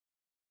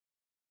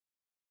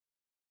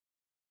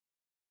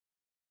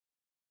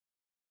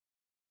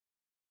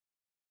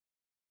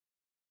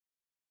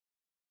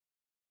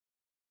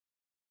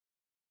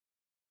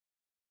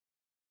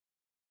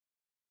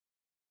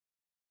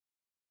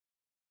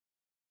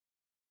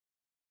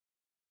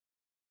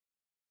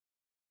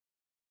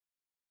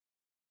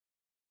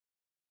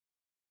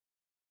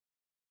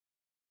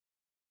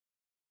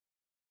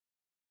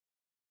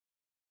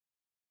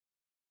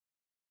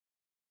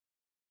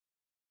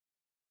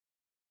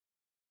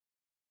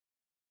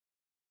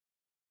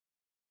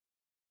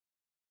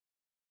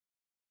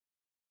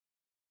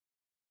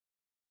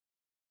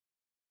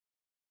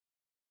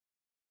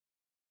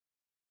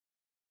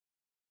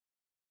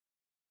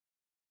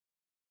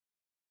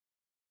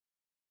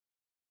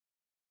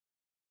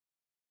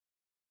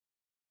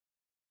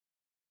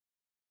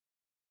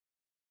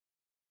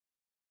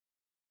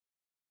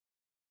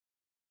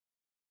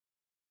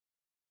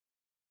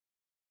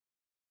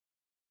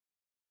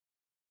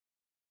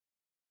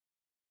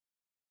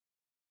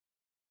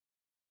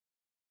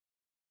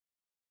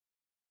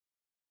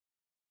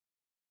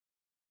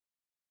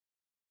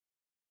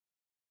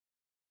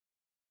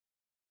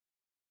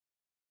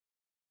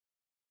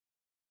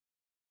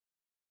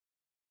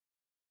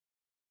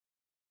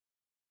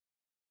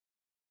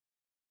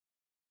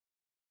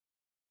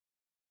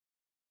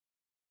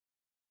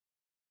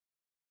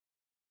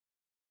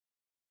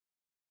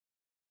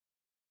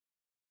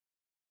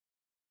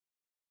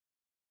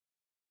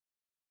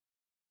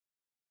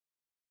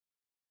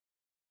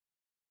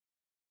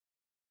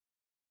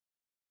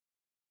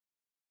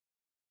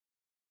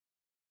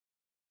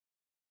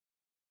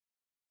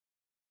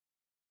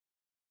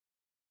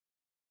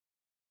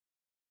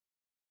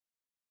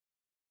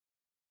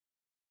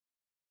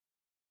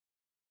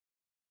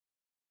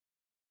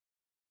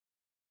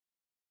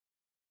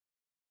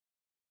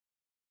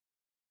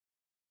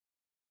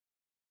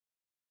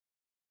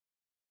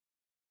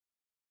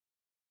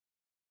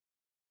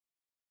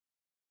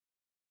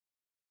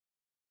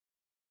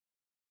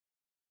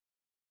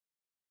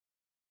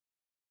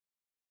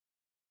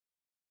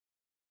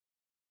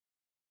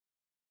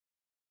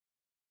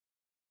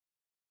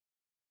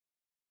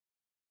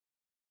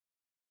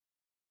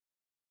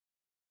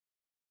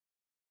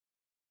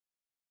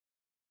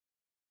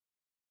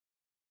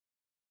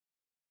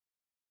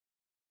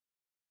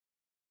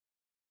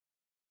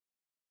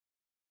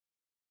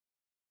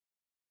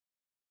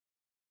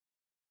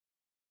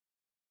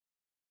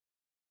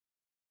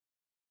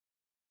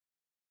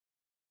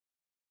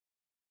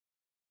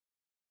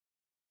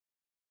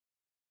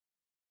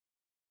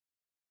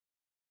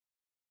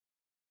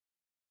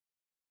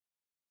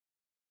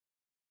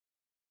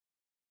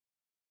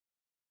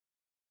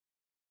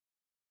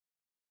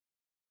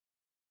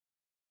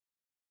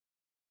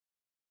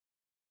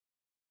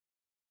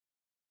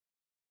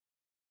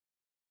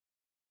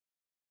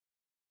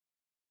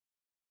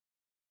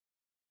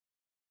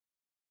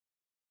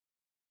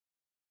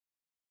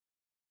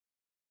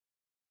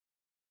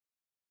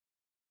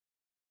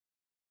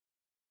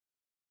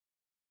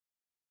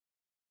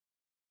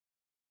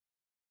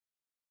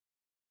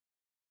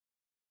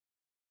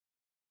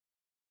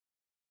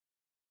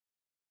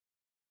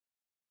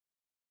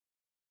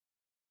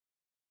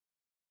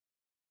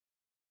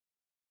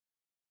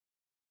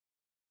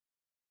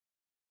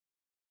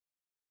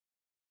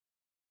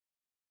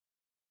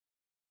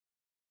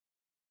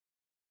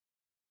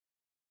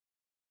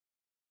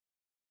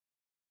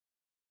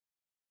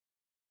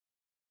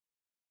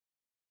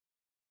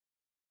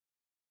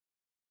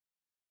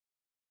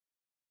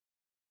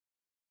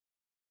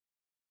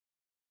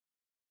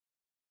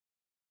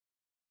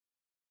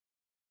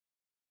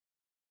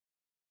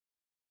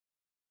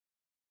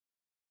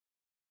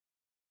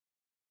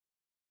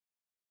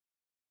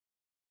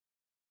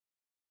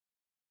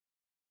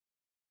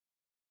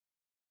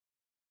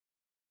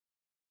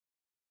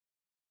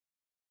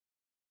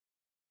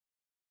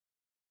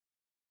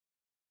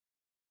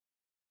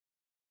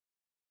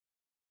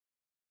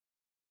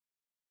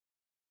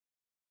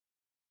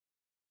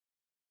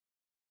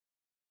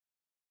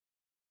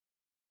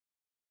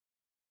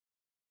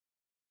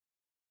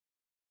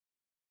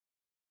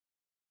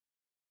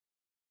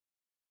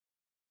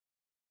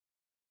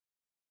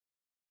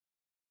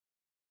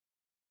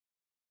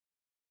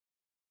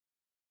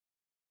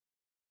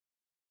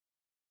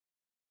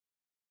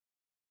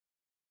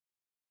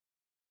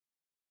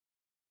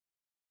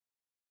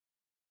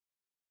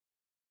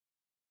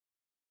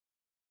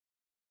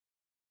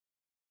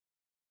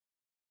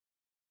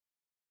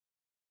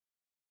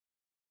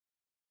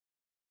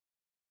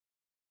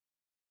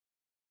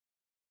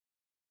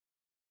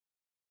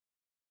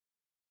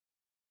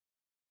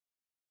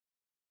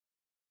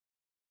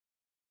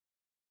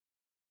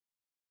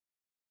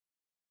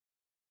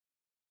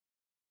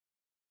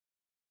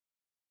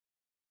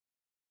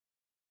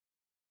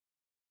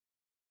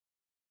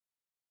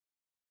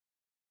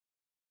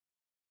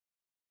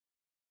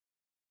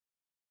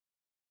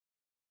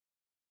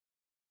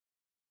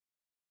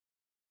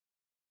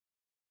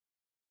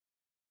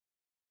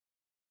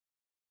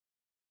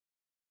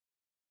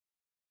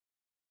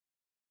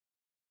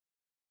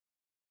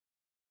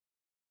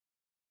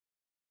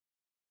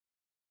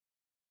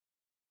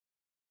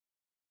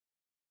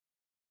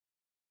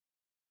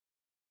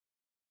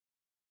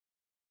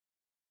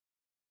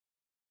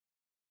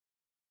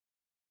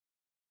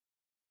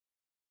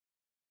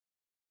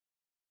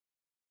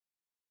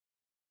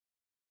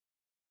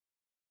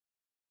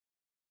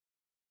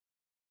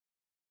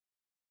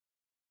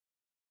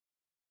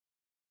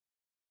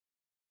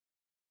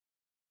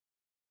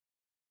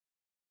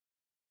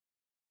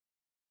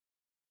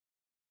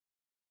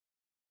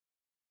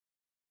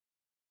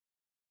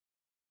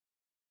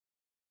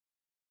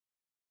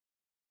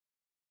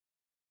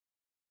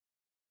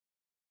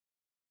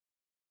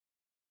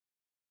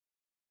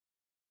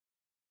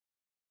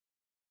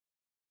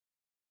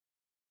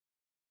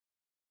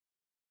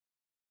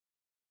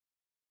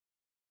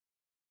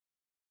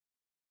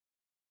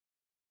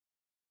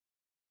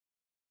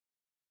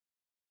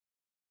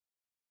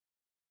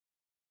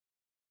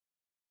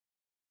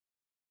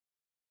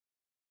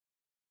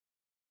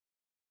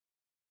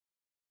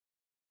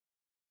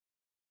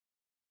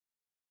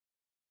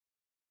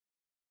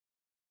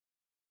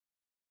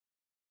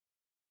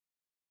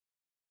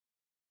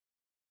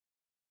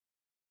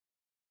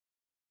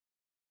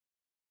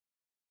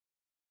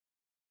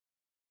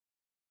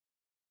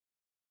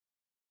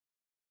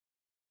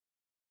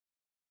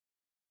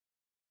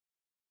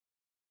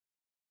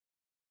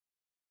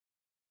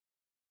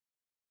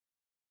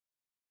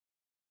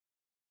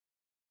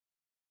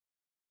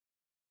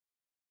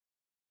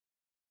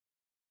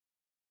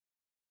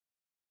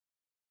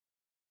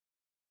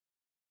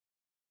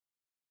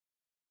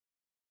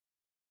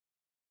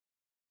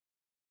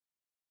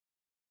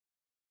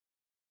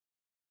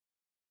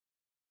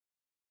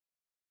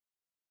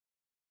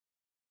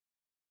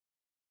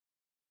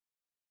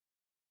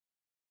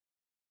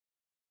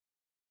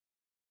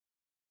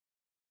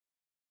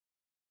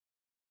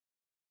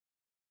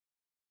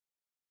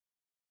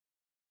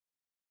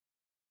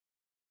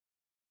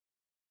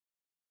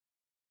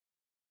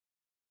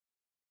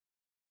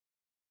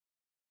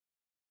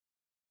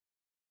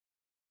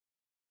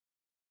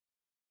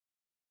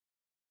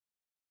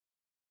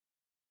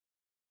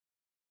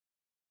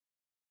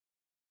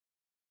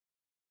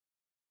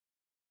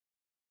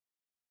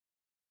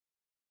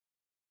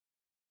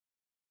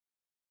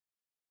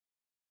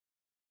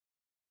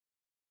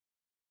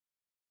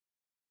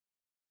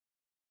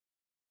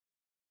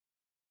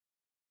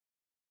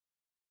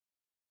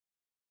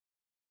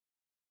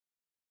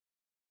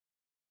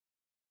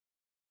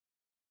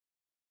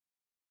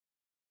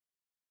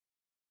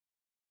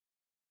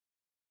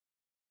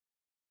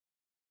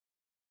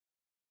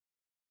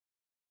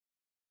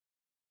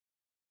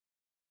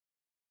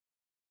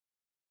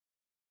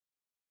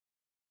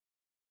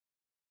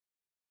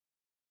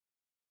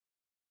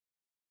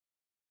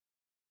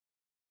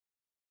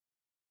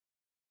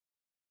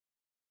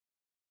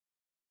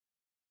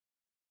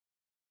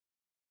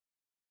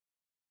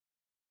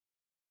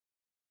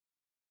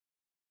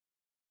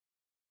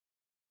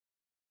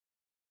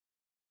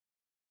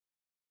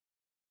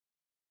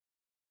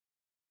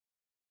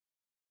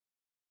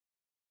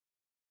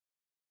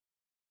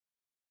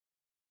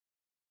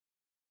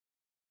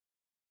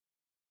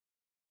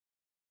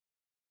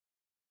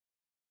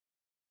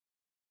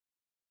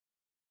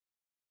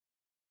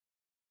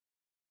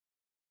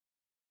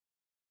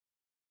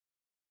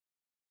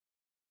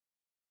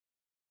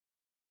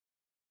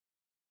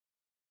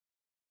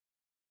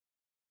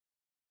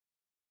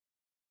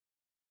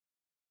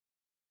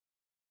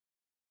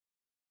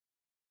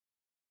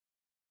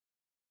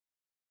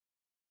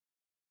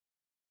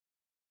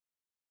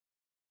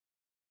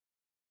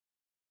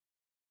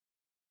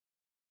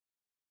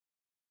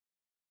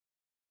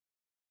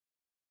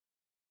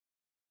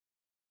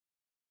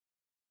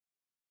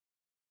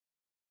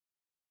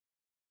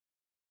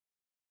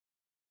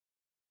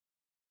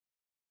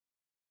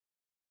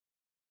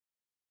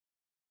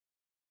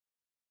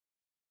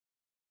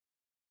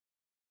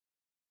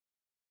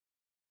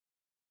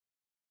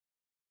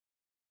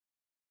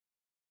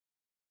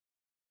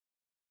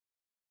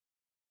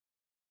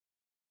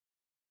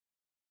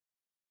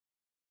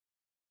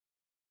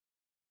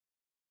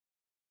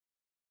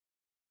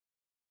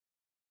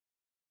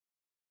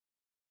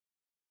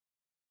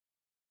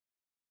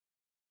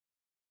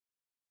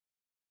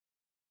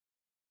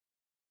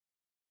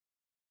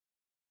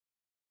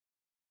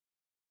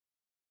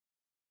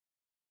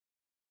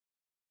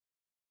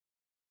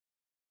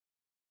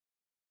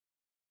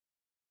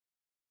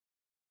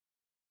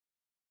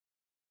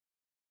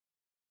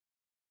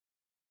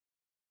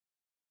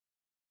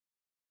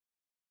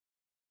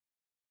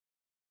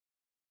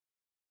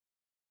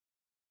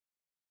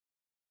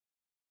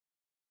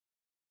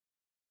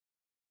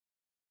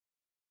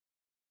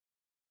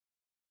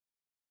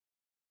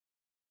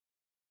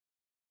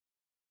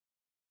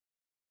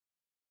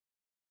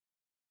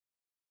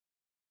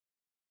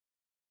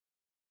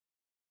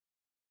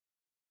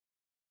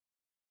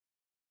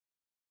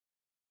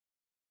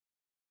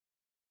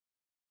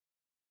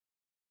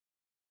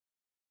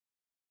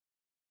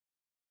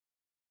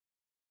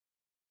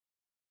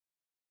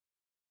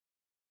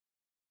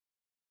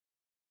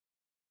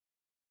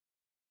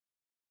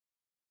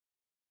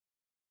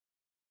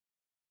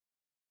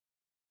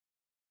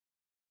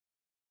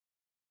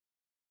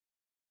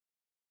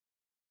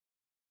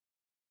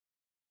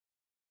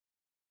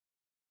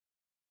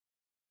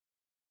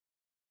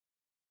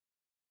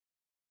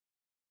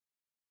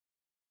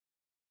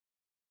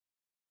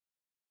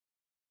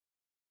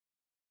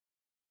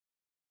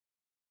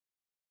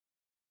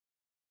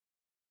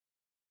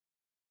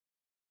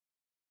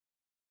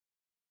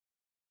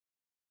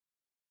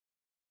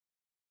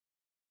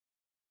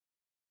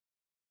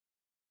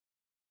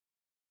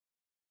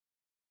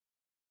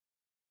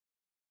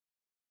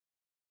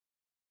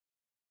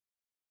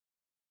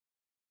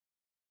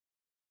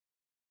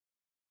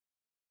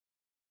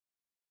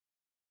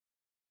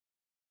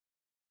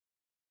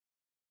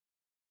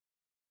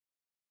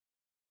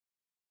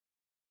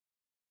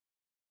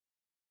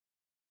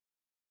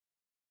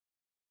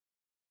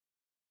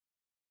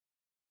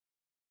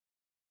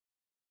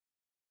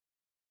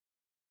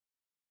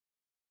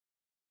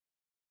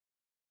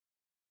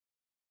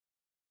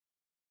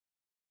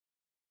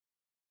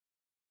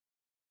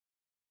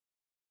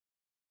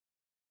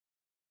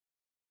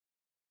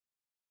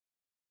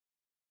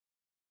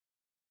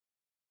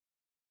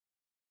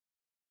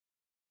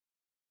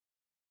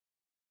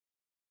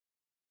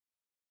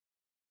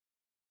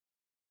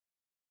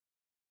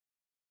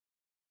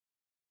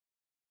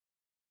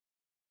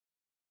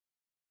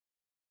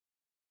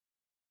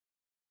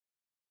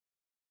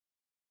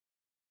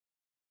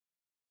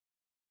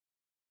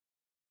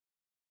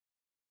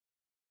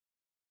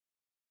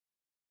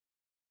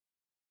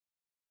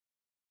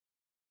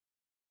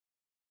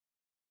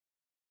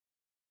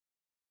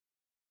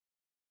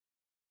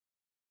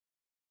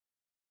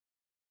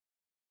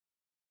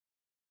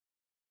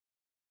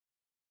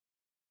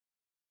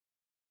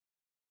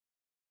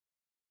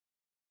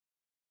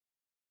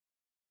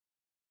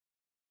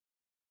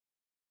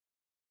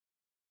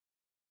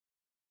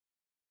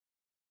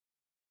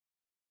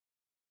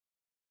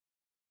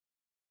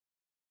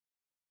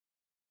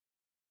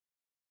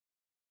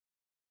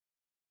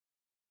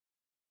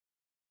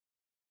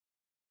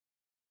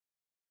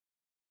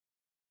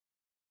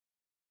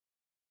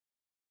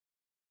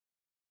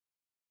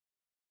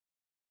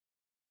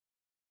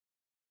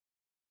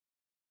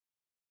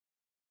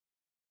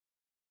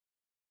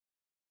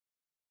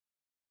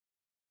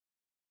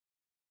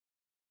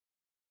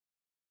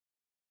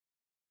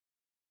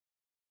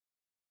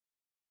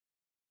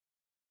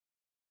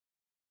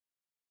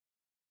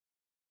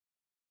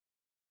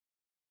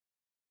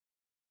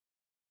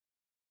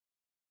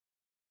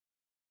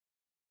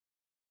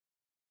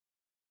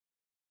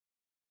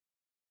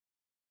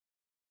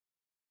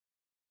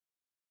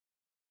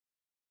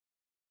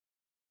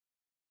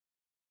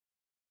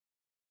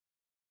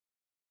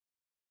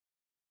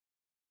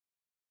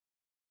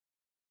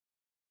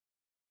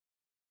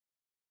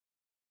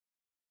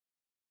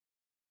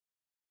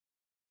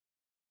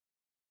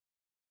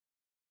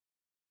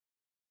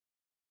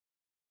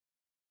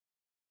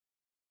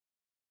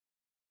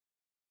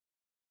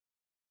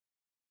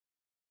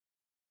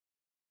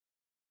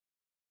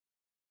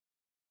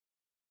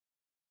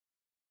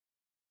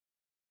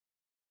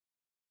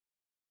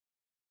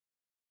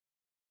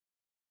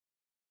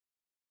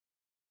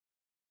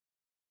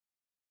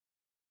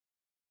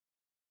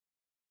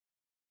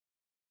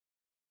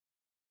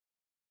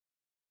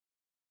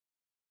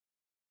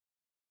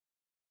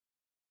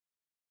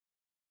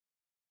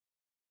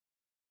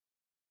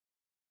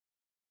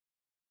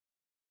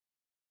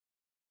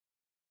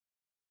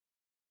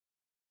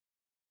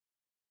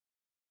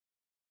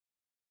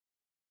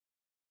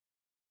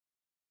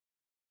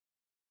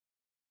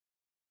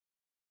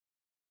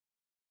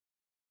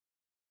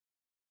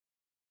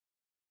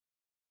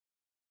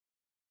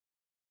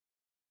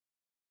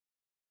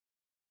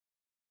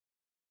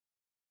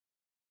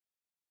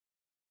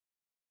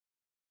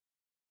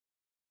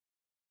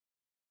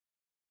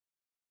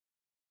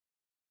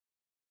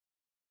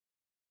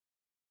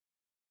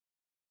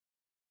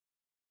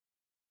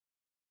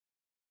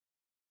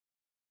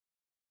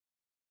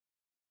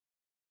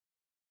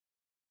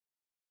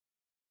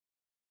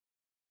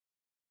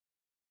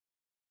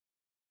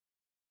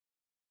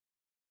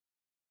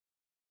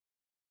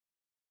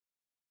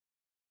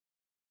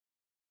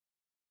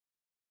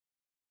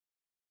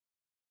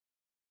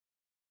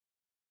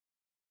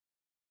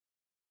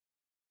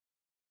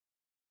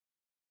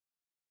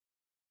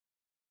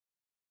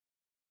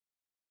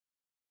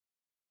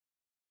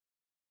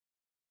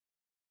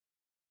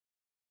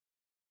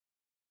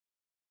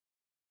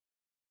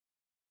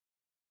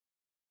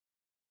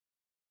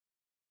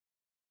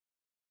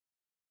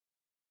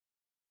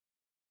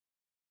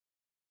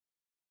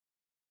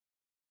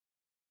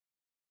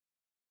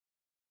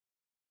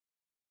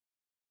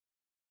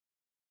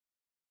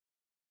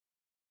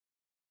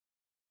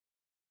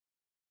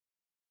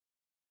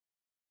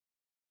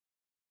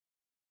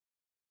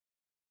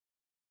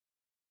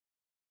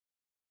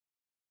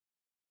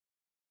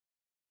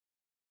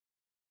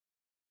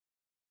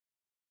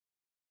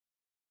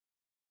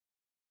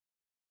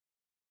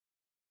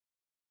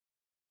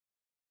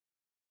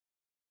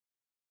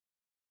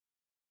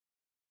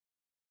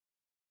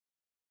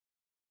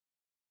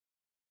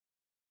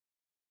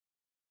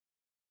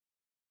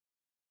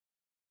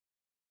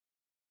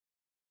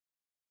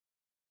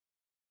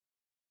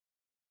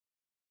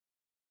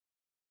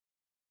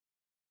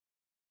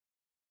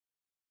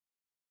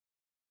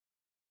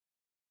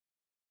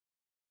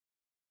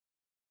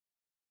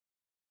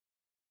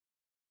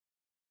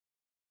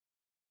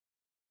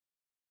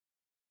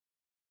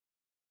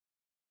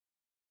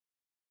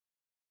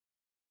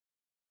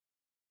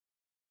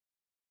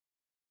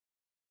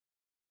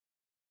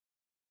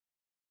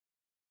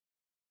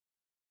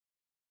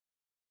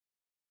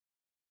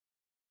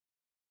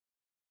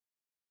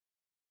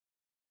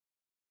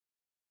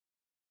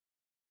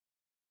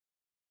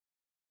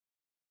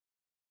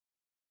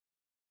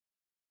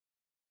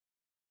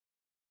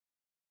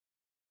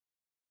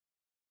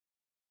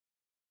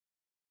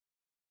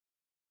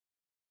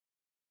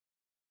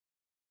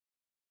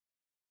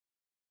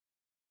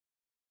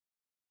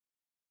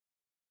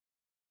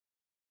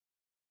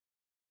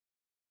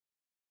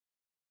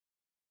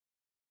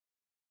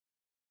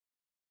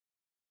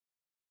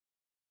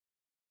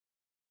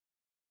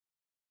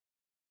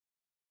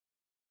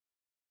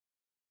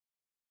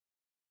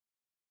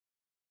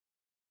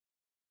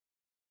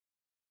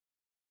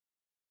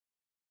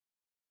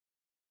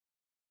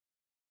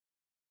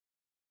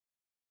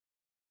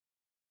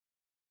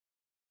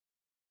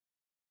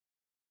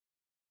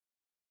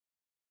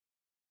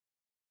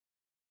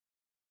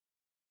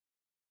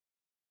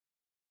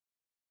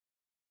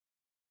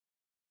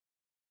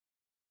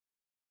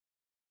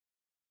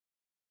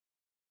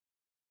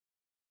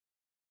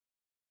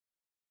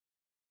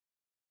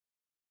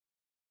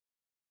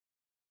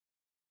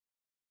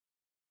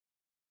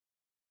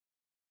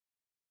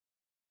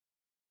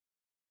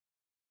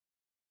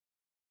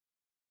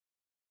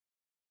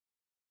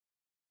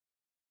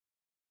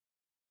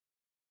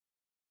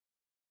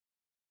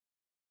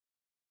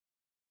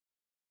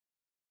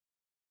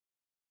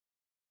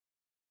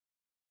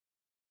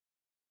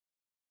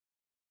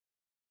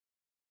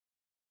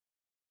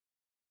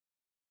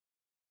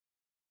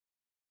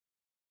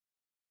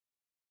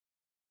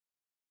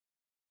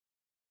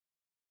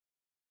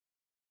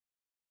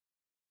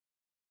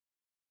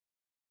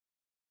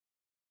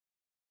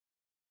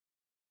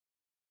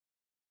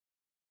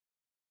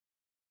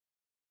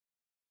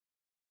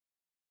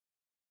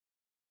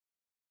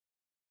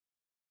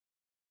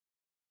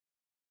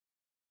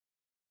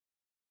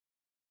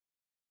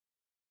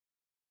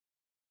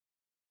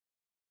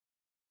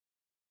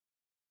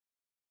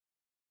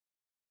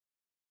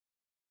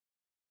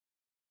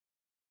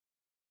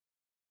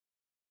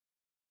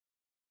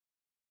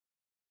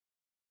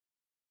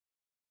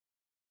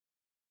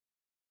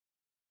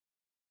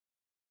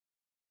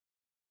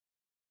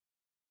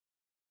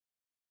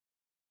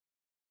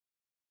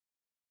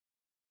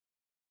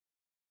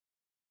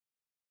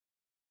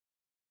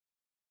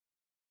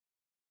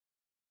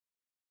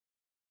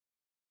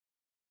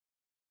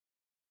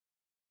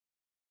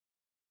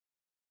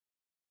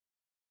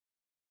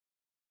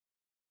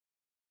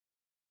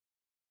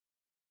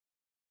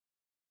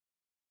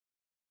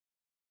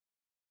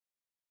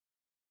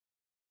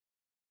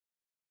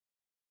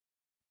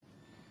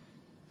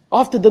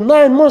After the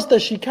 9 months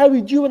that she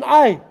carried you and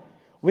I,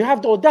 we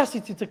have the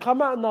audacity to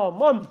come out now.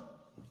 Mum,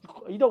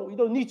 you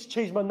don't need to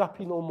change my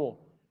nappy no more.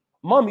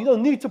 Mum, you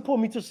don't need to put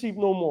me to sleep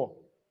no more.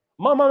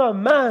 Mum, I'm a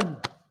man.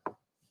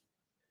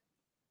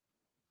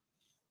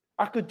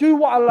 I could do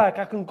what I like.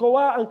 I can go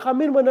out and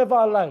come in whenever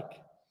I like.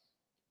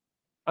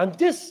 And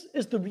this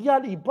is the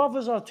reality.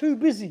 Brothers are too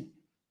busy.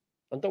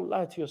 And don't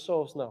lie to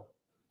yourselves now.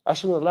 I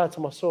shouldn't lie to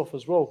myself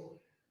as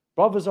well.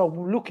 Brothers are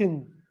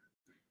looking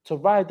to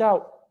ride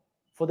out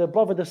for their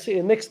brother that's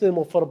sitting next to them,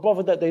 or for the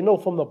brother that they know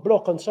from the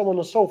block, and so on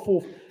and so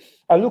forth,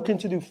 are looking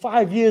to do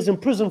 5 years in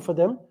prison for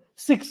them,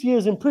 6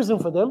 years in prison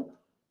for them,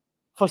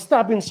 for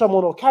stabbing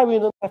someone or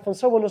carrying a knife and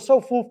so on and so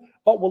forth.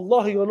 But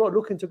wallahi, you're not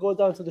looking to go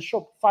down to the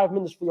shop 5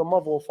 minutes for your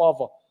mother or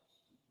father.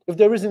 If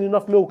there isn't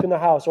enough milk in the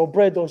house, or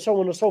bread, or so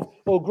on and so forth,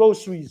 or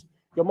groceries,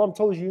 your mum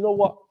tells you, you know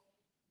what?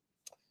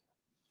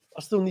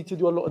 I still need to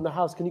do a lot in the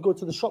house. Can you go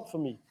to the shop for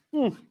me?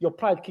 Your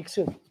pride kicks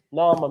in.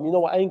 Nah, mum, you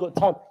know what? I ain't got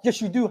time.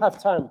 Yes, you do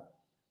have time,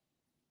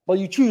 but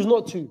you choose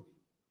not to.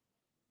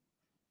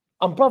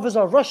 And brothers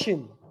are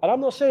rushing. And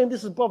I'm not saying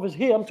this is brothers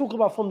here. I'm talking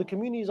about from the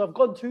communities I've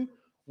gone to.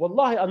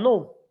 Wallahi, I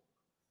know.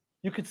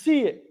 You could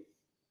see it.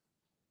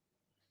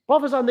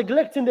 Brothers are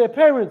neglecting their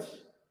parents,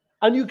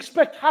 and you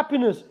expect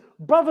happiness.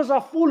 Brothers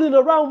are fooling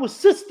around with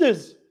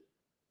sisters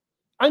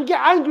and get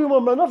angry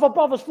when another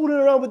brother's fooling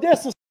around with their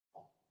sister.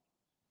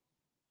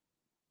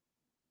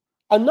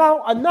 And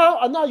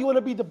now you want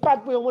to be the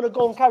bad boy and want to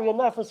go and carry a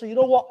knife and say, you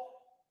know what?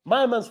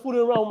 My man's fooling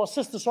around with my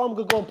sister, so I'm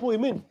going to go and put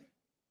him in.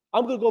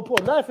 I'm going to go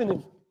put a knife in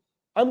him.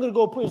 I'm going to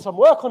go put in some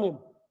work on him.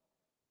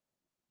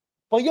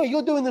 But yeah,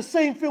 you're doing the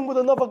same thing with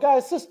another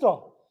guy's sister,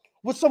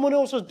 with someone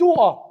else's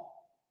daughter.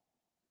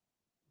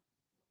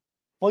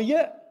 But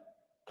yeah,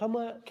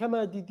 kama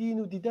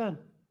didinu didan.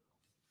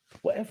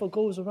 Whatever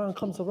goes around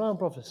comes around,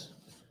 brothers.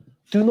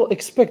 Do not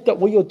expect that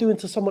what you're doing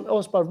to someone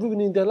else by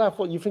ruining their life,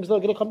 what you think is not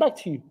going to come back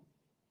to you.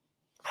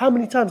 How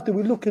many times do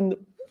we look in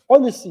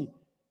honesty?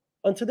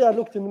 And today I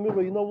looked in the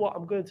mirror, you know what?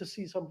 I'm going to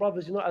see some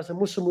brothers, you know, as a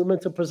Muslim, we're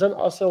meant to present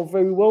ourselves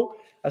very well.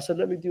 I said,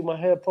 let me do my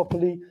hair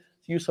properly,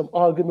 use some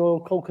argan oil,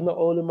 coconut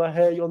oil in my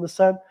hair, you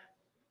understand?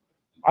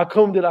 I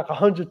combed it like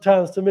 100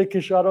 times to make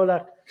sure I don't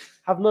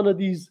have none of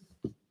these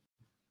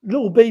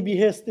little baby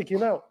hair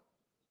sticking out.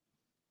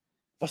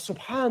 But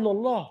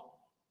subhanallah,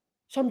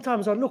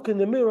 sometimes I look in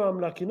the mirror,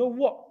 I'm like, you know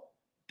what?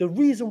 The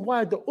reason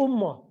why the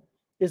ummah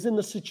is in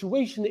the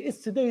situation it is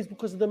today is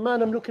because of the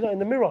man I'm looking at in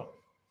the mirror.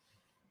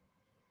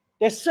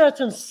 There's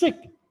certain sick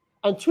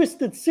and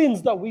twisted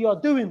sins that we are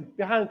doing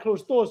behind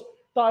closed doors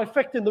that is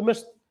affecting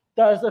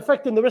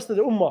the rest of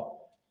the ummah.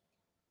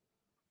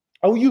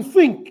 And you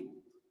think,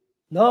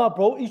 nah,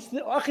 bro,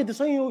 Akhi,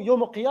 this ain't Yawm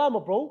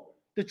al-Qiyamah, bro.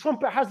 The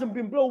trumpet hasn't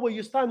been blown where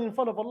you stand in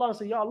front of Allah and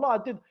say, Ya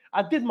Allah,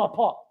 I did my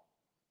part.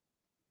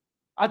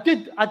 I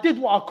did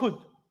what I could.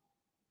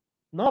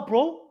 Nah,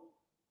 bro.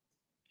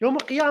 Yawm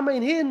al-Qiyamah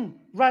ain't here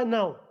right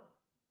now.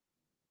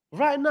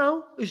 Right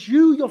now, it's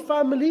you, your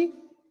family,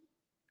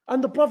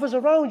 and the brothers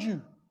around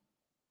you.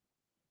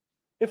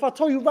 If I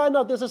tell you right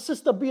now, there's a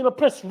sister being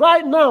oppressed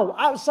right now,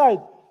 outside,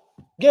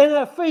 getting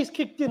her face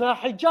kicked in, her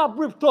hijab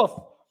ripped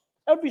off.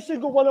 Every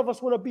single one of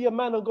us want to be a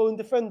man and go and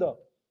defend her.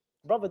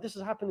 Brother, this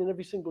is happening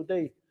every single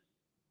day.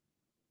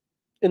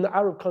 In the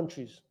Arab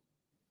countries,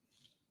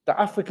 the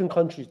African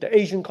countries, the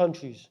Asian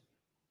countries.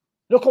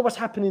 Look at what's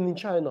happening in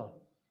China.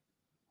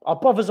 Our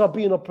brothers are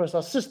being oppressed,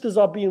 our sisters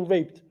are being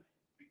raped.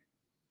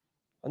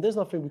 And there's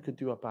nothing we could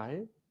do about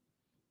it.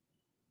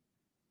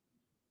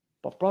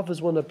 But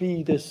brothers want to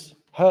be this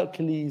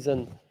Hercules,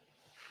 and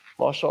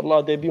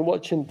mashallah, they've been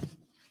watching,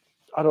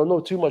 I don't know,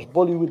 too much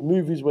Bollywood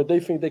movies where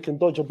they think they can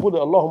dodge a bullet.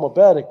 Allahumma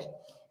barik.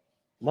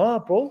 Nah,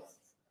 bro.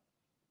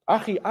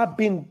 Akhi, I've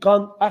been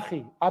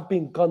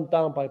gunned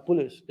down by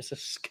bullets. It's a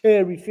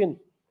scary thing.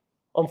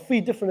 On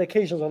 3 different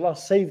occasions, Allah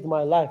saved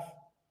my life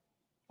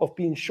of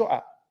being shot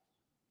at.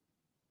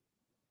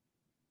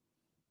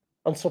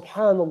 And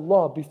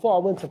subhanallah, before I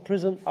went to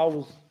prison, I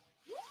was,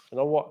 you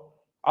know what?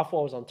 I thought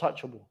I was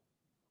untouchable.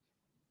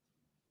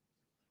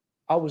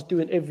 I was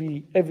doing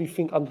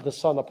everything under the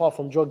sun apart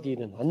from drug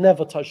dealing. I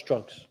never touched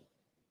drugs.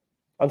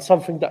 And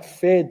something that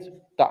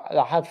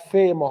I had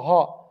fear in my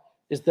heart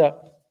is that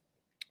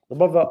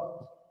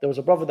there was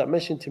a brother that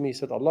mentioned to me, he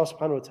said, Allah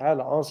subhanahu wa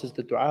ta'ala answers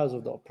the du'as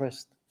of the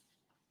oppressed.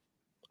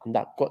 And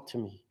that got to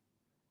me.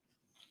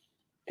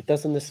 It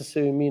doesn't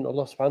necessarily mean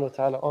Allah subhanahu wa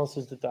ta'ala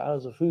answers the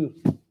du'as of who?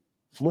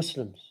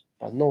 Muslims.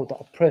 But no, the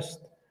oppressed.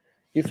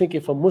 You think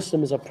if a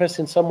Muslim is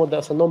oppressing someone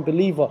that's a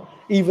non-believer,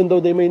 even though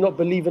they may not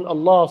believe in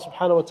Allah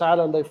subhanahu wa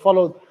ta'ala and they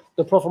followed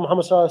the Prophet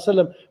Muhammad sallallahu alaihi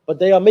wasallam, but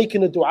they are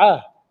making a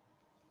dua.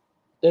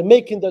 They're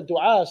making the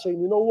dua saying,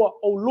 you know what,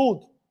 oh Lord,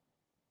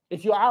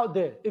 if you're out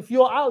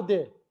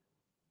there,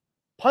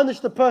 punish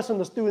the person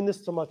that's doing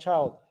this to my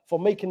child for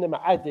making them an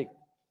addict.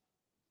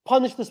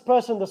 Punish this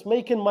person that's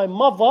making my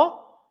mother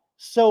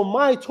sell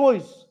my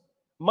toys,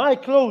 my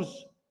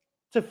clothes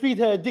to feed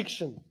her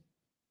addiction.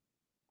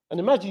 And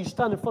imagine you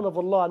stand in front of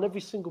Allah and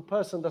every single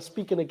person that's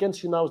speaking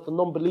against you now is the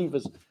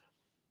non-believers.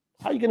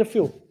 How are you going to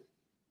feel?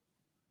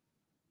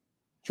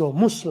 You're a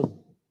Muslim.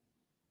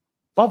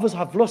 Brothers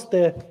have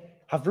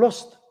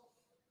lost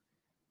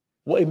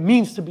what it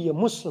means to be a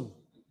Muslim.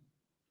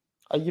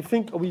 And you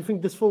think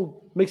this film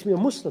makes me a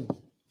Muslim?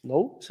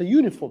 No, it's a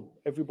uniform.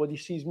 Everybody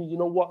sees me, you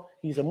know what?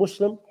 He's a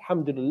Muslim,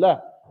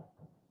 alhamdulillah.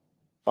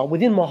 But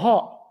within my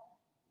heart,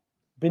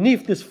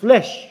 beneath this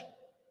flesh,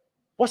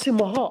 what's in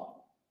my heart?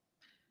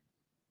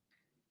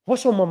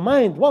 What's on my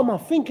mind? What am I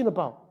thinking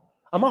about?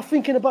 Am I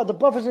thinking about the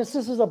brothers and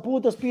sisters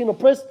abroad that's being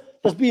oppressed,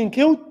 that's being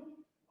killed?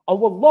 And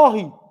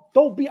wallahi,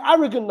 don't be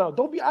arrogant now.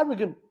 Don't be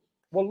arrogant.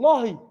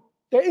 Wallahi,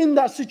 they're in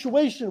that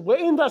situation. We're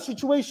in that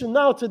situation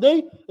now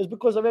today. It's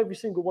because of every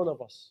single one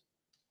of us.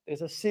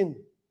 There's a sin.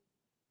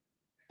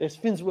 There's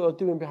things we are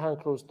doing behind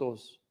closed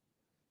doors.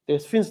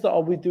 There's things that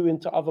we doing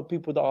to other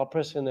people that are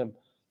oppressing them.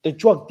 The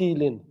drug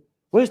dealing.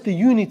 Where's the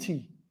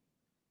unity?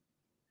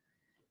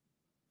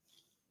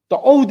 The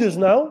elders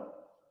now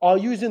are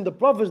using the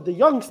brothers, the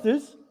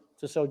youngsters,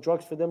 to sell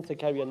drugs for them, to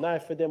carry a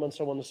knife for them, and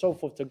so on and so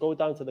forth, to go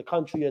down to the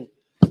country and,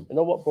 you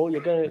know what, bro,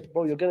 you're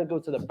gonna go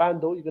to the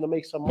bando, you're gonna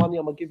make some money,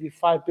 I'm gonna give you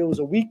 $5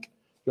 a week.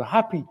 You're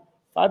happy.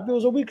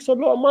 $5 a week is a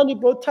lot of money,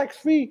 bro,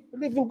 tax-free.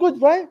 You're living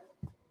good, right?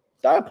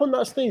 Die up on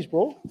that stage,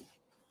 bro.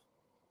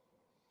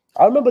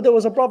 I remember there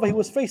was a brother, he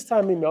was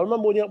FaceTiming me. I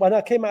remember when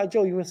I came out of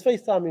jail, he was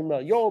FaceTiming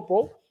me. Yo,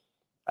 bro,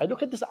 I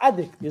look at this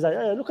addict. He's like,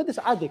 hey, look at this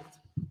addict.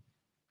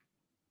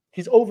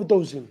 He's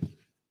overdosing.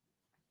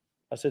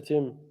 I said to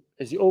him,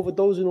 is he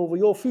overdosing over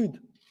your food?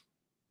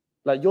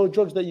 Like your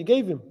drugs that you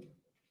gave him?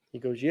 He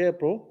goes, yeah,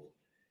 bro.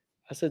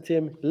 I said to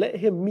him, let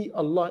him meet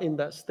Allah in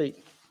that state.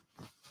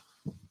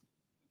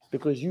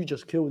 Because you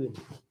just killed him.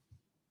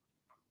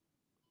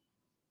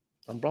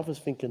 And brothers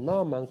thinking,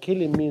 nah, man,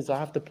 killing means I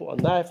have to put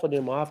a knife on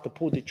him, I have to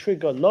pull the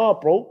trigger. Nah,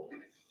 bro.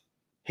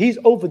 He's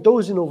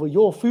overdosing over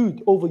your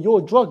food, over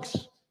your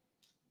drugs.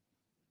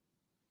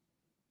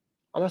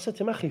 And I said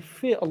to him, Akhi,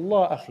 fear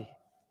Allah, Akhi.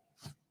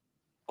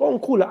 Go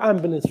and call an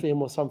ambulance for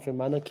him or something,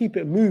 man, and keep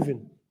it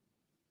moving.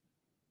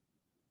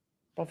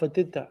 Brother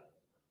did that.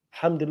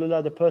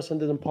 Alhamdulillah, the person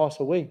didn't pass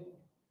away.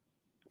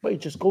 But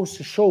it just goes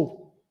to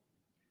show,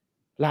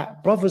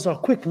 like, brothers are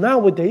quick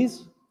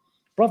nowadays.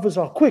 Brothers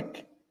are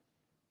quick.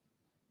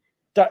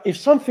 That if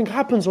something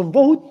happens on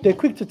road, they're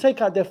quick to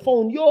take out their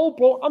phone. Yo,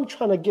 bro, I'm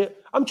trying to go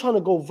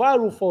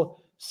viral for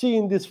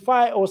seeing this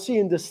fight or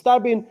seeing this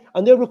stabbing,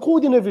 and they're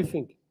recording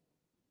everything.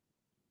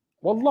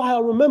 Wallahi,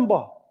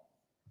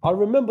 I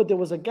remember there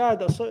was a guy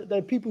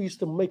that people used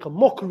to make a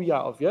mockery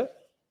out of, yeah?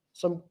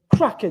 Some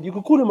crackhead, you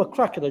could call him a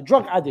crackhead, a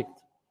drug addict.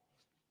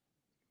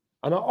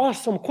 And I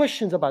asked some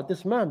questions about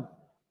this man.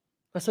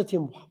 I said to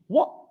him,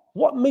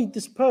 what made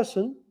this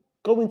person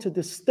go into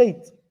this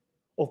state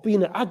of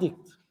being an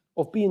addict,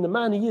 of being the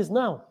man he is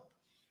now?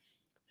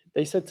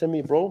 They said to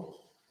me, bro,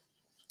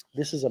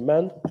 this is a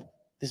man,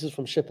 this is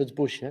from Shepherd's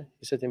Bush, yeah?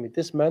 He said to me,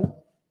 this man,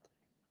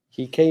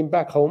 he came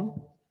back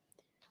home,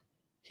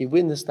 he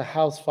witnessed a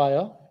house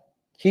fire,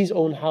 his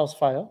own house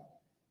fire.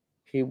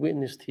 He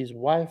witnessed his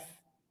wife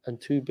and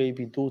 2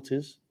 baby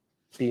daughters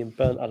being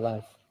burnt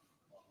alive.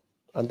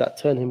 And that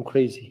turned him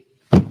crazy.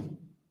 And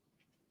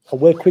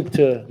we're quick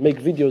to make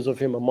videos of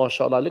him, and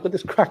mashallah, look at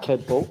this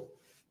crackhead, bro.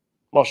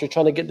 Mashallah,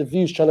 trying to get the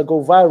views, trying to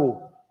go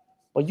viral.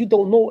 But you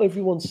don't know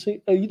everyone's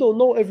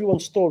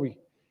story.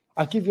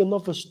 I'll give you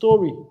another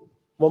story.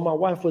 When my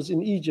wife was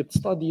in Egypt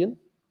studying,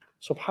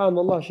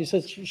 subhanallah, she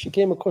said she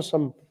came across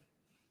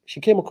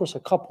a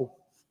couple,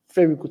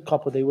 very good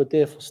couple. They were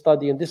there for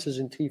study, and this is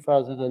in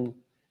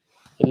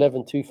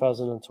 2011,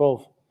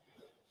 2012.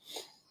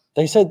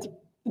 They said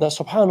that,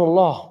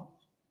 subhanallah,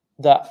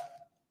 that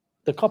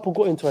the couple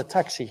got into a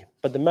taxi,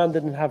 but the man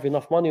didn't have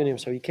enough money on him,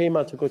 so he came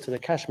out to go to the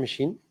cash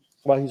machine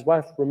while his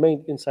wife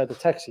remained inside the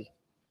taxi.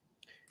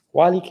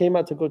 While he came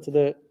out to go to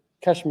the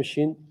cash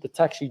machine, the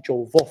taxi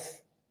drove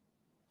off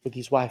with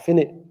his wife in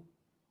it.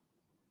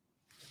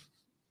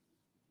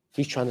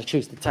 He's trying to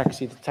chase the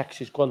taxi. The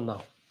taxi's gone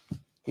now.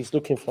 He's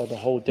looking for the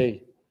whole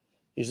day.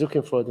 He's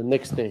looking for the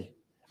next day.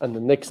 And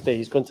the next day,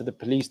 he's gone to the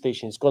police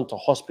station. He's gone to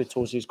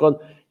hospitals. He's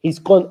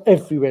gone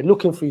everywhere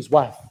looking for his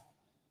wife.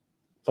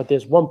 But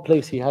there's one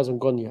place he hasn't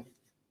gone yet.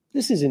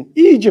 This is in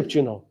Egypt,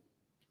 you know.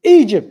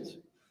 Egypt.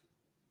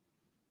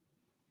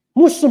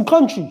 Muslim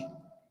country.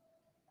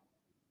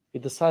 He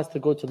decides to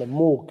go to the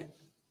morgue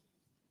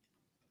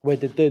where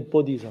the dead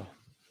bodies are.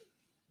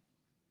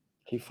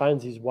 He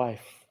finds his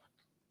wife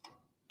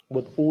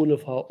with all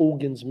of her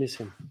organs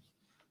missing.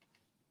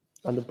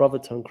 And the brother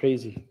turned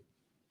crazy.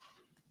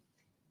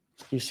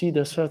 You see,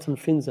 there's certain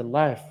things in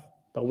life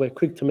that we're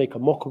quick to make a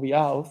mockery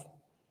out of.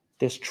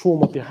 There's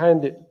trauma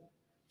behind it.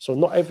 So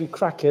not every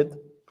crackhead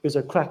is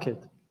a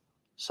crackhead.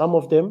 Some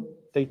of them,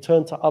 they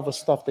turn to other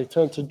stuff. They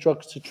turn to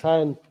drugs to try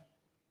and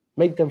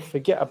make them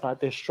forget about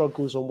their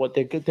struggles and what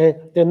their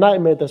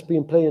nightmare that's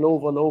been playing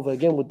over and over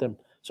again with them.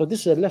 So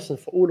this is a lesson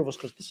for all of us,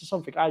 because this is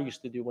something I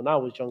used to do when I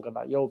was younger.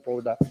 Like, yo, bro,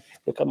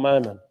 look at my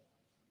man.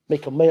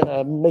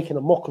 Making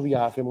a mockery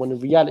out of him, when in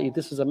reality,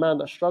 this is a man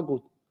that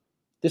struggled.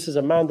 This is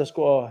a man that's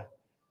got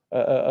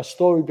a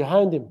story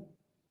behind him.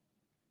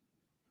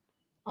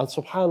 And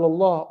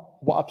subhanAllah,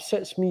 what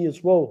upsets me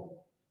as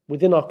well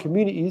within our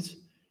communities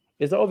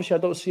is that obviously I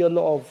don't see a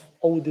lot of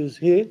elders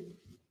here,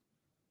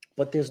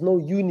 but there's no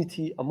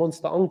unity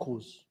amongst the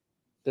uncles.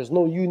 There's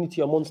no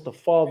unity amongst the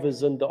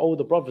fathers and the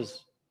older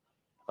brothers.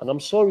 And I'm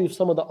sorry if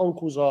some of the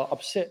uncles are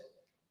upset,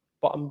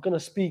 but I'm going to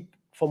speak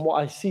from what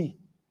I see.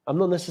 I'm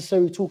not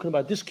necessarily talking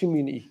about this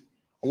community.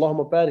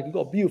 Allahumma barik, you've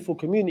got a beautiful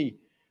community.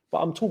 But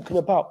I'm talking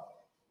about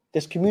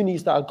there's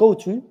communities that I go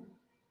to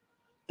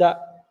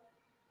that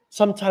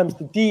sometimes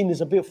the deen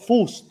is a bit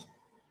forced.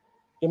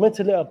 You're meant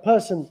to let a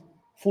person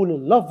fall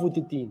in love with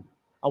the deen.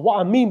 And what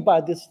I mean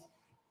by this,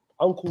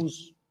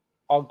 uncles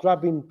are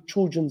grabbing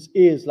children's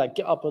ears like,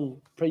 get up and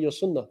pray your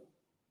sunnah.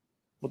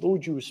 With all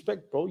due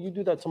respect, bro, you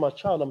do that to my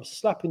child, I'm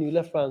slapping you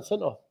left, right, and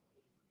center.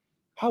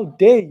 How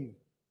dare you?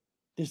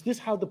 Is this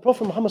how the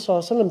Prophet Muhammad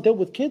ﷺ dealt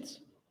with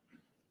kids?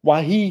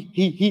 Why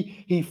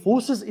he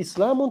forces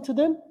Islam onto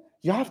them?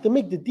 You have to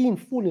make the deen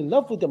fall in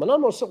love with them. And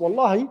I'm not saying,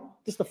 wallahi,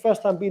 this is the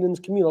first time being in this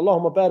community.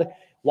 Allahumma barik.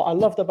 What I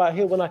loved about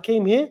here, when I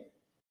came here,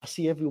 I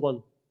see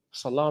everyone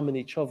salaming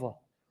each other,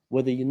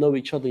 whether you know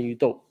each other or you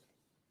don't.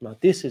 Now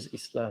this is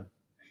Islam.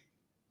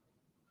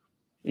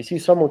 You see,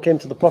 someone came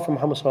to the Prophet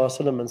Muhammad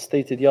ﷺ and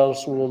stated, Ya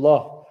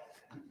Rasulullah,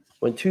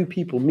 when two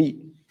people meet,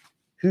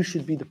 who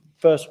should be the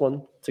first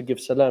one to give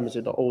salam? Is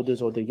it the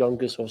oldest or the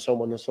youngest or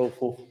so on and so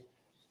forth?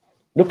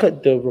 Look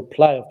at the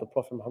reply of the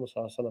Prophet Muhammad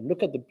ﷺ.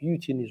 Look at the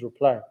beauty in his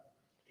reply.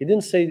 He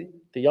didn't say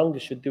the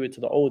youngest should do it to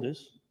the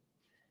oldest.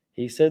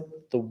 He said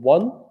the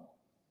one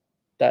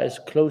that is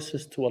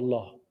closest to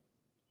Allah.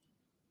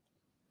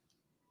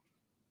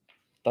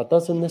 That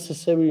doesn't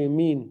necessarily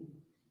mean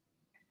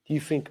you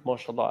think,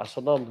 mashallah,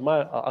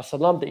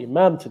 as-salam the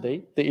Imam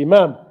today, the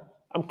Imam,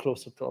 I'm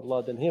closer to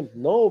Allah than him.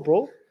 No,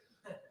 bro.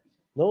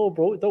 No,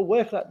 bro. It don't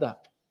work like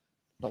that.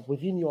 But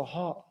within your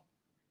heart,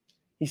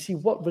 you see,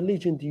 what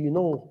religion do you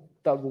know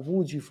that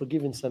rewards you for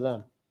giving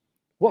salam?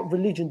 What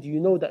religion do you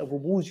know that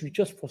rewards you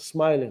just for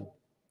smiling?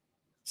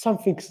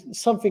 Something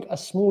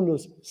as small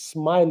as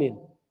smiling.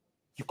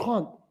 You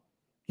can't.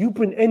 You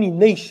bring any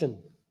nation,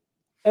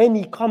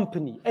 any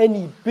company,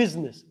 any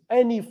business,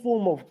 any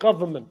form of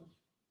government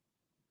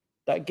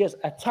that gets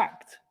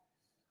attacked,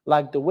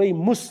 like the way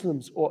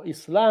Muslims or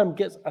Islam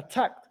gets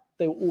attacked,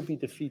 they will all be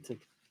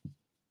defeated.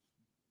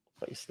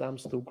 But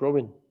Islam's still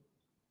growing.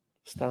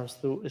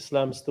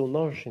 Islam's still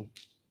nourishing.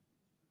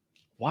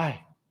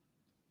 Why?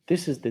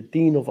 This is the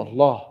deen of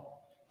Allah.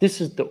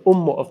 This is the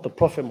ummah of the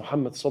Prophet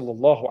Muhammad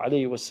sallallahu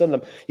alaihi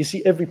wasallam. You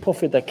see, every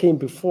prophet that came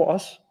before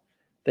us,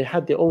 they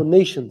had their own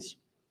nations.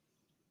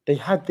 They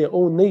had their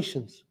own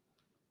nations.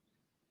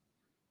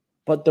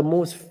 But the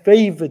most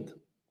favored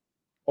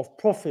of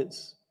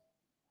prophets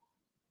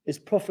is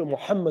Prophet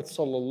Muhammad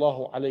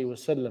sallallahu alaihi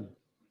wasallam.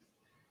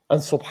 And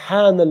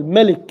Subhan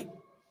al-Malik,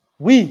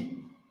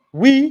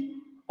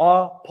 we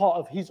are part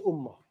of his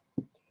ummah.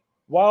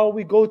 While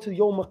we go to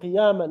Yawm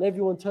al-Qiyamah and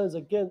everyone turns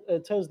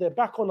their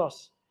back on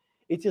us,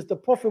 it is the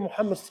Prophet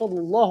Muhammad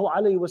sallallahu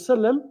alaihi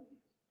wasallam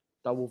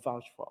that will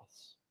vouch for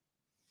us.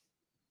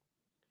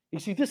 You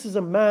see, this is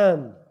a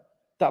man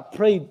that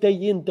prayed day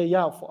in, day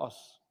out for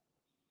us.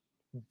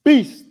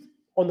 Beast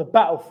on the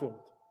battlefield.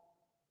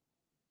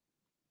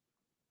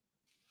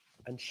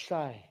 And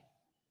shy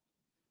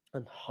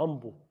and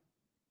humble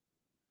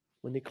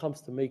when it comes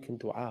to making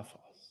dua for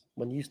us.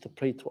 When he used to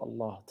pray to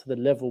Allah to the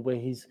level where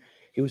he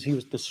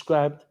was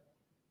described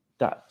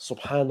that,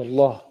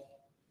 subhanallah,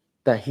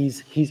 that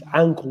his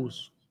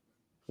ankles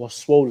were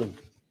swollen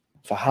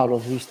for how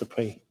long he used to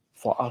pray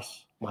for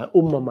us. My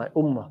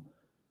ummah.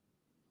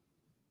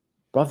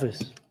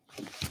 Brothers,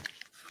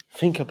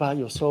 think about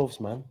yourselves,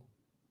 man.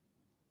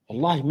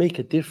 Wallahi, make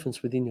a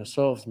difference within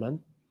yourselves,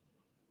 man.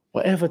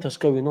 Whatever that's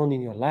going on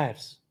in your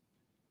lives,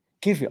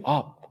 give it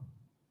up.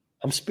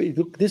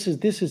 Look, this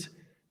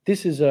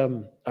is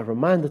a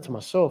reminder to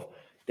myself.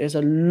 There's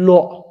a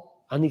lot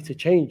I need to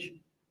change.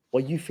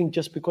 But you think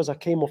just because I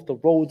came off the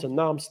roads and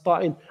now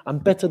I'm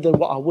better than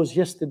what I was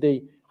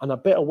yesterday and I'm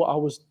better what I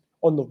was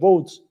on the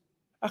roads.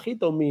 Akhi, it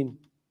don't mean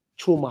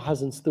trauma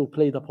hasn't still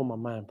played up on my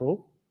mind,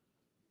 bro.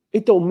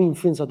 It don't mean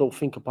things I don't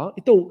think about.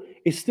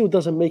 It still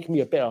doesn't make me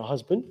a better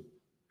husband.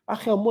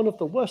 Akhi, I'm one of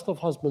the worst of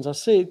husbands. I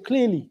say it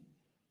clearly.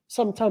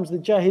 Sometimes the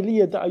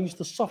jahiliyyah that I used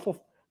to suffer,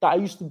 that I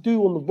used to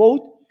do on the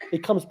road,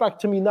 it comes back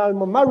to me now in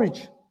my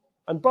marriage.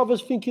 And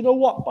brothers think, you know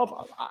what, brother,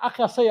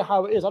 I say it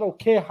how it is. I don't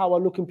care how I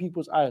look in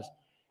people's eyes.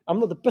 I'm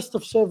not the best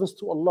of servants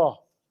to Allah.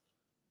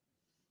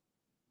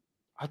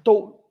 I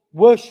don't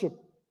worship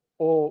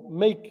or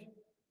make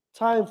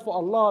time for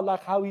Allah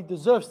like how He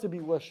deserves to be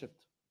worshipped.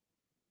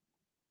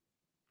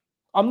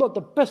 I'm not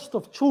the best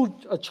of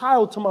a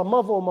child to my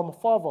mother or my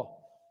father.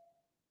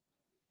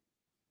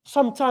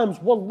 Sometimes,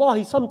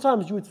 wallahi,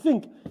 sometimes you would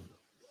think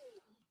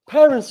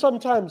parents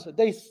sometimes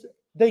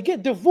they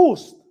get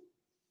divorced.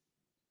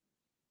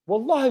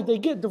 Wallahi, they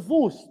get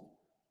divorced.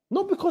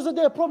 Not because of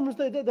their problems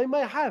they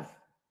may have,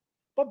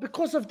 but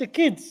because of the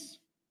kids.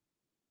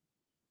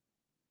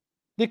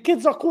 The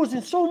kids are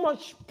causing so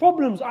much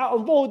problems out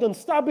on road and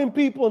stabbing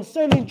people and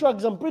selling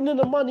drugs and bringing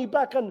the money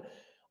back, and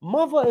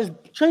mother is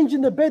changing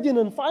the bedding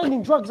and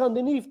finding drugs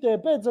underneath their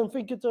beds and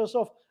thinking to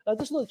herself,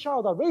 this is not the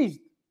child I raised.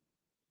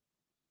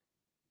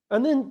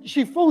 And then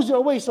she throws it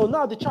away. So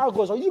now the child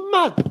goes, are you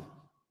mad?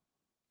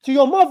 To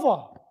your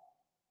mother.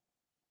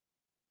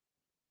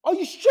 Are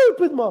you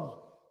stupid, mum?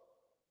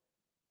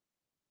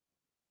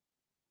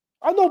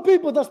 I know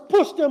people that's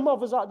pushed their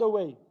mothers out the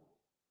way.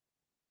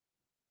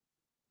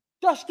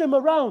 Dash them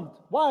around.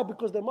 Why?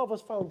 Because their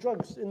mothers found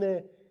drugs in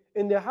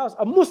their house.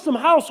 A Muslim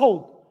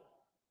household.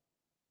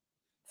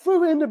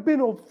 Threw it in the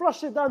bin or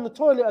flushed it down the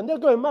toilet and they're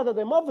going mad at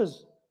their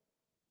mothers.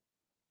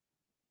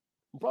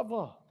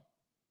 Brother,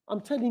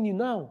 I'm telling you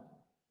now,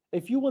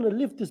 if you want to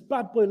live this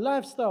bad boy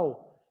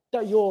lifestyle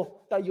that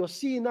you're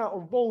seeing out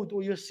on road,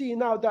 or you're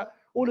seeing out that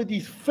all of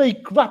these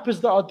fake rappers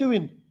that are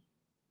doing,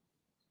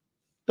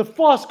 the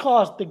fast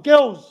cars, the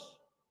girls,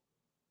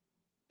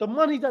 the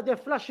money that they're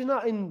flashing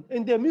out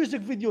in their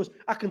music videos,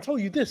 I can tell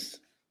you this.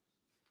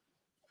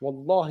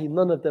 Wallahi,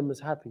 none of them is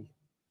happy.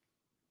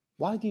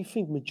 Why do you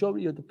think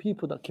majority of the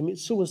people that commit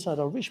suicide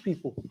are rich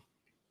people?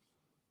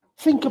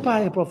 Think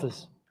about it,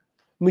 brothers.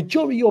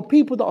 Majority of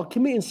people that are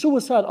committing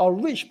suicide are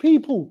rich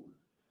people.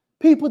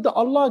 People that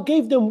Allah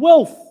gave them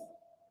wealth.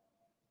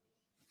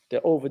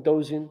 They're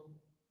overdosing.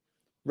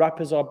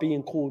 Rappers are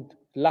being called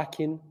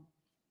lacking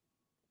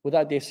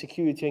without their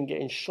security and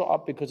getting shot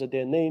up because of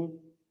their name.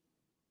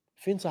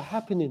 Things are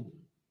happening.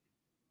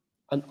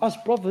 And us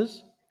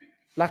brothers,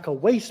 like a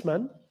waste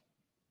man,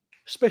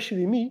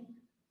 especially me,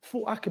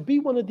 thought I could be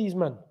one of these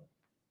men.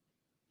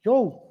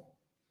 Yo,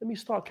 let me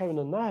start carrying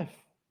a knife.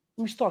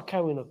 Let me start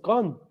carrying a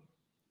gun.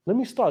 Let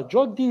me start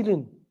drug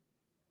dealing.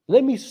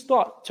 Let me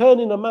start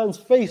turning a man's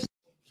face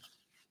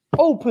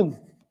open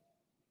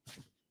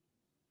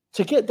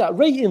to get that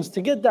ratings,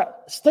 to get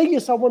that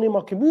status I want in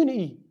my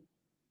community.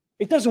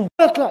 It doesn't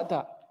work like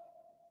that.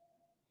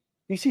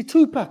 You see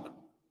Tupac.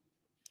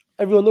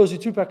 Everyone knows who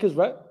Tupac is,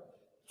 right?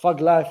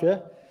 Thug life, yeah?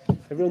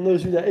 Everyone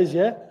knows who that is,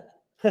 yeah?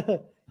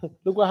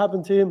 Look what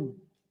happened to him.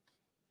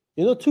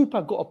 You know,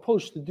 Tupac got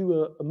approached to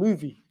do a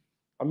movie,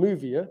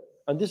 yeah?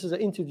 And this is an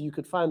interview you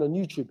could find on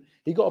YouTube.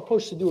 He got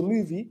approached to do a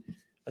movie,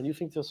 and you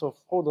think to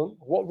yourself, hold on,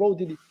 what role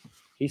did he?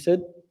 He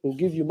said, we'll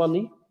give you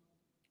money,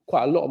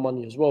 quite a lot of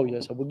money as well,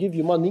 yeah? So we'll give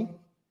you money,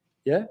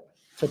 yeah,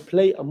 to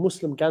play a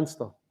Muslim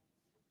gangster.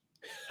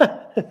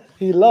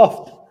 He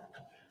laughed.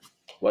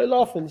 Why are you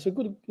laughing?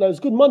 It's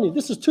good money.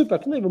 This is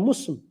Tupac, not even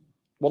Muslim.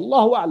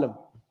 Wallahu a'lam,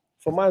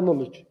 from my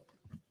knowledge.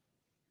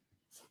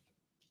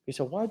 He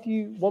said, why do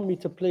you want me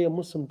to play a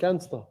Muslim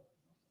gangster?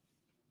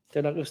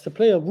 They're like, it's to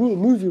play a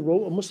movie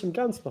role, a Muslim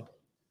gangster.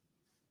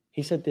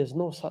 He said, there's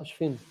no such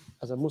thing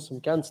as a Muslim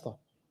gangster.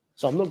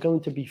 So I'm not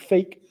going to be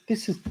fake.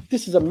 This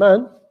is a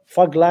man,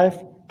 thug life,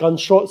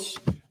 gunshots,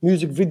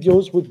 music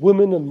videos with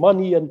women and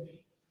money and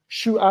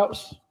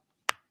shootouts.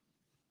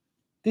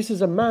 This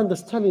is a man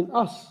that's telling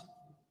us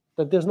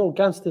that there's no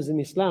gangsters in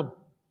Islam.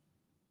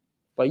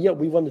 But yet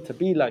we wanted to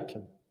be like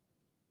him.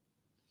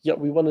 Yet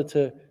we wanted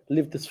to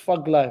live this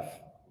thug life.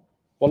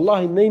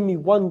 Wallahi, name me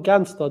one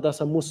gangster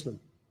that's a Muslim.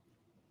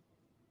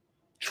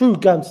 True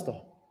gangster.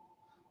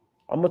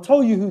 I'm going to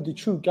tell you who the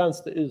true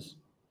gangster is.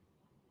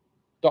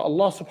 That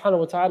Allah subhanahu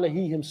wa ta'ala,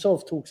 He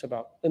Himself talks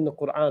about in the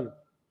Quran.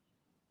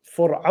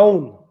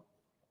 Fir'aun.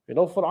 You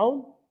know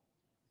Fir'aun?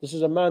 This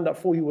is a man that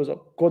thought he was a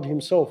God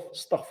himself.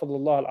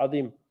 Astaghfirullah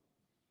al-Azim.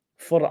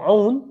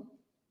 Fir'aun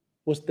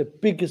was the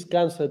biggest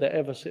gangster that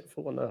ever set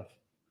foot on earth.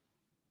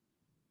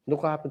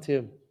 Look what happened to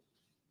him.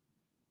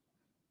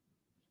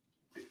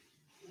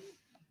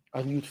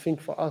 And you'd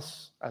think for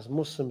us as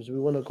Muslims, we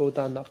want to go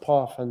down that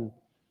path and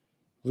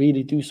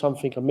really do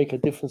something and make a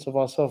difference of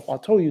ourselves. I'll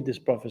tell you this,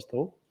 brothers,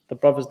 though. The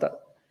brothers that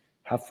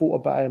have thought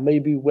about it,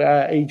 maybe we're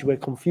at our age, we're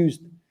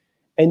confused.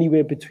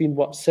 Anywhere between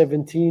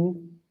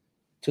 17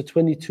 to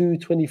 22,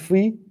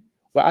 23,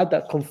 we're at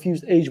that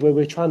confused age where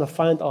we're trying to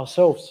find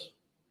ourselves.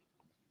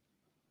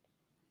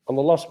 And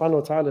Allah subhanahu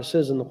wa ta'ala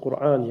says in the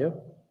Quran, yeah?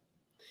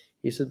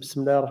 He said,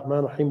 Bismillah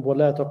ar-Rahman ar-Rahim,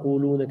 وَلَا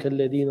تَقُولُونَ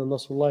كَالَّذِينَ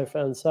نَسُوا اللَّهَ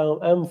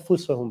فَأَنْسَاهُمْ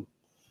أَنفُسَهُمْ.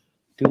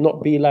 Do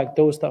not be like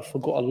those that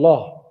forgot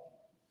Allah.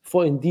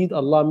 For indeed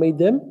Allah made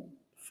them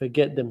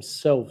forget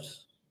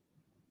themselves.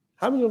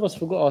 How many of us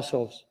forgot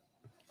ourselves?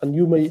 And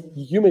you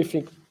may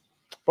think,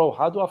 bro,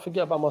 how do I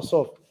forget about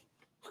myself?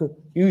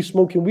 You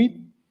smoking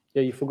weed?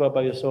 Yeah, you forgot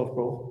about yourself,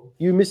 bro.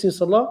 You missing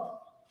salah?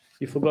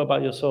 You forgot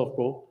about yourself,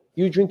 bro.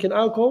 You drinking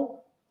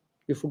alcohol?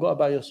 You forgot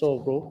about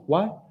yourself, bro.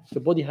 Why? The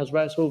body has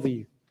rights over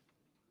you.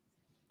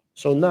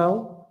 So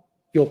now,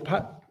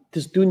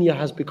 this dunya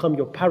has become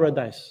your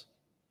paradise.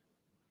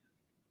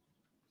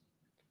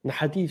 The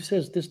hadith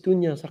says this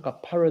dunya is like a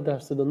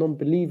paradise to the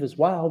non-believers.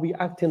 Why are we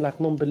acting like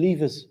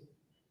non-believers?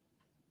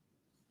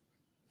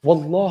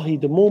 Wallahi,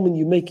 the moment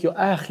you make your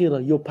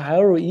akhirah your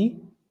priority,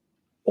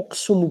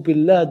 uqsumu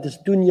billah, this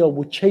dunya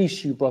will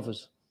chase you,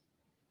 brothers.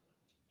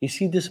 You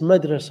see this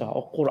madrasa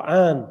or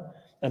Quran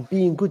and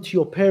being good to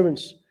your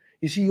parents.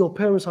 You see your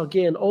parents are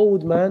getting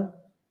old, man.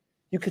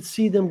 You could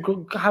see them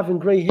having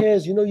grey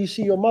hairs. You know, you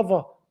see your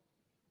mother.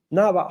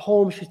 Now at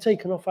home, she's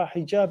taking off her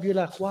hijab. You're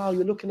like, wow,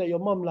 you're looking at your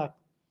mum like,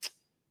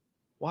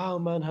 wow,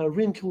 man, her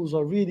wrinkles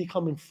are really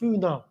coming through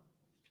now.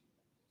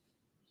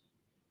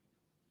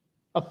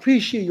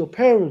 Appreciate your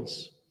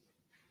parents.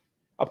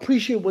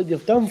 Appreciate what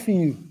they've done for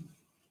you.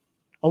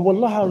 And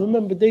wallah, I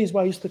remember days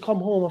where I used to come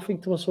home, I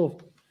think to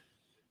myself,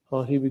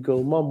 oh, here we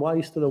go, Mum, why are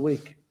you still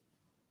awake?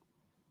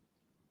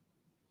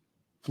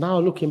 Now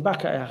looking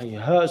back at it, it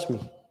hurts me.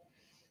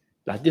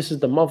 Like, this is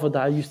the mother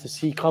that I used to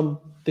see come.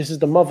 This is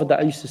the mother that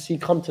I used to see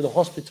come to the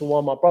hospital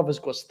while my brothers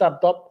got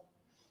stabbed up.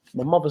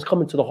 My mother's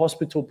coming to the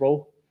hospital,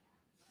 bro,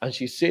 and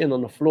she's sitting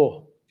on the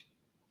floor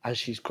and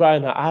she's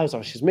crying her eyes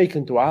out. She's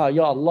making dua,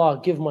 Ya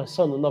Allah, give my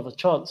son another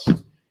chance.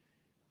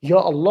 Ya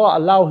Allah,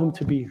 allow him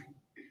to be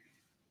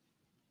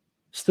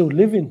still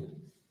living.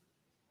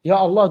 Ya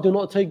Allah, do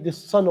not take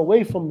this son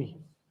away from me.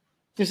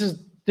 This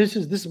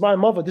is my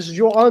mother. This is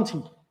your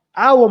auntie,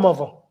 our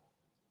mother.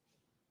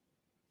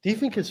 Do you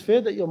think it's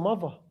fair that your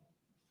mother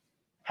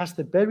has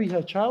to bury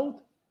her child?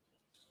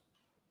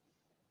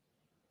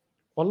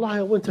 Wallahi,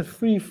 I went to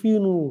 3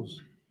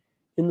 funerals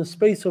in the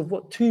space of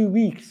 2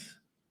 weeks.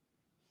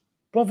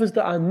 Brothers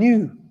that I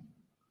knew,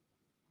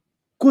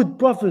 good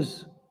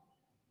brothers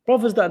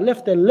that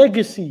left their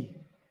legacy.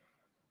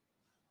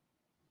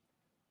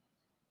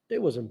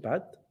 It wasn't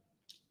bad.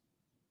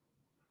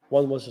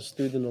 One was a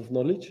student of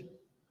knowledge.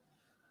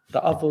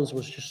 The other one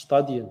was just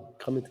studying,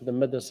 coming to the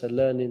madrasa,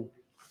 learning.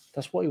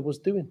 That's what he was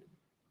doing.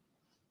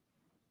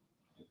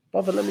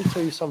 Brother, let me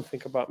tell you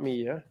something about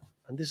me, yeah?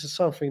 And this is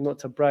something not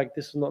to brag.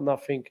 This is not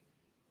nothing.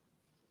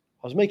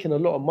 I was making a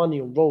lot of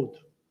money on road.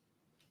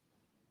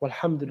 Well,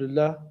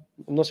 alhamdulillah.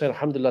 I'm not saying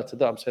alhamdulillah to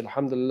that. I'm saying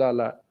alhamdulillah,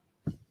 like,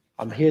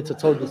 I'm here to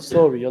tell the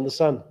story, you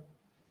understand? I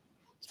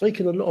was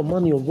making a lot of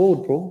money on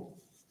road, bro.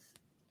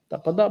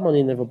 But that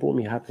money never brought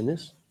me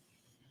happiness.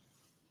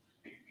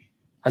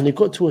 And it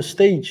got to a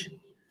stage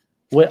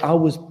where I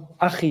was,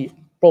 Akhi,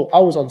 bro, I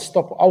was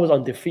unstoppable. I was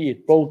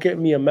undefeated. Bro, get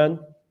me a man.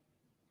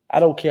 I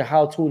don't care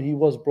how tall he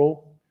was,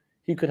 bro.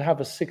 He could have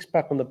a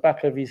 6-pack on the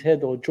back of his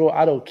head or jaw.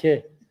 I don't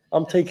care.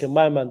 I'm taking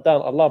my man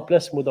down. Allah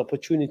bless him with the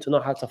opportunity to know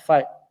how to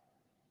fight.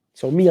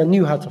 So me, I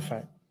knew how to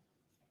fight.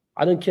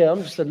 I don't care.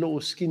 I'm just a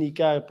little skinny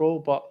guy, bro.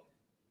 But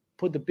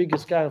put the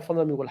biggest guy in front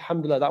of me. Well,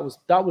 alhamdulillah,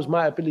 that was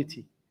my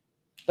ability.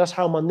 That's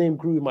how my name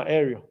grew in my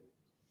area.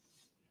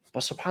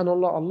 But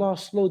subhanAllah, Allah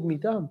slowed me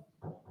down.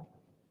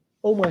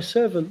 Oh, my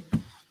servant,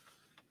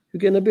 you're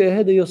getting a bit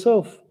ahead of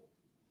yourself.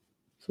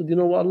 So do you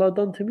know what Allah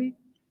done to me?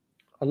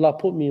 Allah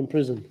put me in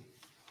prison.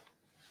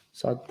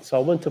 So I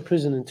went to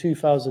prison in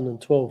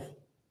 2012.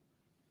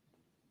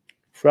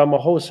 Throughout my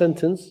whole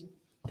sentence,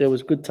 there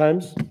was good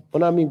times.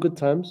 When I mean good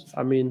times,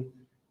 I mean,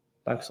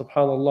 like,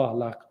 subhanAllah,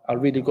 like, I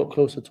really got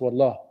closer to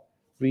Allah.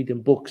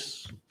 Reading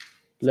books,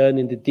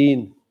 learning the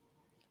deen,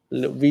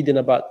 reading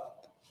about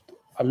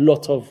a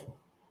lot of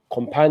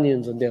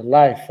companions and their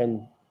life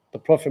and the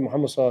Prophet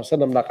Muhammad sallallahu alaihi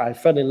wasallam. Like, I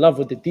fell in love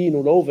with the deen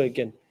all over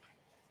again.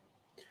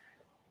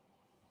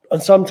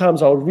 And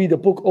sometimes I would read a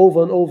book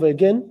over and over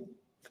again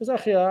because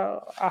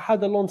I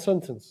had a long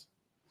sentence.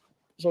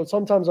 So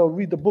sometimes I'll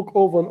read the book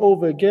over and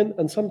over again,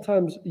 and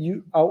sometimes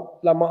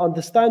like, my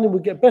understanding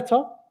would get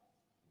better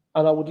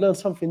and I would learn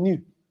something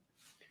new.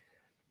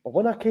 But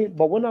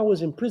when I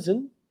was in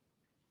prison,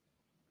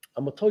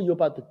 I'm going to tell you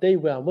about the day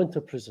where I went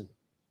to prison.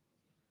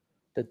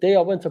 The day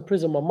I went to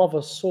prison, my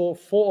mother saw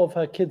 4 of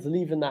her kids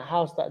leaving the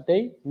house that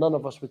day. None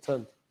of us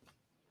returned.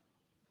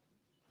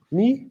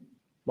 Me,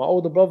 my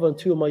older brother, and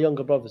 2 of my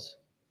younger brothers.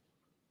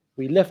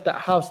 We left that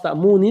house that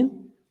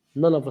morning.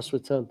 None of us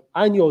returned.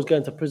 I knew I was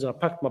going to prison. I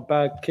packed my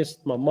bag,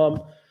 kissed my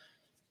mum.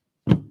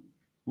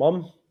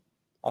 Mum,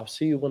 I'll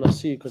see you when I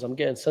see you because I'm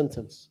getting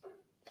sentenced.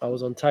 I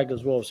was on tag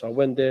as well. So I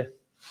went there.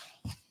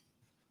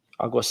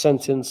 I got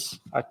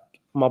sentenced.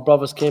 My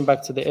brothers came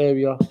back to the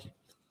area.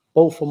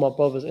 Both of my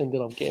brothers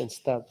ended up getting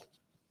stabbed.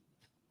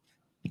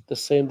 The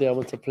same day I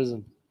went to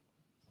prison.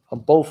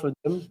 And both of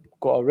them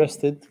got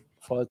arrested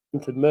for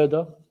attempted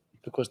murder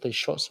because they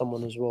shot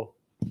someone as well.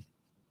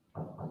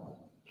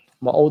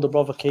 My older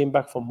brother came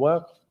back from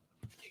work.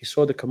 He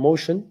saw the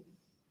commotion.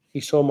 He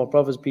saw my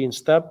brothers being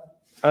stabbed.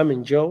 I'm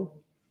in jail.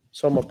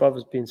 Saw my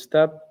brothers being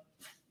stabbed.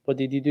 What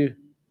did he do?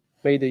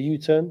 Made a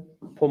U-turn,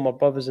 put my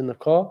brothers in the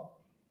car,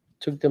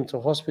 took them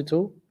to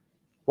hospital.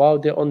 While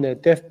they're on their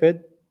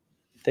deathbed,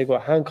 they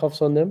got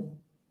handcuffs on them,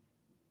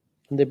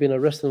 and they've been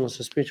arrested on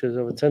suspicion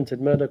of attempted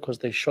murder because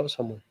they shot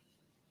someone.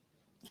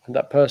 And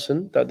that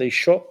person that they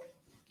shot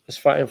is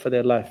fighting for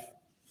their life.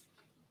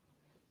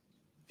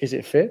 Is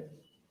it fair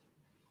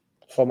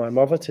for my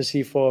mother to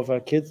see 4 of her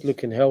kids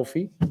looking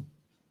healthy,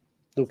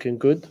 looking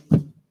good,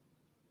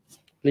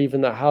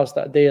 leaving that house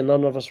that day and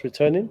none of us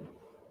returning?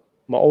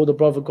 My older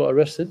brother got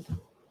arrested.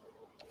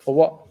 For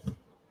what?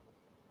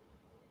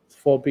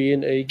 For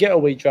being a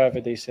getaway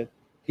driver, they said.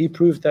 He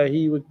proved that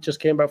he just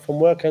came back from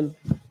work and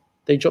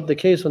they dropped the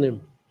case on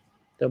him.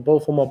 Then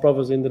both of my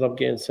brothers ended up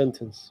getting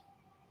sentenced.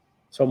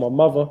 So my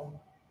mother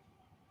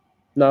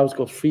now has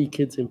got 3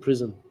 kids in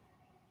prison.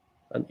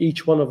 And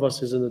each one of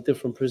us is in a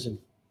different prison.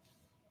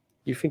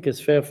 You think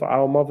it's fair for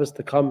our mothers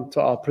to come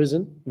to our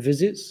prison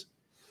visits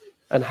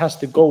and has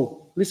to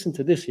go? Listen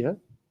to this, yeah?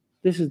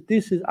 This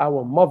is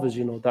our mothers,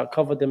 you know, that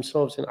cover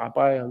themselves in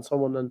abaya and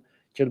so on and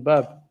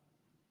jilbab,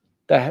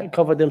 that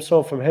cover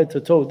themselves from head to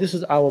toe. This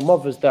is our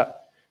mothers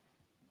that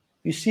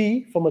You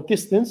see from a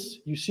distance,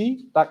 you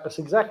see, like it's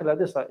exactly like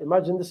this. Like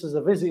imagine this is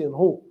a visiting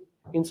hall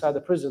inside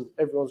the prison.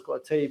 Everyone's got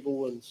a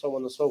table and so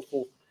on and so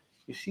forth.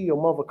 You see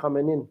your mother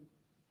coming in,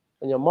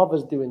 and your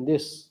mother's doing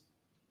this,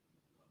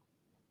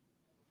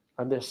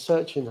 and they're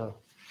searching her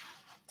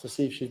to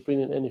see if she's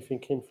bringing anything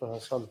in for her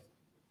son.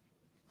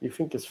 You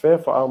think it's fair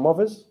for our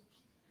mothers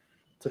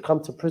to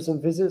come to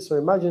prison visits? So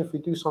imagine if we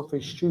do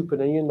something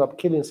stupid and you end up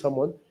killing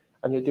someone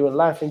and you're doing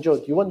life in jail.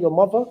 Do you want your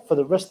mother for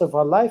the rest of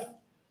her life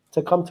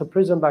to come to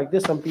prison like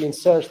this and being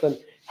searched and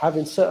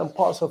having certain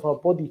parts of her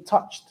body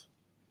touched?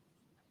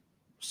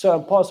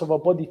 Certain parts of her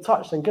body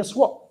touched, and guess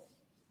what?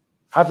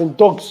 Having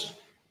dogs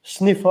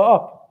sniff her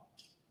up,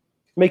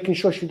 making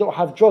sure she don't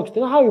have drugs. Do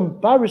you know how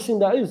embarrassing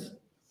that is?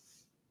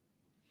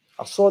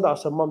 I saw that. I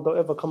said, Mum, don't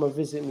ever come and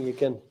visit me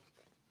again.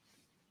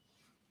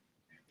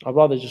 I'd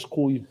rather just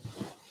call you.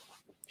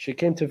 She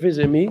came to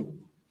visit me.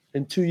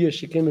 In 2 years,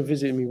 she came and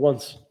visited me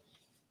once.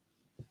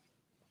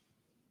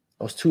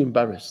 I was too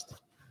embarrassed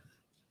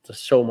to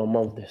show my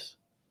mum this.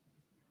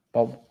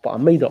 But I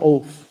made an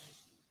oath.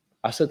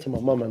 I said to my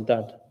mum and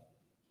dad,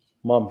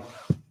 Mum,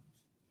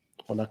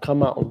 when I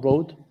come out on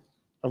road,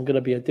 I'm going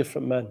to be a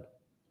different man.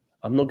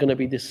 I'm not going to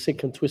be this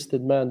sick and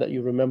twisted man that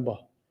you remember,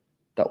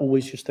 that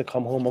always used to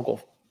come home. I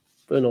got,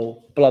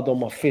 blood on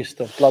my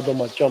fist or blood on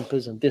my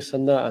jumpers and this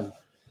and that. And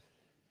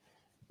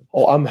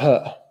I'm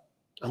hurt.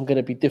 I'm going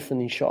to be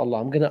different,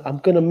 inshallah. I'm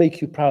going to make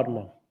you proud,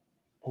 Mum.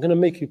 I'm going to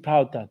make you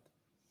proud, Dad.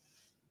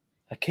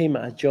 I came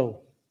out of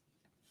jail.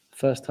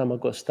 First time I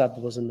got stabbed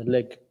was in the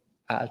leg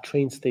at a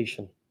train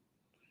station.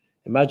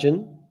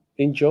 Imagine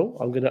in jail,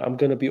 I'm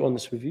gonna be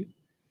honest with you.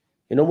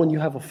 You know, when you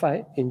have a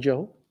fight in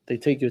jail, they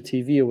take your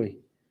TV away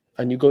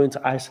and you go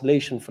into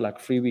isolation for like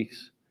 3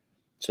 weeks.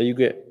 So you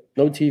get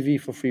no TV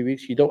for 3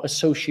 weeks. You don't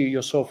associate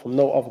yourself with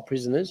no other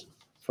prisoners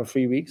for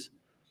 3 weeks.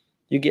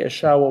 You get a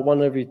shower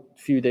one every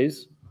few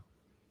days.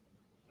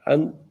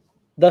 And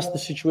that's the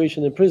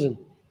situation in prison.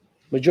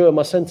 Majority of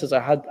my sentence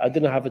I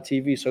didn't have a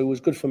TV, so it was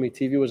good for me.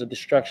 TV was a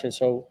distraction.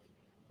 So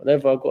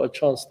whenever I got a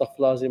chance, stuff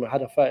lazim, I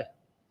had a fight.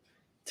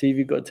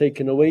 TV got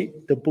taken away,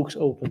 the books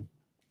open.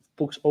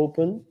 Books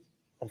open,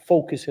 I'm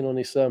focusing on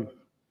Islam.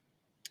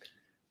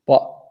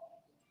 But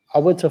I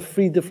went to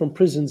 3 different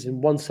prisons in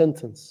one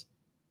sentence.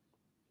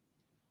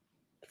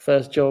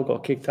 First jail,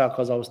 got kicked out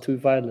because I was too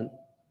violent.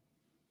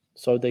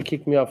 So they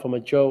kicked me out from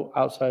a jail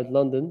outside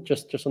London,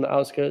 just on the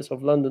outskirts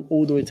of London,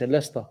 all the way to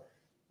Leicester.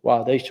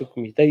 Wow, they took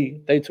me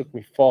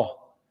far.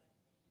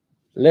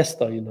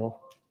 Leicester, you know.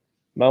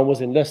 Man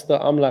was in Leicester.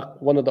 I'm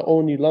like one of the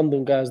only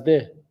London guys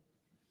there.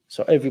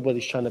 So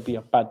everybody's trying to be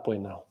a bad boy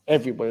now.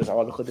 Everybody's like,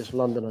 oh, look at this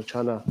Londoner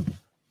trying to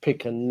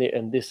pick and knit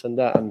and this and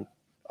that. And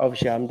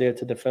obviously I'm there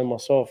to defend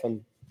myself.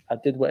 And I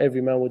did what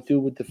every man would do,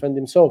 would defend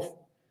himself.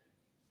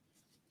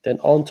 Then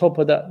on top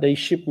of that, they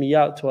shipped me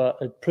out to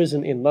a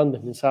prison in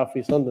London, in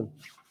Southeast London,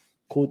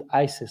 called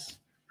ISIS.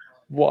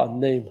 What a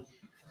name.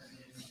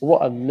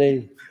 What a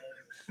name.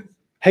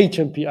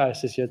 HMP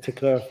ISIS, yeah, to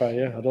clarify,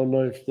 yeah. I don't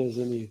know if there's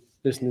any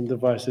listening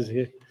devices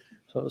here.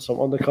 So some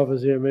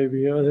undercovers here,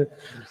 maybe. You know?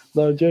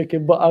 No, I'm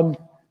joking. But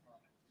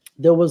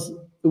it was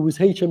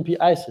HMP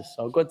ISIS.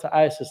 So I got to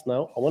ISIS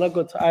now. And when I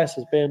got to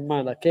ISIS, bear in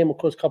mind, I came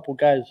across a couple of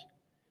guys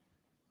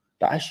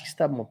that actually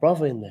stabbed my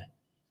brother in there.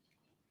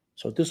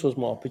 So this was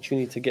my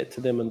opportunity to get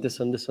to them and this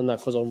and that,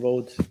 because on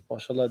road,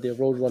 mashallah, they're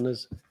road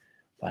runners.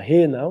 But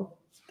here now,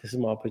 this is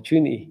my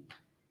opportunity.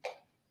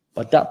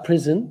 But that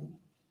prison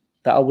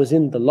that I was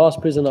in, the last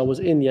prison I was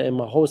in, yeah, in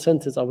my whole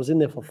sentence, I was in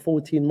there for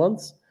 14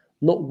 months.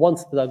 Not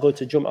once did I go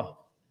to Jum'ah,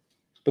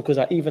 because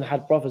I even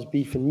had brothers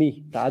beefing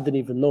me that I didn't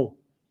even know.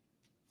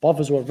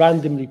 Brothers were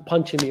randomly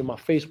punching me in my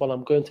face while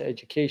I'm going to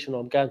education,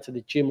 or I'm going to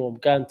the gym, or I'm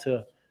going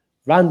to,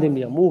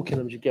 randomly, I'm walking,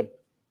 and just get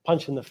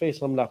punched in the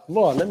face. And I'm like,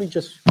 Lord, let me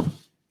just,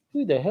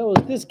 who the hell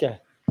is this guy?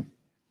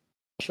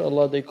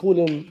 Inshallah, they call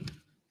him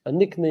a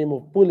nickname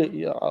of Bullet.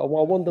 Yeah, I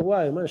wonder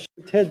why, man.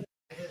 Shit head,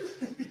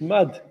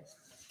 mad.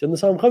 Do you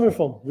understand where I'm coming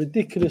from?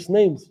 Ridiculous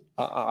names.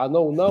 I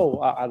know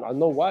now. I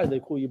know why they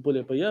call you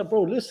Bullet. But yeah,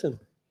 bro, listen.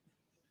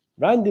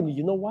 Randomly,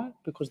 you know why?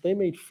 Because they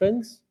made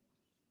friends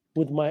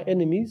with my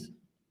enemies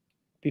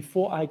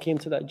before I came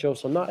to that jail.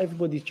 So now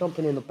everybody's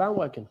jumping on the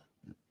bandwagon.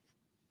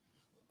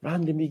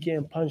 Randomly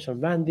getting punched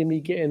and randomly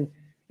getting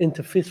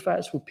into fist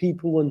fights with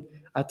people. And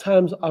at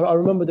times, I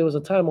remember there was a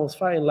time I was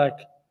fighting I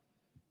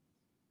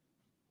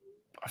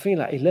think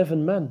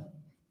 11 men.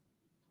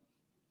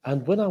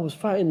 And when I was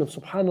fighting them,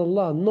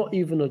 subhanAllah, not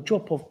even a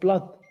drop of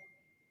blood.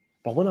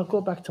 But when I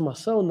got back to my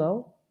cell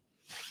now,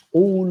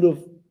 all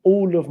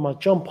of my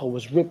jumper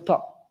was ripped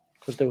up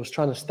because they was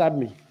trying to stab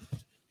me.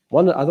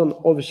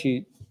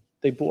 Obviously,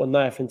 they brought a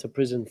knife into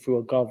prison through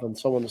a glove and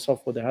so on and so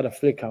forth. They had a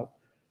flick out.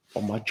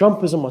 But my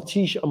jumpers and my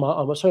t-shirt,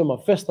 my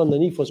vest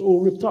underneath was all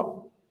ripped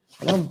up.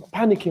 And I'm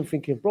panicking,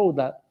 thinking, bro,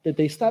 did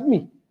they stab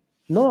me?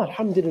 No,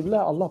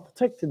 alhamdulillah, Allah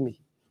protected me.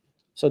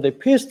 So they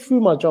pierced through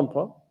my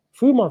jumper,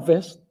 through my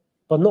vest,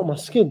 but not my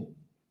skin.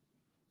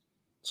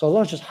 So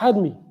Allah just had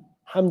me.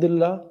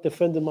 Alhamdulillah,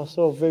 defended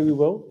myself very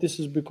well. This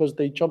is because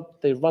they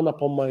ran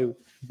up on my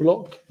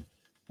block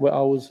where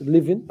I was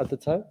living at the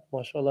time,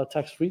 mashallah,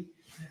 tax-free.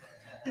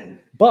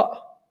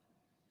 But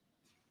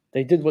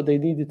they did what they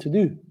needed to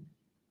do.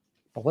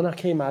 But when I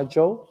came out of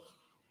jail,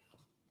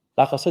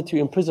 like I said to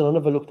you, in prison, I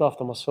never looked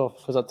after myself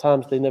because at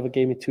times they never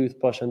gave me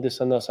toothbrush and this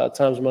and that. So at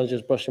times, man,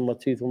 just brushing my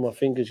teeth with my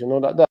fingers, you know,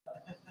 like that.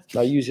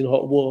 Like using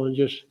hot water and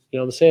just, you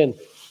know what I'm saying?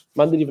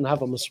 Man didn't even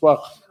have a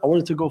maswak. I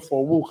wanted to go for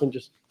a walk and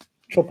just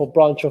chop a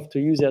branch off to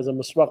use it as a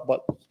maswak,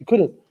 but you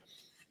couldn't.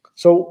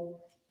 So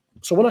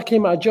when I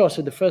came out of jail, I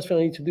said the first thing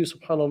I need to do,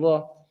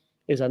 subhanAllah,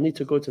 is I need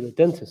to go to the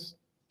dentist.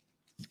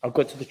 I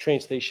got to the train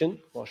station,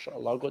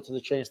 mashallah, I got to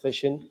the train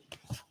station.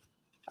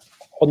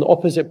 On the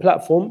opposite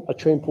platform, a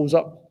train pulls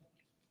up.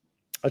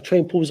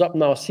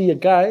 Now, I see a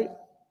guy,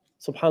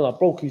 subhanAllah,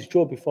 broke his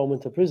jaw before I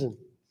went to prison.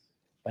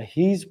 But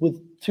he's with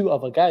two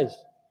other guys.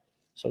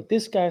 So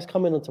this guy's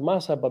coming onto my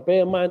side, but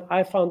bear in mind,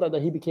 I found out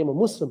that he became a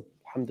Muslim.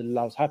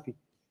 Alhamdulillah, I was happy.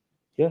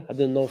 Yeah, I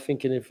didn't know,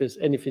 thinking if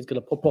anything's going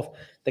to pop off.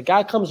 The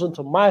guy comes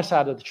onto my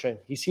side of the train.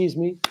 He sees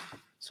me.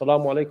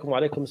 Assalamu alaikum, wa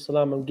alaikum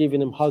assalam. I'm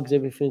giving him hugs.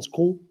 Everything's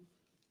cool.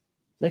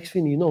 Next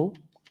thing you know,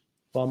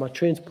 while my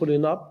train's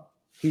pulling up,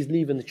 he's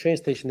leaving the train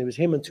station. It was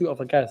him and two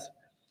other guys.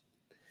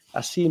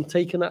 I see him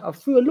taking out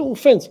through a little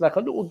fence, like a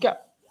little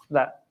gap,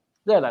 like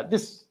there, like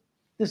this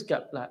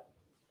gap, like.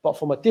 But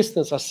from a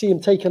distance, I see him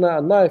taking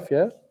out a knife.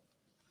 Yeah.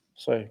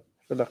 Sorry,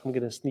 I feel like I'm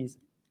gonna sneeze.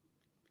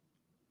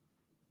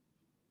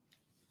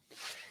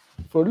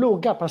 For a little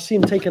gap, I see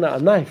him taking out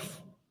a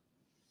knife,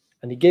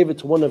 and he gave it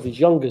to one of his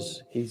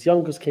youngers. His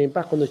youngers came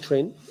back on the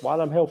train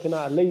while I'm helping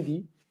out a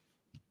lady.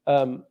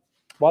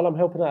 While I'm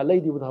helping out a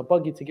lady with her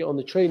buggy to get on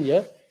the train,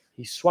 yeah,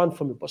 he swung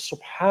from me. But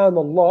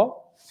subhanallah,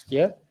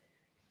 yeah,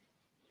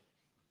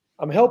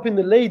 I'm helping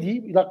the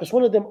lady, like it's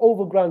one of them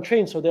overground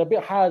trains, so they're a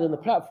bit higher than the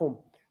platform.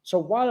 So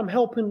while I'm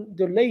helping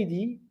the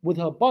lady with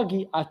her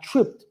buggy, I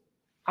tripped.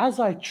 As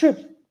I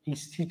tripped,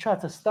 he tried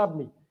to stab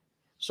me.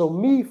 So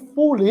me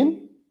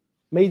falling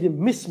made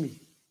him miss me.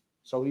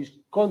 So he's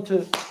gone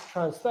to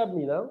try and stab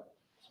me now.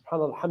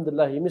 SubhanAllah,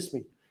 alhamdulillah, he missed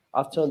me.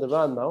 I've turned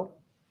around now.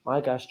 My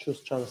guy's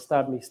just trying to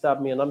stab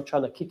me, and I'm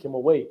trying to kick him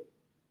away.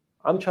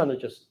 I'm trying to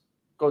just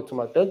go to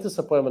my dentist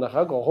appointment. I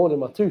got a hole in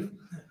my tooth.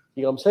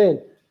 You know what I'm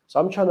saying? So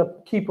I'm trying to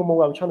keep him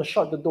away. I'm trying to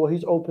shut the door.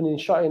 He's opening,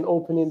 shutting,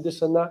 opening,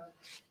 this and that.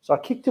 So I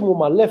kicked him with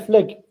my left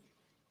leg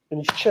in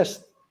his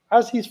chest.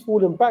 As he's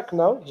falling back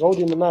now, he's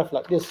holding the knife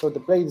like this, so the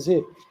blade's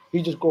here.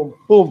 He's just going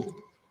boom.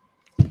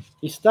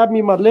 He stabbed me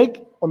in my leg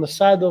on the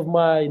side of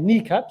my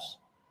kneecaps,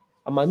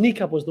 and my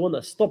kneecap was the one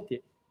that stopped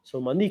it.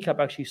 So my kneecap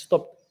actually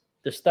stopped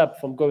the stab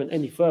from going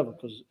any further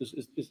because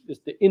it's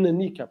the inner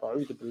kneecap.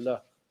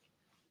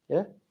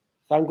 Yeah?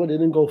 Thank God it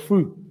didn't go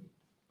through.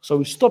 So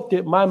we stopped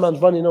it. My man's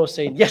running over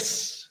saying,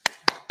 yes.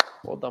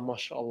 Well done,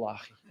 mashallah.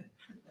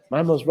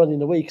 My man's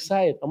running away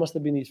excited. I must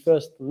have been his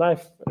first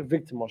knife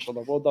victim,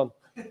 mashallah. Well done.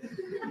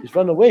 He's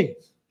run away.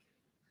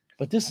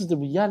 But this is the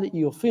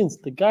reality of things.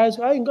 The guys,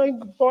 I ain't got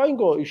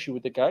an issue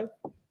with the guy.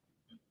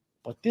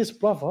 But this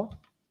brother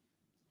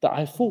that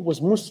I thought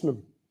was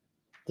Muslim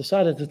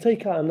decided to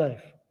take out a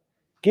knife,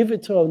 give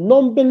it to a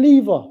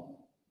non-believer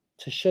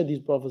to shed his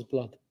brother's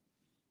blood.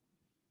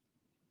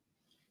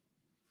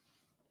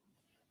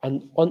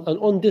 And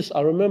on this,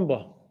 I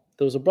remember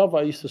there was a brother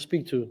I used to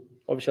speak to.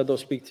 Obviously, I don't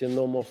speak to him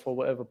no more for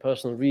whatever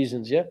personal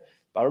reasons, yeah?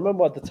 But I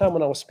remember at the time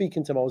when I was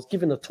speaking to him, I was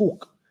giving a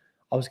talk.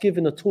 I was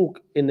giving a talk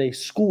in a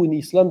school in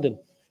East London.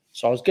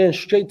 So I was going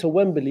straight to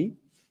Wembley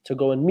to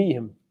go and meet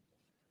him.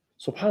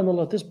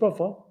 SubhanAllah, this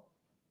brother,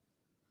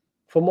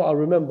 from what I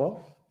remember,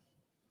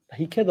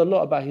 he cared a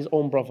lot about his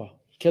own brother.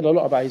 He cared a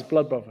lot about his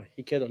blood brother.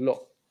 He cared a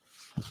lot.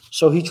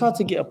 So he tried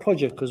to get a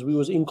project because we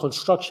was in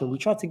construction. We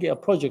tried to get a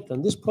project,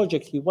 and this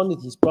project, he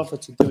wanted his brother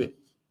to do it.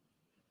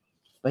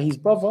 But his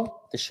brother,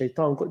 the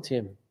shaitan got to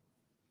him.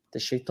 The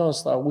shaitan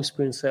started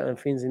whispering certain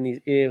things in his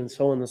ear and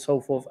so on and so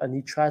forth. And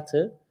he tried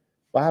to,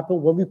 what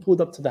happened? When we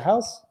pulled up to the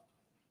house,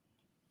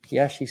 he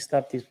actually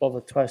stabbed his brother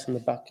twice in the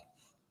back.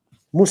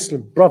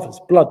 Muslim brothers,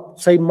 blood,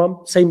 same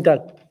mum, same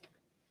dad.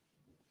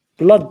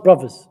 Blood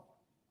brothers.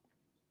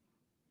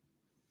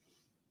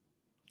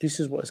 This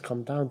is what it's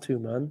come down to,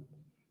 man.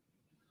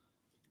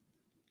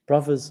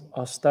 Brothers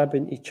are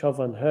stabbing each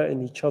other and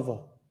hurting each other.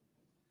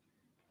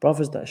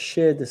 Brothers that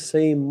share the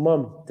same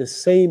mum, the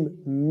same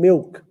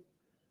milk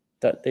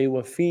that they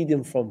were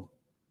feeding from,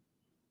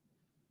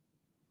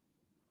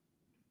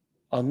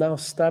 are now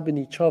stabbing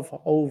each other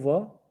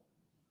over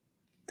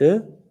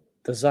the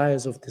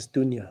desires of this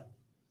dunya.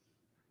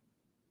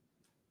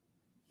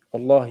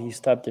 Allah, he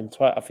stabbed him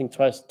twice, I think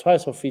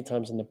twice or three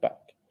times in the back.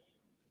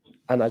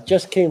 And I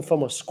just came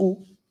from a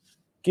school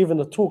giving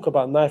a talk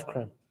about knife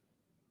crime.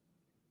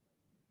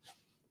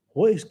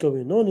 What is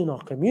going on in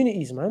our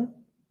communities, man?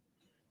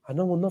 I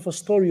know another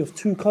story of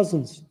two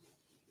cousins,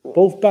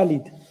 both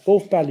ballied,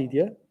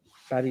 yeah?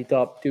 Ballied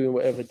up, doing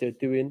whatever they're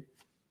doing.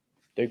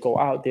 They go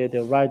out there,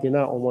 they're riding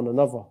out on one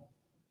another.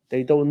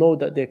 They don't know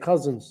that they're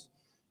cousins.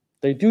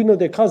 They do know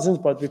they're cousins,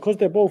 but because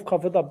they're both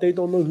covered up, they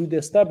don't know who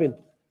they're stabbing.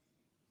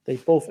 They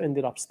both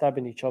ended up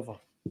stabbing each other.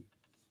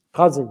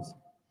 Cousins.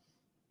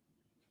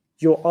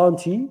 Your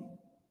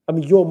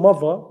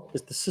mother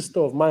is the sister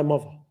of my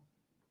mother.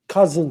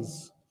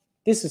 Cousins.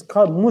 This is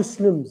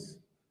Muslims.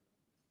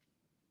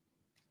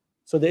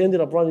 So they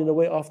ended up running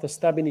away after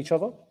stabbing each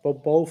other,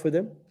 but both of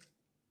them.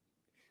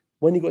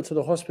 When he got to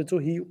the hospital,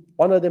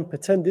 one of them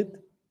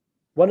pretended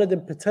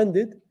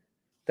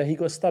that he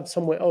got stabbed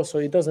somewhere else, so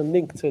he doesn't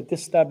link to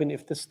this stabbing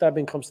if this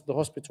stabbing comes to the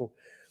hospital.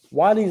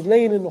 While he's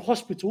laying in the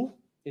hospital,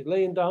 he's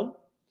laying down,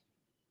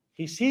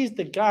 he sees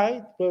the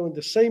guy wearing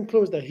the same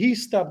clothes that he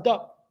stabbed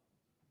up.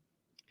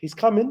 He's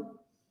coming.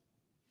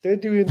 They're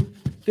doing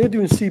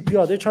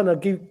CPR. They're trying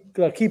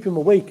to keep him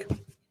awake.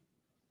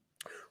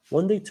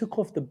 When they took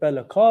off the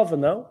balaclava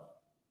now,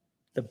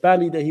 the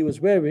belly that he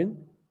was wearing,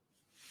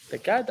 the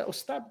guy that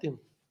stabbed him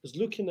was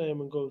looking at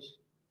him and goes,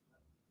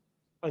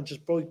 and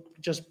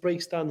just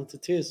breaks down into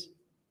tears.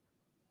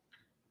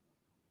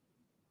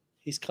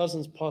 His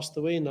cousins passed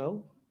away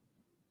now,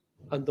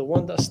 and the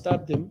one that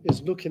stabbed him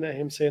is looking at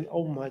him saying,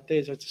 "Oh my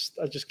days, I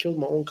just killed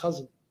my own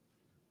cousin,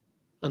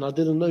 and I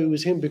didn't know it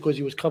was him because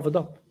he was covered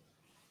up."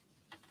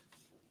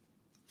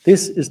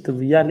 This is the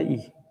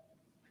reality.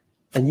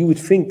 And you would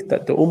think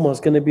that the ummah is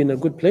going to be in a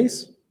good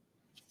place?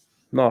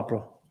 Nah,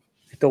 bro.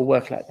 It don't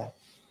work like that.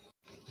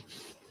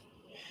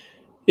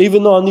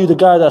 Even though I knew the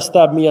guy that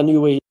stabbed me, I knew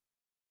where he was,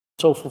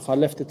 so forth, I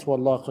left it to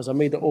Allah because I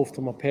made the oath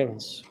to my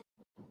parents.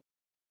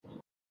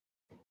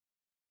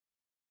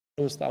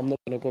 That I'm not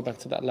going to go back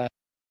to that life.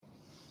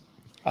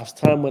 As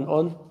time went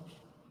on,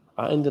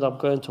 I ended up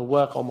going to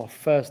work on my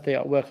first day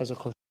at work as a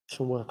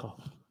construction worker.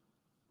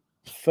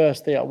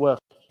 First day at work.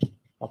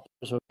 My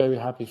parents were very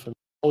happy for me.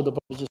 Older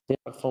brother just came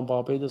back from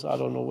Barbados. I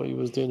don't know what he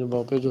was doing in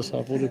Barbados.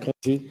 I've already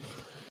country.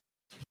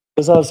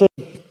 As I said,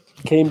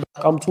 came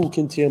back. I'm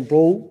talking to him,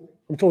 bro.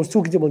 I was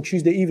talking to him on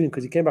Tuesday evening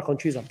because he came back on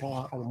Tuesday.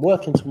 Bro, I'm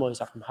working tomorrow. He's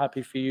like, I'm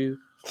happy for you.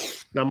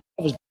 Now,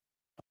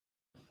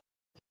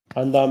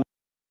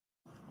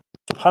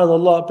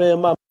 subhanAllah, bear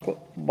in mind,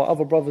 my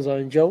other brothers are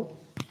in jail.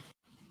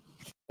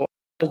 So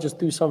I just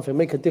do something,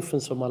 make a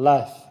difference in my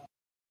life.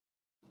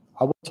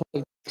 I went to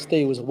work the next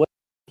day,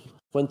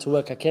 went to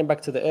work. I came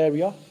back to the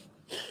area.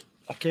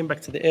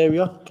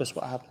 Guess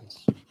what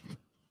happens?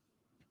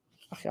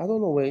 Akhi, I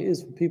don't know where it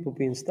is for people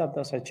being stabbed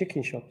outside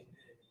chicken shops.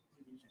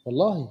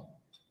 Wallahi.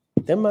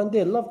 Them man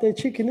there love their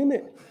chicken,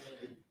 innit?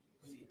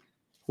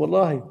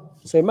 Wallahi.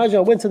 So imagine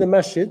I went to the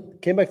masjid,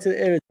 came back to the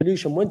area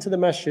solution, went to the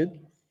masjid.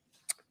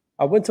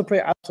 I went to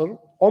pray Asr.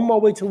 On my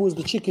way towards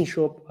the chicken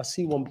shop, I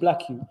see one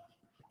black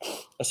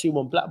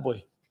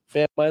boy.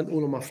 Bear in mind,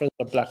 all of my friends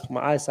are black.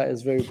 My eyesight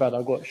is very bad.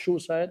 I got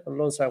short sight and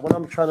long sight. When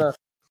I'm trying to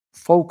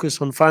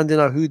focus on finding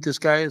out who this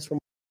guy is from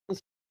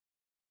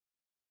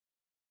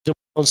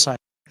one side.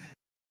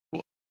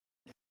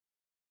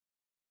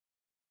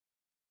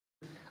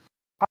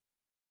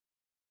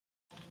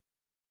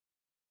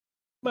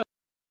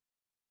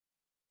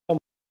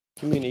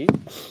 Community,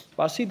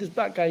 but I see this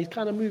black guy. He's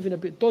kind of moving a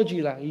bit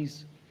dodgy, like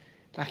he's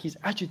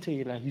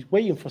agitated, like he's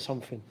waiting for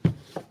something.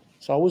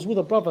 So I was with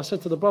a brother. I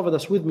said to the brother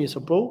that's with me, I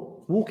said,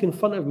 "Bro, walk in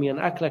front of me and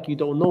act like you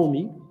don't know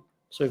me.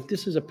 So if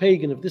this is a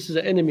pagan, if this is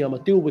an enemy, I'm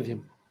gonna deal with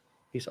him."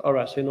 He said, "All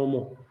right, say no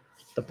more."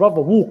 The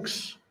brother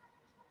walks.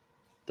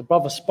 The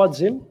brother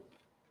spuds him.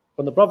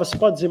 When the brother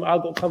spuds him, I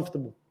got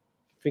comfortable,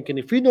 thinking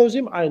if he knows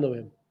him, I know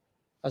him.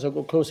 As I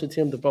got closer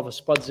to him, the brother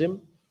spuds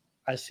him.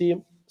 I see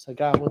him. It's a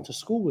guy I went to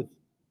school with.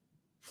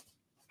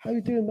 "How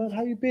you doing, man?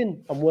 How you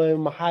been?" I'm wearing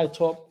my high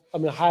top,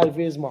 high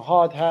vis, my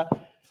hard hat,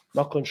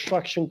 my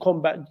construction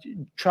combat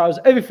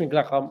trousers, everything.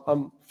 Like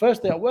I'm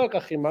first day at work,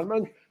 Akhi,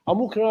 man. I'm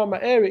walking around my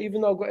area,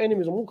 even though I've got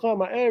enemies. I'm walking around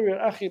my area,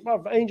 Akhi,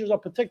 man, the angels are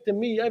protecting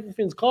me.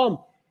 Everything's calm.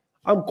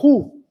 I'm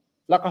cool.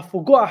 Like I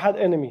forgot I had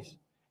enemies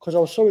because I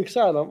was so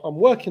excited. I'm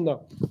working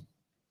now.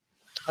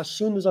 As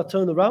soon as I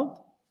turn around,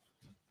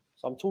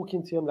 so I'm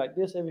talking to him like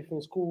this,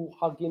 everything's cool,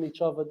 hugging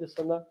each other, this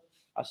and that.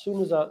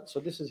 So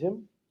this is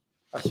him.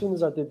 As soon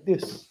as I did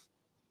this,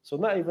 so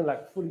not even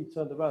like fully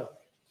turned around.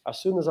 As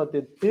soon as I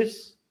did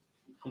this,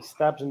 he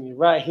stabs me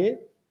right here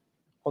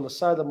on the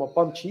side of my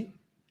bum cheek,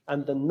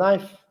 and the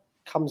knife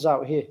comes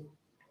out here.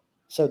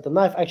 So the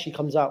knife actually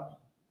comes out.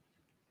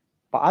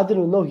 But I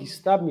didn't know he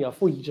stabbed me. I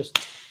thought he just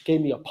gave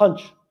me a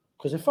punch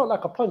because it felt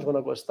like a punch when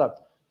I got stabbed.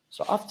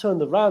 So I've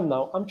turned around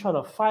now. I'm trying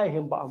to fight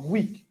him, but I'm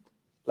weak.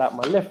 Like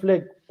my left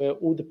leg, where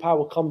all the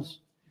power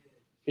comes,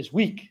 is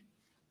weak.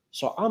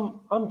 So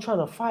I'm trying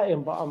to fight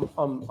him, but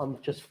I'm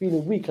just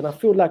feeling weak, and I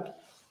feel like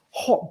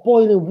hot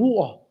boiling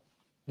water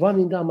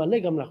running down my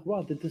leg. I'm like,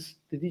 wow, did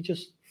he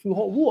just throw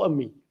hot water at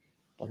me?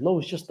 But no,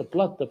 it's just the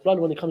blood. The blood,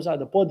 when it comes out of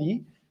the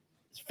body,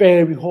 it's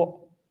very hot.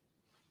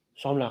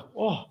 So I'm like,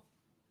 oh,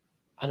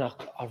 and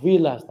I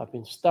realized I've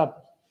been stabbed.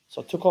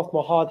 So I took off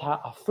my hard hat,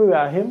 I threw it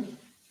at him.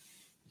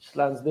 It just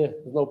lands there.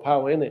 There's no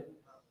power in it.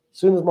 As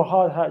soon as my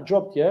hard hat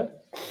dropped,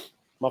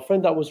 my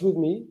friend that was with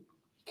me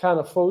kind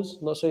of froze.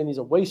 I'm not saying he's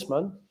a waste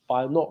man, but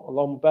I'm not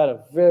along bad,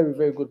 a very,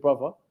 very good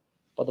brother.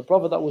 But the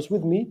brother that was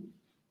with me,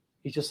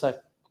 he's just like,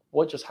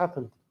 what just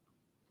happened?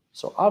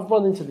 So I've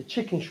run into the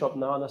chicken shop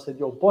now and I said,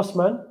 yo, boss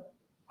man,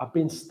 I've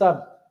been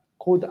stabbed.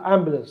 Call the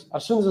ambulance.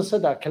 As soon as I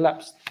said that, I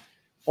collapsed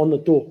on the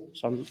door.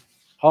 So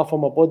half of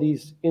my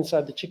body's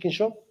inside the chicken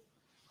shop,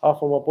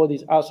 half of my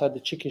body's outside the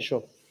chicken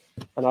shop.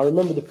 And I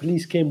remember the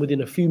police came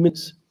within a few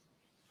minutes.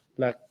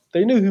 Like,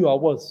 they knew who I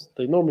was.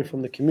 They know me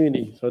from the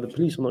community. So the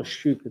police were not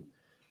stupid.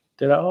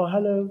 They're like, oh,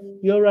 hello,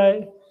 you all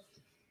right?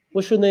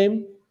 What's your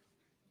name?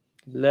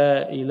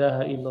 La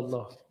ilaha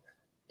illallah. Do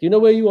you know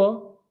where you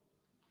are?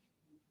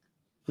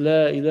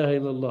 La ilaha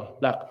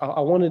illallah. Like, I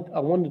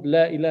wanted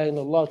La ilaha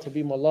illallah to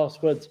be my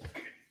last words.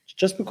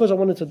 Just because I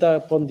wanted to die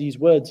upon these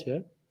words, yeah?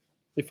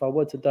 If I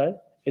were to die,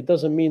 it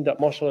doesn't mean that,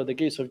 mashallah, the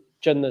gates of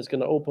Jannah is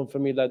going to open for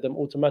me like them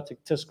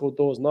automatic Tesco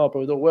doors. No,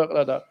 bro, it don't work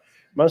like that.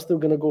 I'm still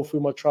going to go through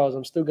my trials.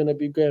 I'm still going to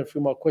be going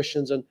through my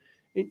questions. And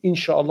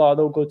inshallah, I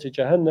don't go to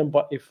Jahannam.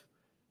 But if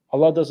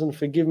Allah doesn't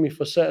forgive me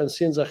for certain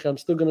sins, Akhi, I'm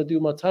still going to do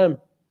my time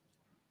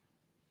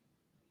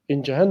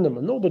in Jahannam.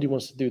 And nobody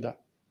wants to do that.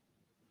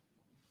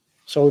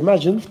 So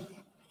imagine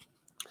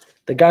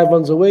the guy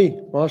runs away.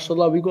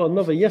 MashaAllah, we got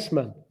another yes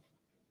man.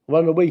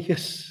 Run away,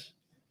 yes.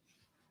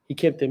 He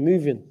kept it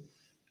moving.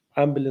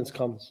 Ambulance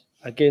comes.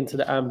 I get into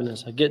the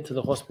ambulance. I get to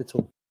the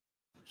hospital.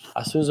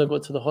 As soon as I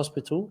got to the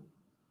hospital,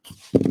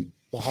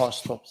 my heart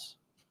stops.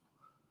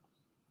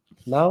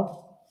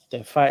 Now,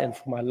 they're fighting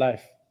for my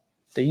life.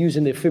 They're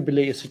using their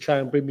defibrillators to try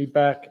and bring me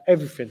back.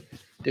 Everything.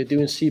 They're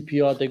doing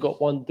CPR. They got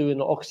one doing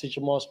an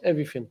oxygen mask.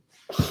 Everything.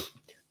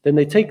 Then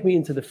they take me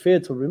into the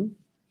theatre room.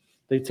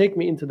 And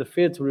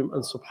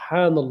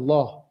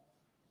subhanallah,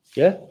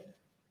 yeah,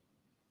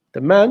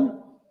 the man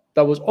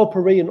that was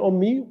operating on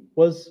me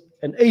was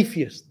an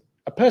atheist,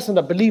 a person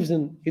that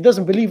he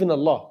doesn't believe in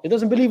Allah, he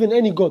doesn't believe in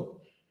any God.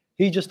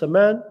 He's just a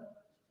man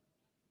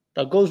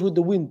that goes with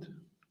the wind,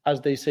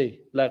 as they say.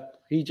 Like,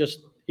 he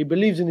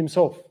believes in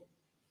himself.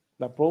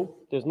 Like, bro,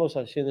 there's no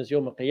such thing as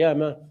Yawm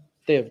al-Qiyamah,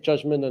 Day of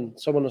Judgment, and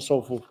so on and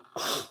so forth.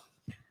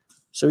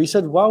 So he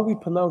said, while we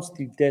pronounced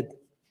you dead,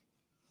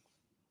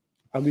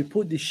 and we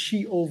put this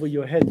sheet over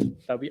your head,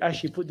 that we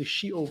actually put the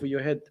sheet over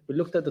your head. We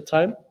looked at the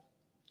time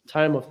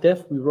of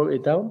death, we wrote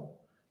it down.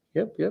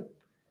 Yep.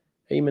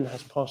 Ayman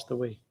has passed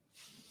away.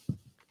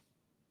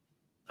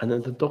 And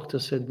then the doctor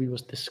said we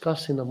was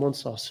discussing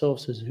amongst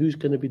ourselves as who's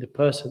going to be the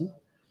person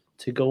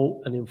to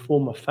go and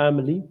inform my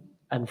family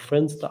and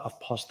friends that I've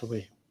passed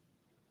away.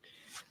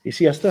 You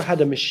see, I still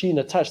had a machine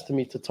attached to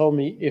me to tell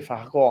me if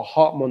I got a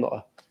heart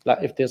monitor, like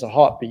if there's a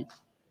heartbeat.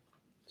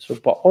 So,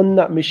 but on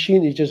that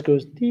machine, it just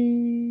goes,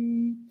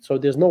 dee. So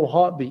there's no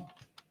heartbeat.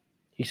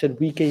 He said,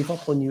 we gave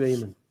up on you,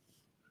 Ayman.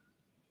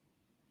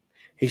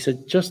 He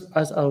said, just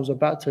as I was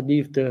about to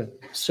leave the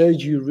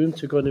surgery room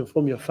to go and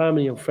inform your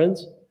family and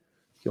friends,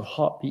 your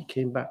heartbeat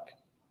came back.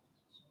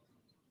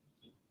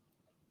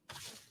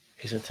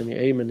 He said to me,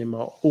 Ayman, in my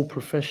all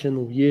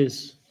professional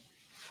years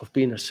of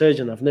being a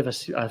surgeon, I've never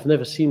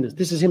seen this.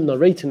 This is him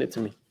narrating it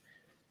to me.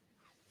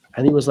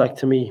 And he was like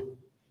to me,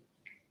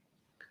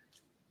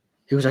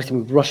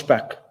 rush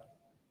back.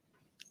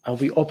 And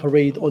we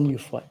operated on you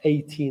for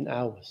 18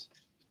 hours.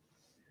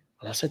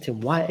 And I said to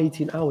him, why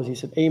 18 hours? He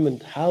said,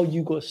 Ayman, how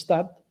you got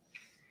stabbed?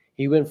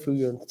 He went through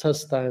your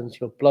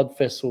intestines, your blood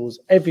vessels,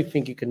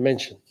 everything you can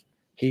mention.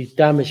 He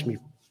damaged me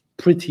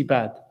pretty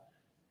bad.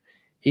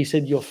 He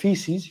said, your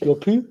feces, your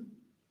poo,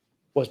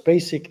 was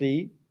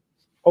basically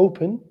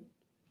open,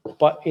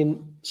 but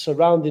in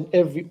surrounding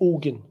every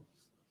organ.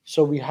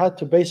 So we had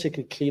to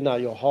basically clean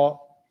out your heart,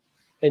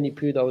 any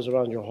poo that was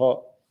around your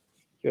heart,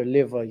 your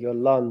liver, your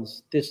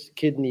lungs, this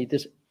kidney,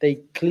 they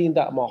cleaned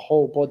out my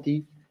whole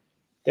body.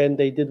 Then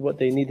they did what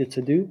they needed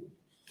to do.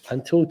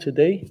 Until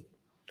today,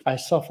 I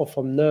suffer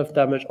from nerve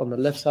damage on the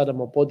left side of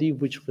my body,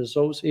 which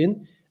results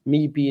in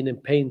me being in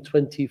pain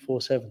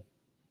 24/7.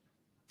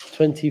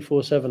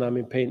 24/7, I'm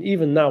in pain.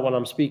 Even now when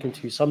I'm speaking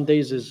to you, some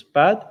days is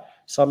bad,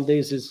 some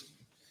days is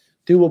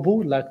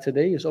doable, like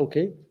today is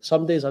okay.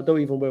 Some days I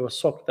don't even wear a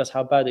sock, that's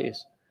how bad it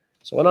is.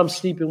 So when I'm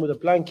sleeping with a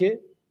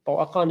blanket,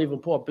 I can't even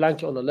put a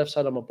blanket on the left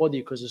side of my body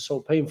because it's so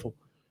painful.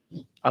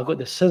 I've got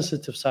the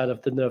sensitive side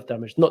of the nerve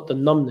damage, not the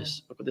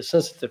numbness. I've got the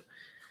sensitive.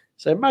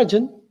 So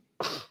imagine,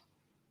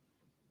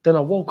 then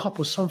I woke up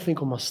with something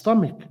on my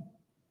stomach.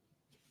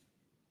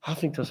 I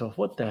think to myself,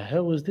 what the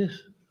hell was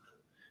this?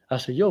 I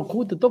said, yo,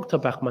 call the doctor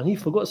back, man. He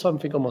forgot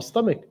something on my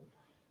stomach.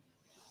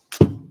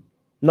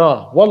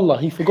 Nah, wallah,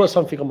 he forgot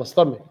something on my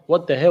stomach.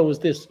 What the hell was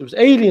this? It was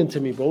alien to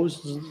me, bro. It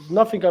was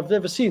nothing I've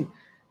never seen.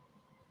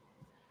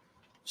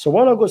 So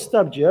while I got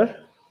stabbed, yeah,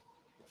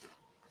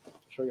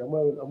 show you,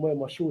 I'm wearing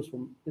my shoes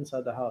from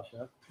inside the house,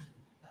 yeah.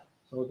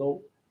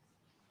 So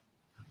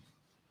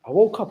I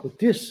woke up with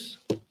this.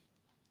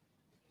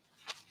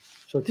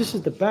 So this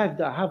is the bag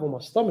that I have on my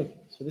stomach.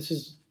 So this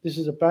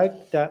is a bag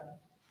that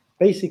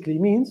basically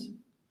means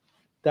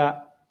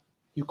that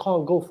you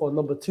can't go for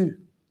number 2.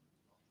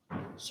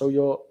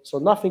 So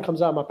nothing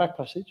comes out of my back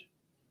passage.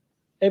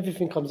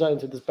 Everything comes out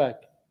into this bag.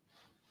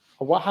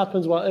 And what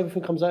happens while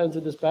everything comes out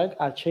into this bag?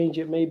 I change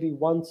it maybe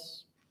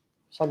once,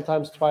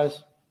 sometimes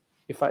twice.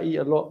 If I eat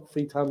a lot,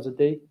 3 times a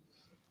day.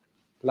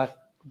 Like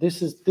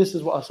this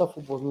is what I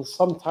suffer from. And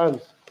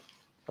sometimes,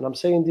 and I'm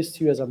saying this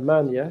to you as a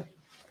man, yeah.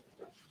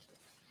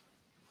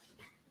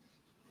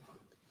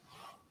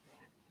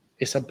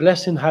 It's a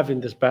blessing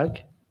having this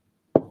bag.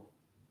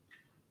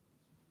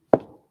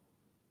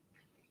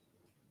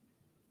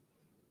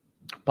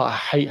 But But I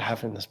hate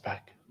having this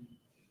back.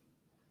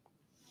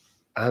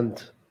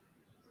 And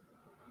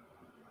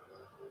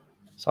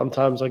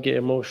sometimes I get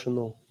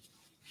emotional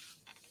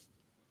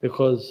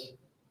because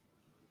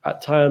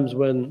at times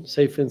when,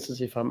 say for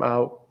instance, if I'm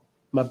out,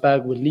 my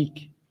bag will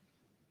leak.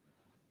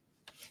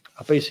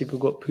 I basically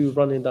got poo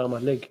running down my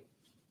leg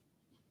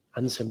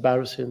and it's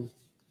embarrassing.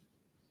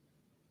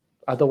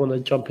 I don't want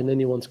to jump in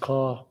anyone's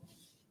car.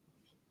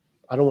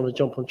 I don't want to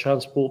jump on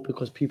transport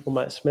because people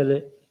might smell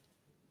it.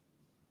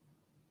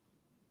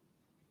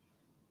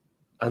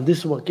 And this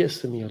is what gets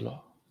to me a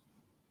lot.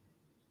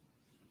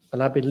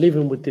 And I've been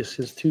living with this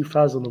since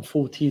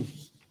 2014.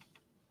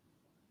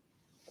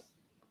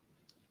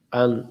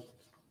 And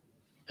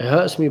it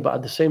hurts me, but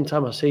at the same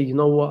time I say, you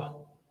know what?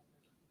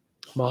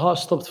 My heart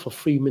stopped for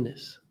 3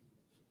 minutes,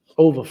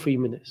 over 3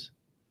 minutes.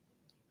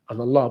 And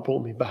Allah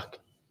brought me back.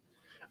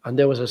 And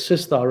there was a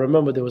sister, I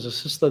remember there was a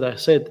sister that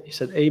said,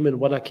 Ayman,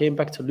 when I came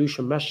back to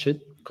Lucian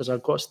Masjid, because I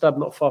got stabbed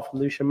not far from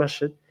Lucian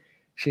Masjid,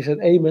 she said,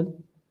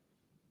 Ayman,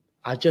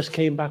 I just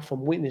came back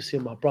from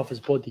witnessing my brother's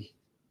body.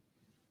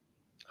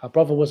 Her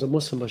brother was a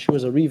Muslim, but she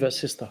was a revert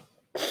sister.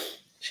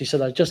 She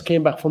said, I just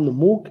came back from the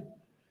morgue.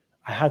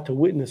 I had to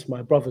witness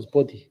my brother's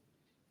body.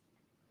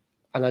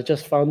 And I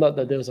just found out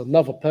that there was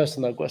another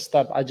person that got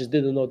stabbed. I just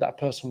didn't know that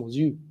person was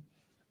you,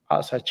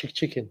 outside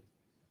Chicken.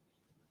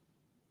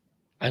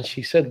 And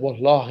she said,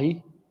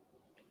 Wallahi,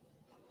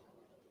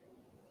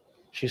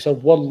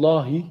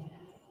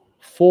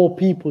 4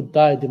 people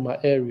died in my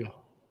area.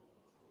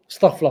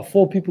 Stuff like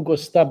 4 people got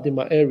stabbed in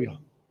my area.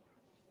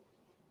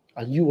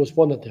 And you was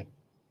one of them.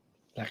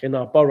 Like in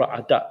our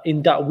borough,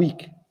 in that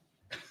week.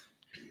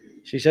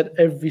 She said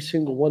every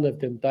single one of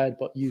them died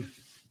but you.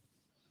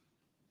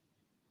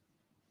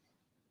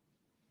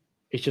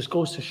 It just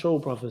goes to show,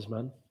 brothers,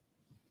 man.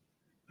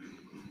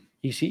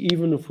 You see,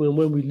 even if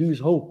when we lose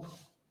hope,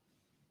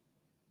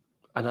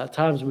 and at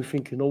times we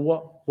think, you know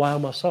what? Why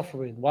am I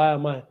suffering?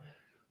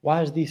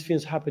 Why is these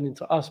things happening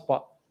to us?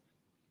 But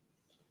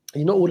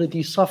you know, all of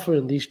these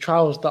suffering, these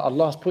trials that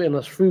Allah's putting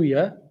us through,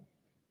 yeah,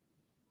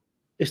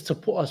 is to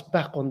put us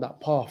back on that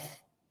path.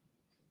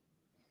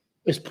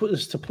 It's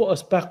to put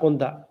us back on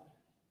that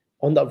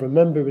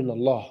remembering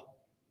Allah.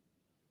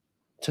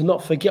 To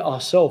not forget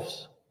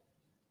ourselves.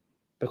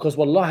 Because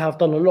wallahi, I've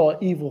done a lot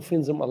of evil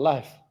things in my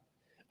life.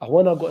 And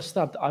when I got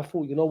stabbed, I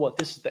thought, you know what,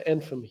 this is the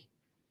end for me.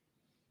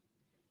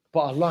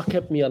 But Allah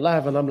kept me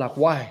alive, and I'm like,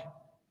 why?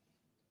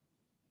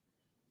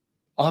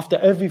 After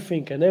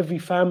everything and every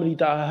family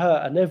that I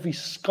hurt and every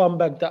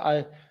scumbag that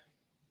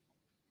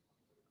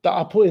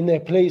I put in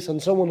their place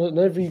and so on, and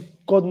every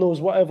God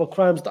knows whatever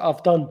crimes that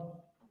I've done,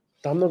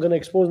 that I'm not going to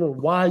expose them.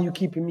 Why are you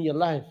keeping me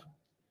alive?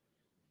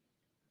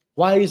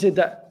 Why is it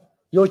that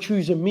you're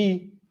choosing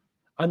me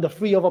and the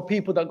 3 other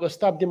people that got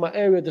stabbed in my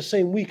area the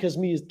same week as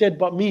me is dead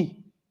but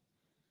me?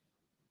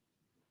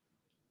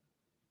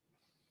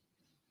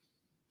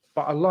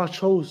 But Allah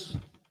chose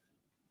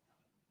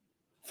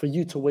for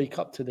you to wake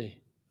up today,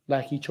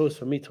 like He chose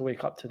for me to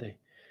wake up today.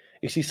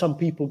 You see, some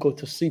people go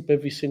to sleep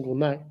every single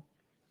night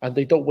and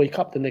they don't wake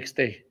up the next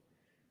day.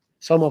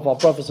 Some of our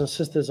brothers and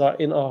sisters are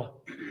in our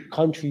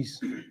countries,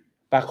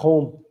 back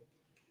home.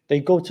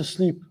 They go to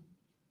sleep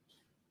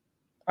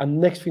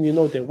and next thing you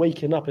know, they're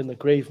waking up in the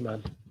grave,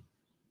 man.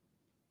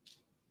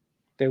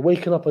 They're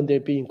waking up and they're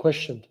being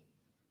questioned.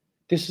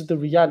 This is the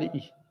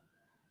reality.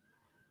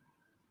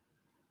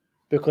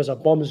 Because a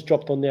bomb is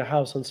dropped on their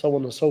house and so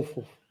on and so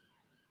forth.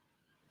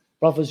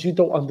 Brothers, you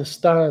don't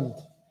understand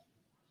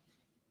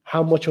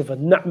how much of a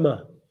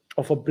ni'mah,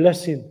 of a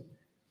blessing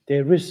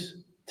there is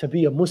to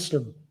be a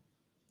Muslim.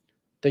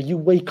 That you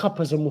wake up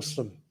as a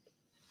Muslim.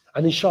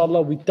 And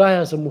inshallah, we die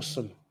as a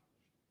Muslim.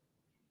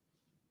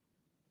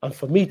 And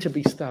for me to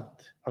be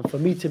stabbed, and for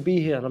me to be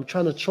here, and I'm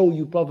trying to show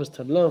you brothers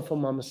to learn from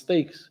my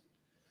mistakes.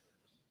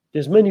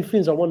 There's many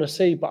things I want to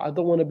say, but I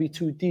don't want to be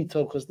too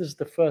detailed because this is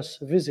the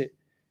first visit.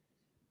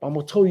 I'm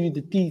going to tell you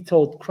the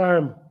detailed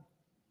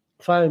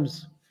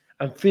crimes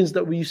and things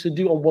that we used to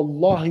do. And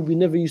wallahi, we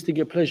never used to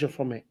get pleasure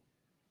from it.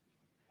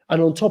 And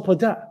on top of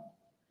that,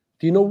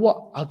 do you know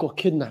what? I got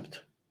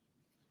kidnapped.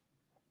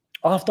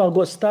 After I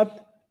got stabbed,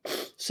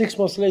 6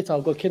 months later, I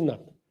got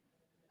kidnapped.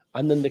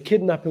 And then the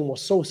kidnapping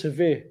was so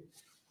severe.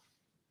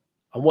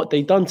 And what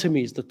they done to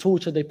me is the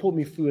torture they put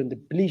me through and the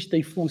bleach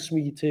they forced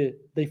me to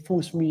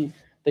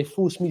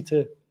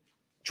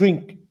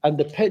drink, and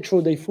the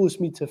petrol they forced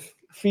me to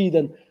feed,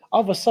 and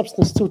other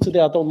substance till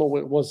today, I don't know what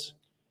it was.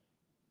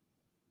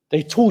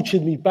 They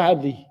tortured me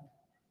badly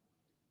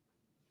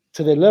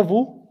to the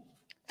level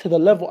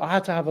I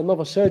had to have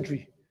another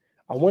surgery.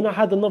 And when I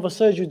had another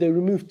surgery, they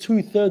removed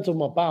 2/3 of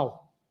my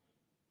bowel.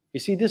 You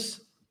see, this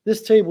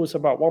table is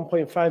about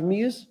 1.5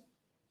 meters.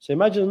 So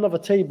imagine another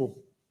table.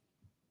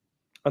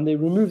 And they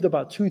removed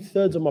about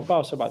 2/3 of my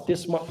bowel, so about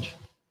this much.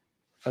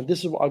 And this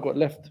is what I got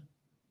left.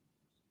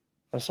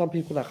 And some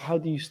people are like, how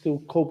do you still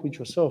cope with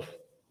yourself?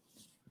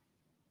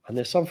 And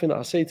there's something that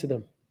I say to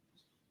them.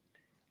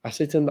 I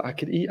say to them that I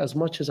can eat as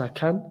much as I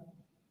can,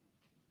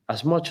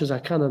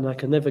 and I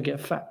can never get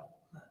fat.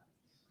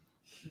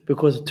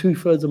 Because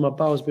 2/3 of my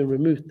bowel has been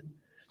removed.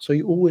 So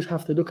you always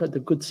have to look at the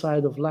good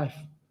side of life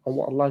and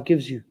what Allah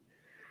gives you.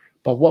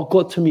 But what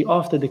got to me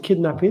after the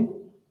kidnapping,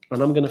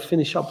 and I'm going to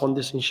finish up on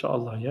this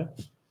inshallah, yeah,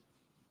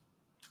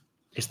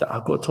 is that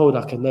I got told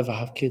I can never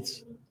have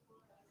kids.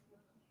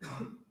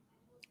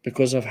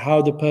 Because of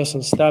how the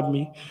person stabbed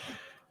me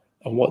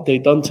and what they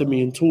done to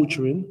me in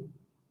torturing,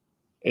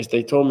 is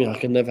they told me I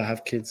can never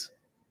have kids.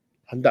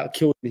 And that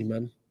killed me,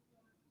 man.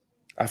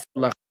 I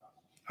feel like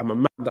I'm a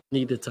man that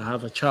needed to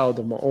have a child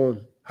of my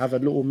own, have a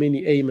little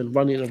mini Ayman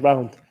running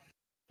around.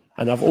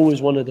 And I've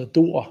always wanted a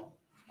daughter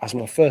as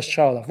my first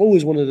child. I've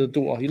always wanted a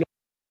daughter. You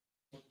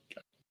know,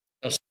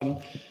 a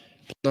son,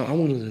 but no, I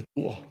wanted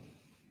a daughter.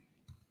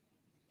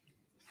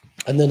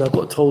 And then I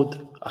got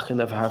told I can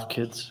never have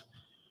kids.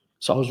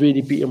 So I was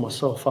really beating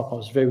myself up. I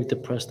was very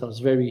depressed. I was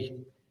very,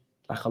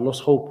 like I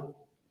lost hope.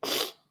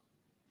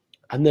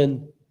 And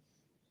then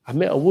I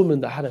met a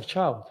woman that had a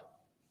child.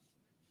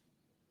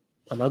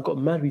 And I got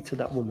married to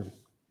that woman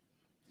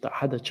that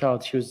had a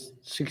child. She was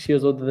 6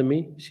 years older than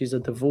me. She's a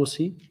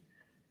divorcee.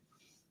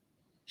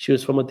 She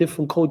was from a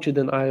different culture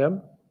than I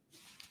am.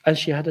 And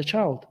she had a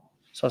child.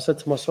 So I said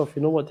to myself,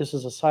 you know what? This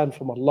is a sign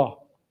from Allah.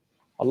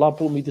 Allah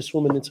brought me this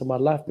woman into my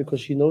life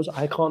because she knows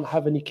I can't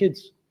have any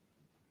kids.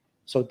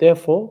 So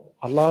therefore,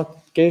 Allah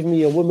gave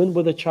me a woman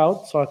with a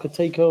child so I could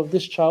take care of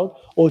this child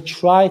or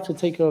try to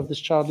take care of this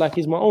child like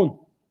he's my own.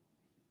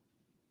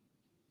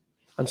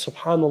 And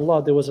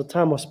subhanAllah, there was a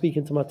time I was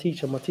speaking to my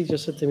teacher. My teacher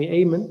said to me,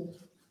 Ayman,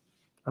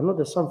 I know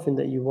there's something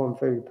that you want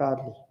very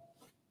badly.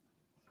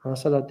 And I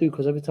said, I do,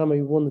 because every time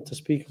I wanted to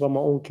speak about my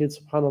own kids,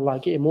 subhanAllah, I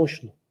get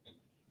emotional.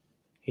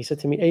 He said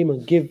to me,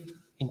 Ayman, give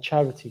in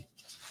charity.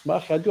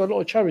 But Akhi, I do a lot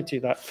of charity,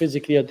 like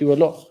physically I do a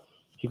lot.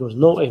 He goes,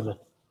 no, Ayman,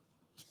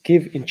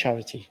 give in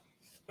charity.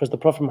 Because the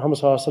Prophet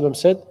Muhammad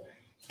said,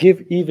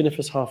 give even if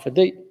it's half a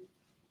day.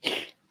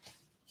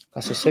 I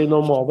said, say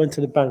no more. I went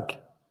to the bank.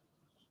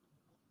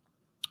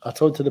 I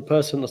told to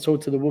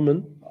the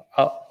woman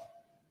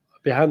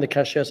behind the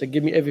cashier, I said,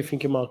 give me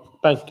everything in my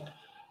bank.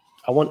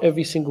 I want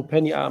every single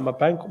penny out of my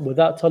bank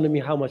without telling me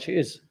how much it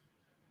is.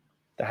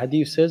 The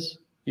hadith says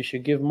you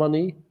should give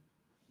money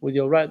with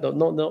your right, that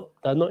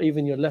not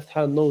even your left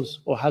hand knows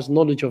or has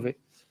knowledge of it.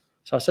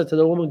 So I said to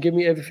the woman, give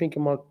me everything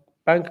in my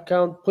bank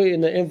account, put it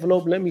in the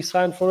envelope, let me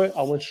sign for it.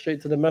 I went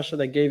straight to the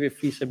masjid, I gave it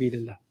fi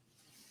sabilillah.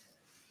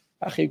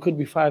 Akhi, it could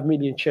be 5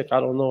 million check,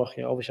 I don't know,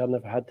 Akhi, I wish I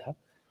never had that.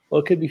 Or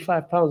it could be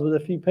 £5 with a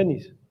few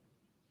pennies.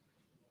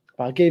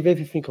 But I gave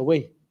everything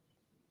away.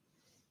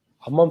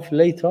 A month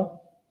later,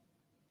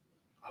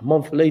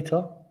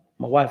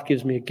 my wife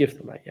gives me a gift.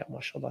 I'm like, yeah,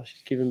 mashallah,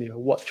 she's giving me a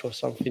watch or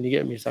something. You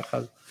get me? It's like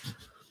a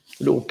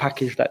little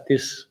package like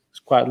this. It's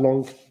quite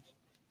long.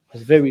 I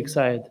was very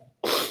excited.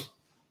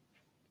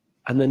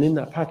 And then in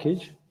that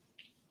package,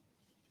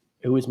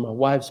 it was my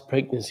wife's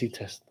pregnancy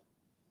test.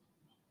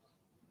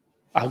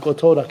 I got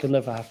told I could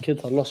never have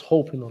kids. I lost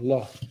hope in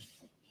Allah.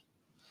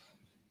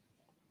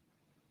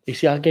 You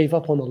see, I gave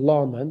up on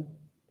Allah, man.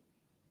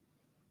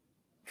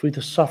 Through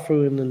the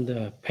suffering and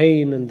the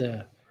pain and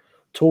the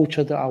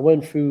torture that I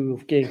went through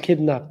of getting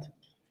kidnapped,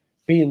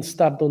 being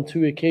stabbed on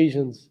 2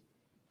 occasions,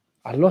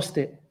 I lost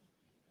it.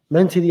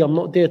 Mentally, I'm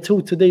not there.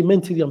 Till today,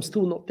 mentally, I'm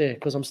still not there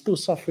because I'm still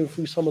suffering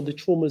through some of the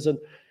traumas. And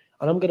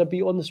I'm going to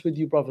be honest with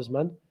you, brothers,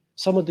 man.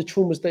 Some of the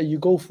traumas that you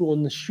go through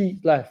on the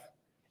street life,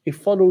 it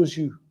follows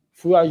you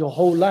throughout your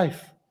whole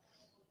life.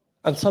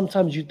 And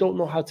sometimes you don't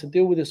know how to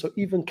deal with it. So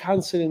even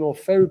counseling or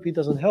therapy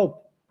doesn't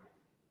help.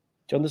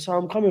 Do you understand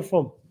where I'm coming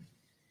from?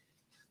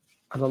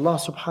 And Allah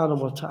subhanahu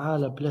wa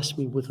ta'ala blessed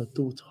me with a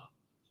daughter.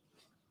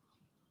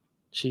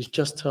 She's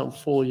just turned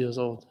 4 years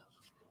old.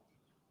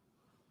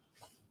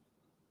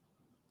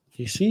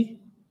 You see?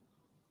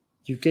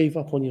 You gave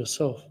up on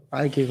yourself.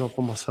 I gave up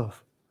on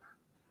myself.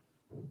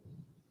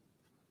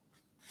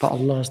 But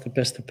Allah is the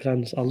best of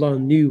plans. Allah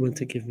knew when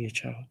to give me a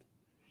child.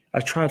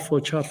 I tried for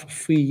a child for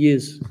 3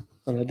 years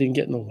and I didn't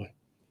get nowhere.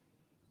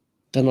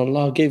 Then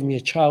Allah gave me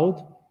a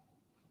child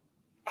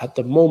at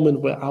the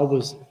moment where I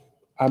was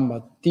at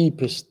my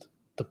deepest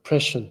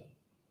depression.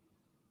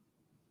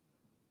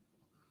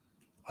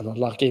 And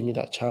Allah gave me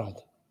that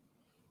child.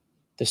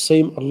 The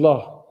same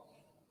Allah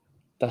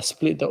that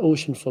split the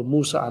ocean for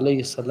Musa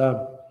alayhi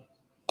salam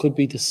would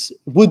be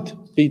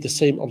the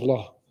same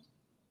Allah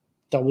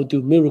that would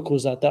do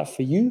miracles like that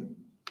for you,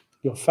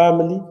 your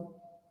family,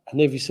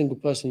 and every single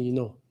person you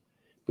know.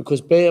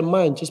 Because bear in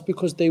mind, just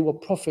because they were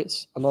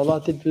prophets and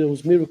Allah did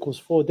those miracles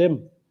for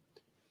them,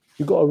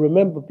 you got to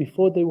remember,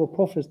 before they were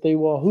prophets, they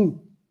were who?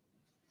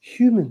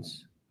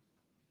 Humans.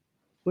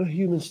 We're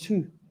humans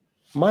too.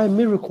 My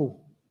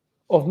miracle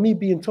of me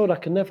being told I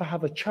can never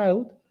have a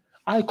child,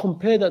 I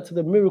compare that to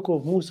the miracle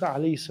of Musa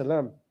alayhi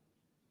salam.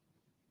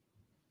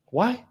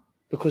 Why?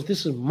 Because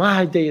this is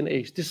my day and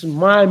age. This is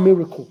my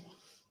miracle.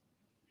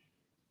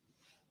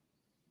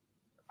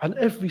 And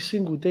every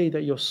single day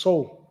that your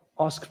soul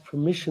asks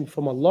permission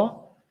from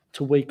Allah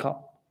to wake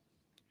up,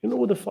 in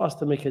order for us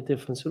to make a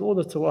difference, in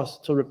order for us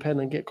to repent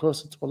and get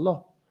closer to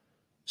Allah.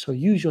 So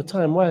use your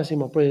time wisely,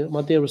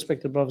 my dear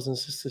respected brothers and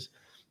sisters.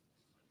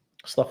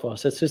 Astaghfirullah, I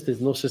said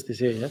sisters, no sisters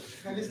here, yeah?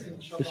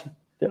 Listen.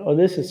 Oh,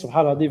 this is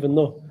subhanAllah, I don't even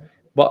know.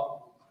 But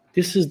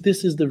this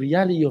is the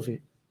reality of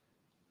it.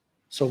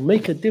 So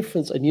make a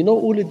difference. And you know,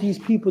 all of these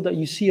people that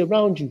you see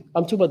around you,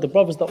 I'm talking about the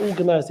brothers that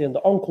organize it and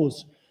the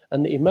uncles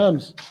and the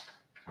imams.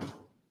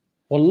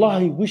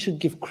 Wallahi, we should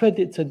give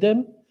credit to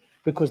them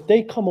because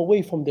they come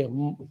away from their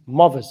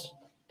mothers,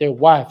 their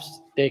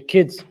wives, their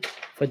kids,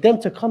 for them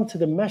to come to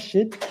the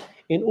masjid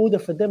in order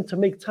for them to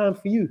make time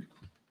for you.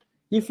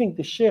 You think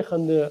the sheikh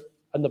and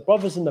the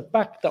brothers in the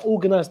back that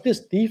organize this,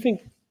 do you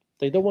think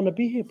they don't want to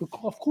be here?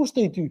 Because of course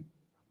they do.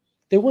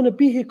 They want to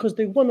be here because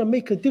they want to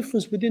make a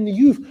difference within the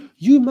youth.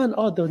 You man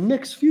are the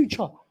next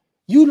future.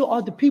 You lot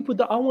are the people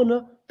that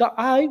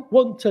I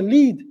want to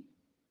lead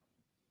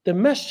the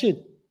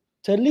masjid,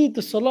 to lead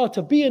the salah,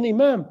 to be an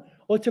imam,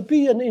 or to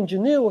be an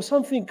engineer or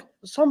something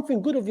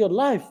good of your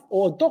life,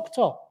 or a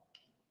doctor.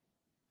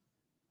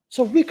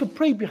 So we could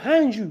pray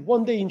behind you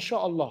one day,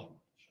 inshallah.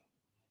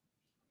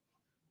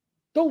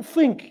 Don't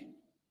think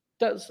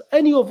that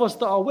any of us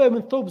that are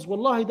wearing thobs,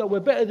 wallahi, that we're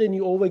better than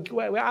you, or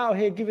we're out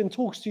here giving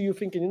talks to you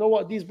thinking, you know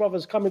what, these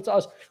brothers coming to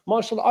us.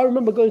 MashaAllah, I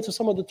remember going to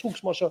some of the talks,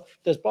 MashaAllah,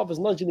 there's brothers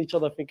nudging each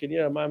other thinking,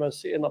 yeah, my man's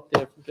sitting up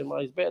there thinking,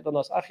 man, he's better than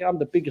us. Akhi, I'm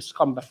the biggest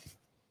scumbag.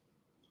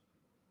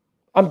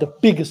 I'm the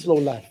biggest low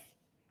life.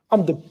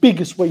 I'm the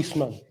biggest waste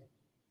man.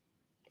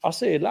 I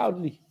say it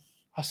loudly.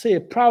 I say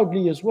it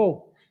proudly as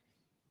well.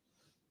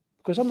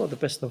 Because I'm not the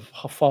best of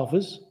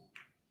fathers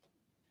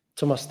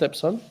to my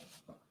stepson.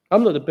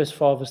 I'm not the best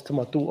fathers to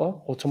my daughter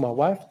or to my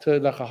wife, to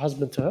like a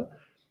husband to her.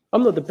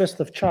 I'm not the best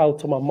of child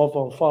to my mother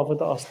and father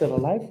that are still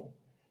alive.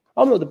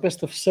 I'm not the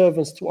best of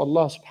servants to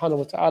Allah subhanahu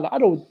wa ta'ala.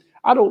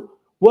 I don't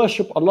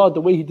worship Allah the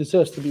way He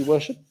deserves to be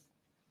worshipped.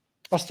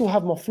 I still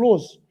have my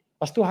flaws.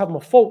 I still have my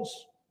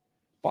faults.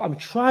 But I'm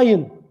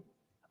trying.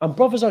 And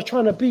brothers are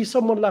trying to be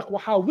someone like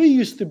how we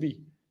used to be.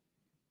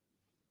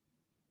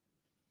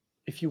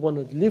 If you want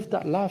to live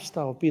that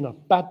lifestyle of being a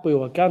bad boy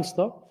or a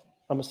gangster,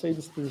 I'm going to say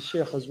this to the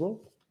sheikh as well.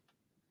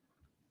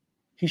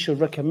 He should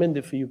recommend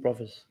it for you,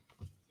 brothers.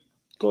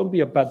 Go and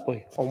be a bad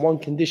boy on one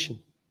condition.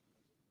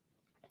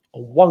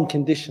 On one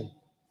condition.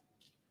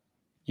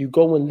 You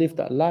go and live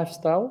that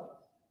lifestyle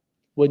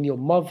when your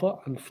mother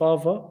and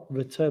father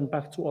return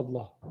back to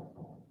Allah.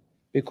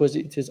 Because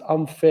it is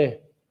unfair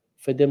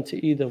for them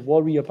to either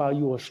worry about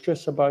you or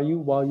stress about you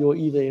while you're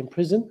either in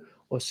prison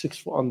or 6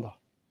 foot under.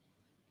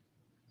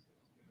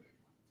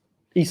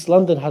 East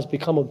London has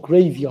become a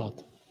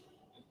graveyard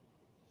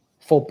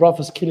for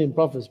brothers killing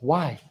brothers.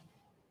 Why?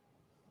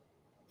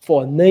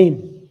 For a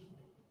name,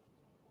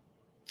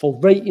 for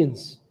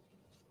ratings.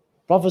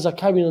 Brothers are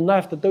carrying a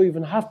knife that don't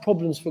even have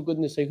problems, for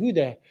goodness sake. Who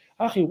there?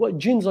 Akhi, what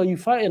jinns are you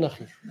fighting,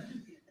 Akhi?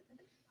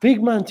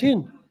 Big man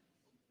tin.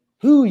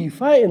 Who are you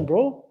fighting,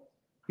 bro?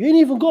 You ain't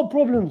even got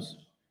problems.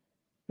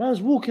 Man's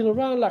walking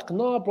around like,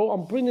 nah, bro,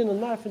 I'm bringing a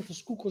knife into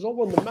school because I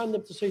want the man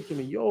them to say to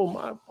me, yo,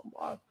 man,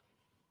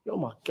 you're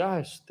my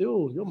guy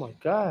still. You're my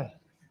guy.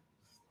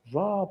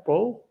 Rah,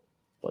 bro.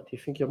 But do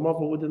you think your mother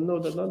wouldn't know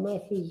that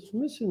knife is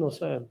missing or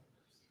something?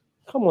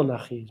 Come on,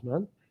 Akhis,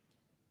 man.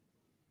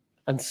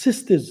 And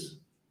sisters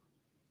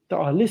that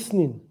are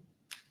listening,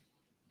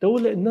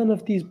 don't let none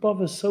of these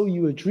brothers sell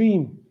you a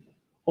dream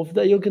of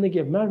that you're going to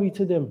get married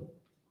to them.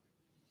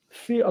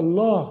 Fear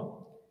Allah.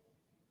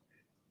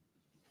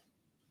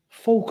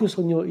 Focus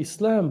on your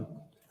Islam.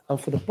 And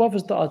for the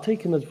brothers that are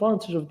taking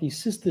advantage of these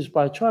sisters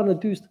by trying to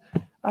do,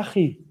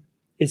 Akhi,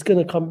 it's going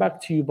to come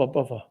back to you,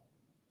 brother.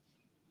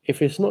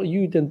 If it's not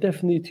you, then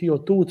definitely to your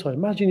daughter.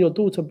 Imagine your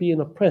daughter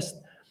being oppressed,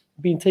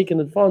 being taken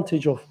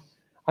advantage of,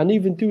 and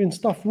even doing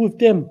stuff with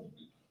them.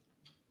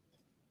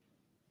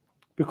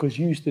 Because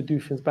you used to do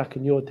things back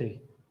in your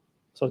day.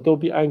 So don't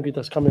be angry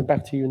that's coming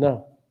back to you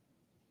now.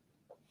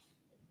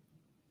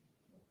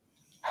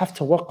 Have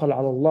to tawakkal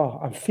ala Allah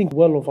and think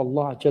well of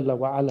Allah Jalla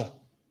wa ala.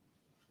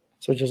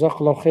 So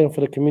Jazakallah khair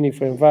for the community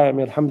for inviting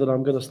me. Alhamdulillah,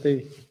 I'm going to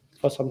stay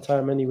for some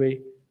time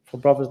anyway. For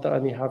brothers that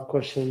only have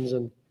questions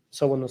and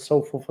so on and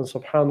so forth. And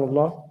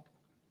subhanallah,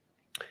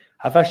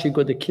 I've actually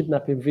got the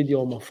kidnapping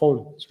video on my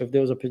phone. So if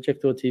there was a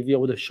projector or TV, I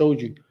would have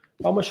showed you.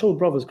 But I'm going to show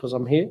brothers because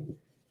I'm here.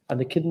 And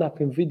the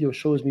kidnapping video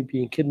shows me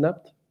being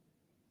kidnapped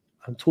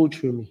and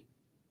torturing me.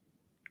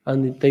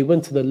 And they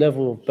went to the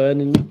level of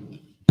burning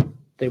me.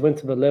 They went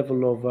to the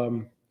level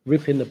of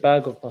ripping the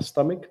bag of my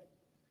stomach.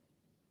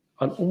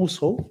 And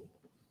also,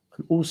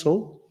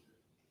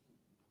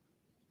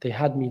 they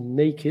had me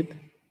naked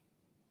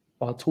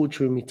while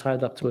torturing me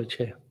tied up to a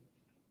chair.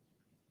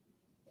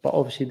 But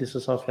obviously this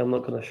is something I'm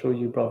not going to show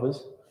you,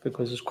 brothers,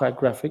 because it's quite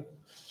graphic.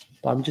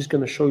 But I'm just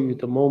going to show you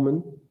the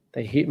moment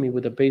they hit me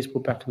with a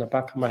baseball bat in the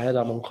back of my head.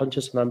 I'm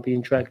unconscious and I'm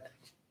being dragged.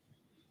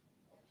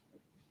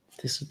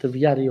 This is the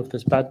reality of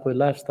this bad boy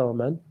lifestyle,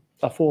 man.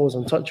 I thought I was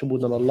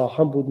untouchable, and Allah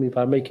humbled me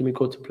by making me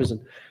go to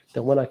prison.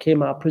 Then when I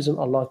came out of prison,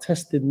 Allah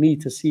tested me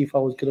to see if I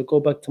was going to go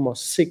back to my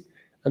sick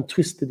and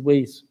twisted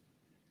ways.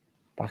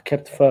 But I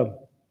kept firm.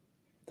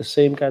 The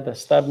same guy that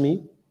stabbed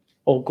me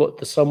or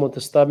got someone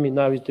to stab me,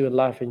 now he's doing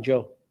life in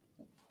jail.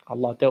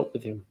 Allah dealt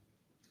with him.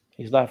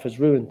 His life is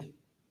ruined.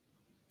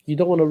 You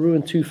don't want to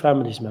ruin two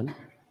families, man.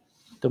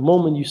 The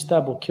moment you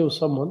stab or kill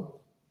someone,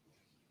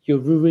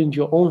 you've ruined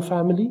your own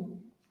family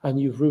and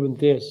you've ruined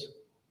theirs.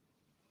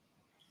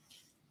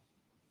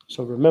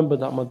 So remember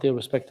that, my dear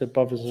respected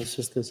brothers and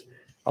sisters.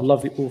 I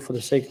love you all for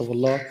the sake of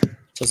Allah.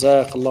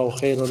 Jazakallahu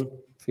khairan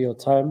for your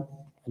time.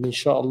 And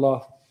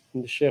inshallah,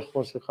 when the Shaykh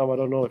wants to come, I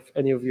don't know if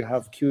any of you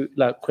have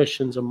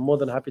questions. I'm more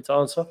than happy to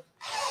answer.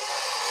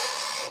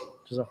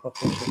 Jazakallahu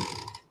khairan.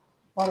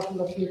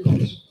 Barakallahu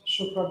feekum.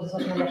 Shukran,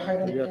 jazakallahu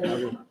khairan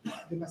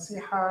for the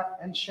nasiha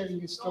and sharing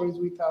your stories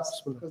with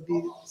us, because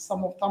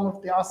some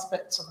of the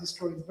aspects of the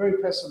story is very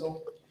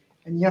personal,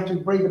 and you have to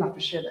be brave enough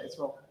to share that as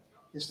well.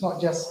 It's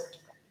not just,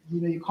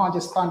 you can't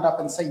just stand up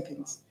and say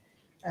things.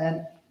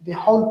 And the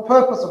whole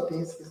purpose of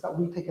this is that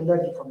we take a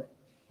learning from it.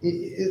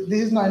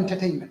 This is not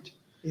entertainment.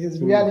 It is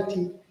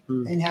reality,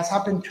 and it has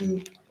happened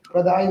to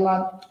Brother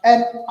Ayman,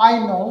 and I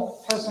know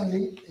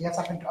personally it has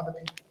happened to other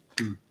people.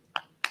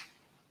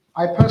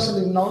 I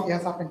personally know it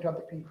has happened to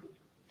other people.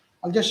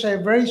 I'll just share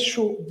a very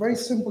short, very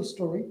simple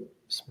story.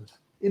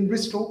 In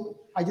Bristol,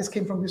 I just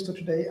came from Bristol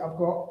today. I've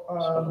got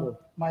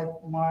my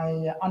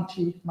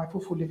auntie, my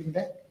fufu living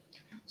there.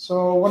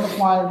 So one of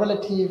my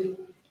relatives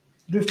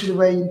drifted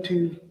away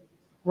into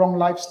wrong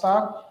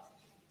lifestyle.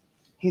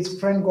 His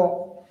friend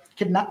got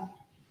kidnapped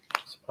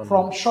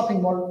from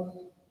shopping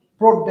mall,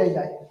 broad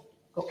daylight,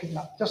 got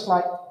kidnapped. Just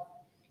like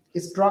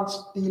his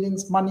drugs,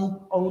 dealings, money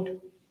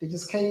owed, they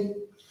just came,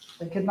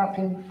 they kidnapped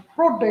him,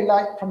 broad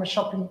daylight from a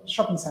shopping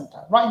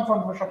center, right in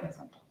front of a shopping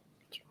center.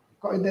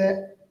 Got in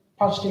there,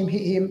 punched him,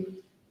 hit him,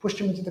 pushed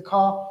him into the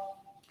car.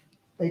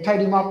 They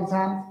tied him up his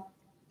hand,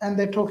 and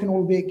they're talking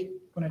all big.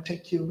 We're going to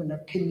take you, we're going to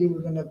kill you,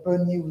 we're going to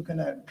burn you, we're going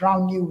to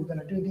drown you, we're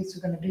going to do this,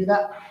 we're going to do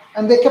that.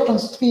 And they kept on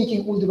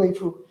speaking all the way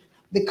through.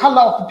 The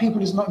color of the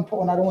people is not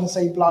important. I don't want to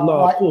say black,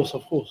 white.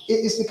 Of course.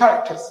 It's the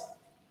characters.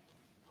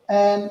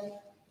 And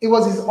it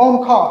was his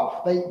own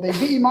car. They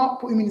beat him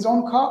up, put him in his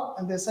own car,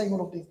 and they're saying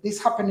all of this. This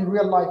happened in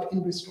real life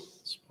in Bristol.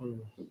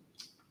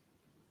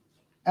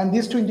 And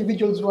these two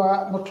individuals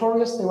were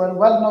notorious. They were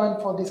well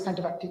known for these kind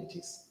of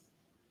activities.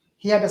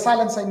 He had a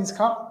silencer in his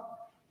car.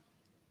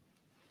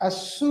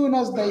 As soon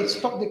as they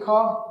stopped the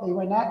car, they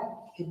went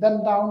out. He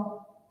bent down,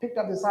 picked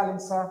up the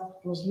silencer.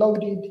 It was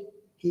loaded.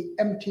 He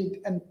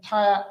emptied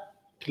entire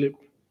clip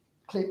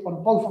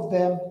on both of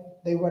them.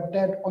 They were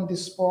dead on the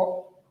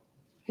spot.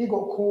 He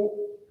got caught.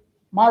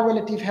 My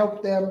relative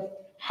helped them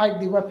hide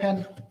the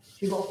weapon.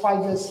 He got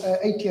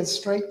 8 years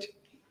straight.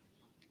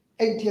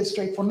 8 years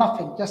straight for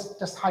nothing,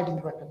 just hiding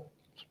the weapon.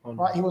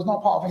 Right? He was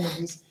not part of any of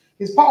this.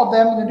 He's part of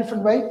them in a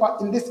different way,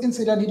 but in this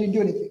incident, he didn't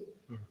do anything.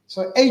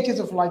 So 8 years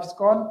of life is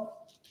gone.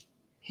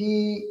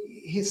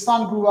 His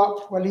son grew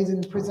up while he's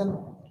in prison.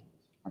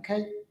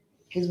 Okay,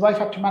 his wife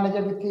had to manage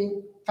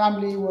everything.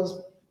 Family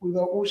we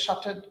were all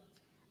shattered,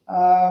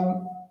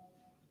 and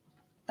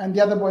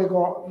the other boy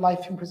got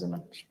life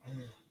imprisonment.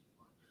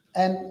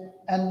 And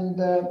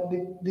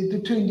the other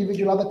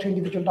two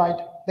individuals died.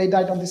 They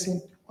died on the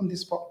scene, on the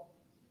spot.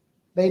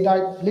 They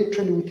died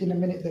literally within a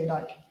minute. They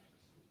died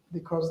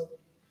because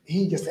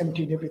he just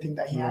emptied everything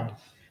that he had.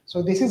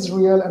 So this is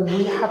real, and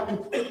we have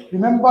to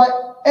remember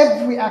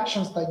every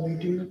actions that we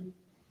do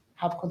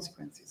have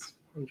consequences.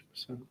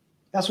 100%.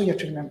 That's what you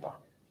have to remember.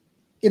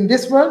 In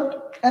this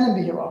world and in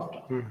the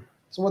hereafter.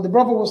 So what the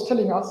brother was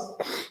telling us,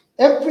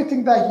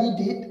 everything that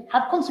he did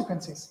had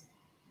consequences.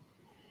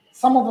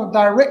 Some of them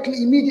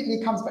directly,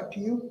 immediately comes back to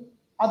you.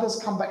 Others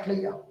come back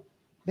later.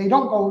 They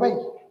don't go away.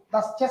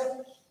 That's just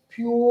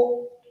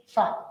pure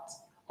fact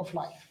of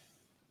life.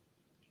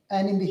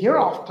 And in the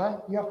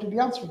hereafter, you have to be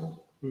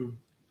answerable.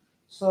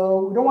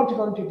 So we don't want to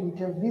go into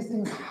details. These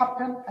things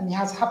happen, and it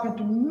has happened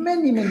to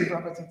many, many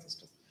brothers and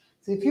sisters.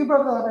 So if you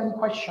brothers have any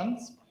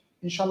questions,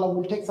 inshallah,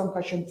 we'll take some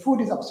questions. Food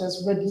is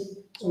upstairs ready,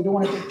 so we don't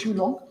want to take too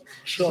long.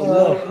 Sure.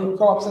 So we'll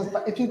go upstairs.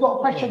 But if you've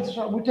got questions,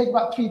 we'll take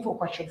about 3-4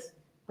 questions.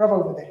 Brother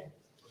over there.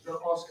 I was going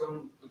to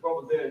ask the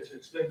brother there to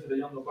explain to the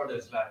younger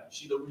brothers,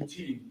 see the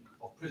routine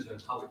of prison,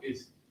 how it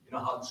is. You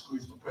know how the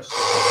screws the press.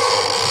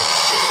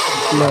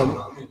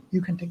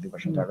 You can take the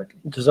question directly.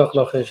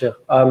 Jazakallah khair, Shaykh.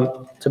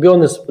 To be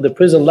honest, with the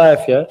prison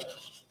life, you're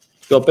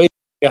basically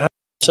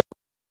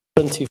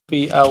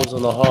 23 hours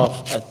and a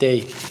half a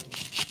day.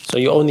 So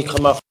you only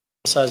come out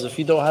size. If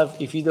you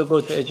don't go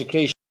to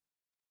education,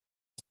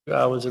 2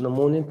 hours in the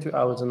morning, 2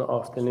 hours in the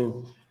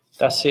afternoon.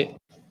 That's it.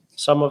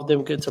 Some of them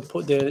you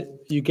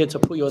get to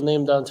put your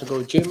name down to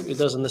go gym. It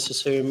doesn't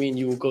necessarily mean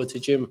you will go to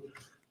gym.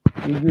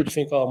 You would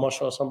think, oh,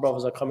 mashallah, some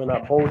brothers are coming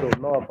out bold or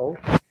not bold.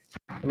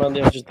 And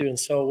they're just doing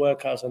cell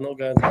workouts and not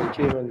going to the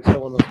gym and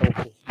so on and so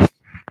forth.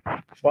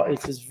 But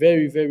it is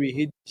very, very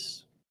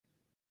hideous.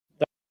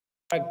 The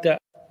fact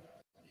that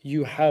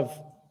you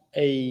have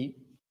a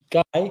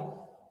guy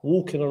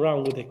walking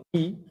around with a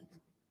key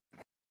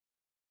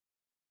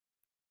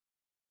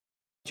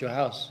to your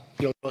house,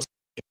 your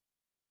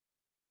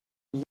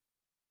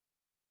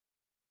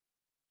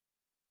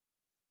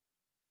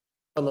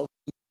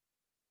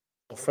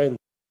friend.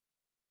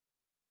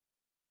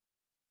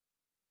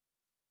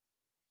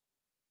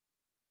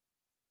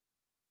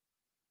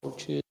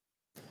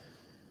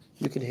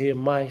 You can hear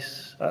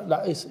mice.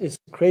 It's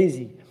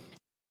crazy.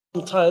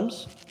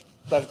 Sometimes,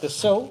 like the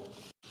cell,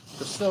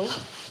 the cell,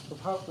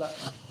 like,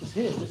 it's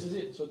here, this is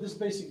it. So this is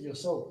basically your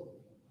soul.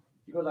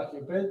 You got like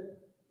your bed.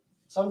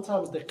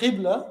 Sometimes the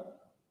qibla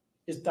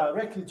is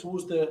directly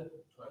towards the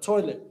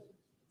toilet.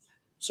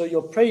 So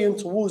you're praying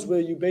towards where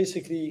you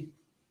basically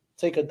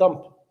take a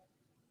dump.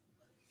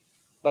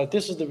 Like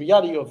this is the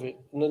reality of it.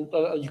 And then,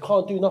 you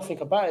can't do nothing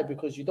about it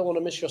because you don't want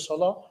to miss your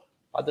salah.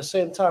 At the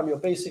same time, you're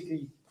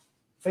basically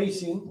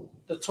facing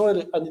the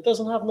toilet, and it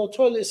doesn't have no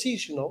toilet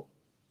seats, you know,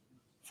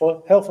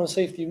 for health and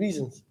safety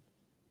reasons.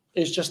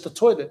 It's just the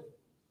toilet.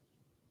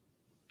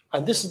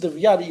 And this is the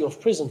reality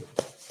of prison.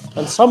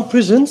 And some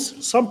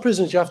prisons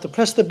you have to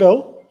press the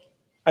bell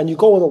and you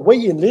go on a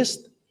waiting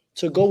list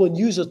to go and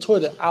use a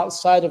toilet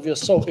outside of your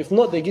cell. If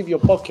not, they give you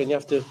a bucket and you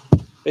have to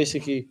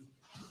basically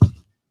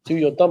do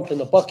your dump in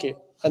the bucket.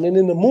 And then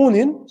in the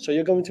morning, so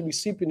you're going to be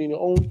sleeping in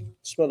your own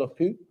smell of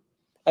poo.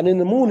 And in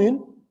the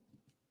morning,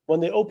 when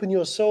they open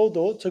your cell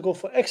door to go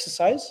for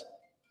exercise,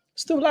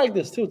 still like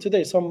this, still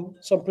today, some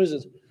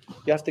prisons,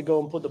 you have to go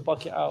and put the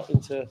bucket out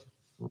into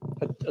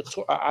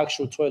an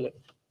actual toilet.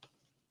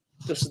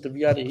 This is the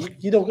reality.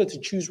 You don't get to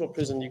choose what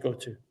prison you go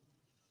to.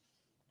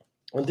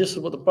 And this is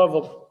what the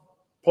brother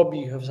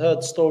probably has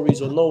heard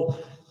stories or know.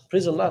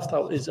 Prison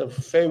lifestyle is a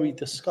very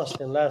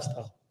disgusting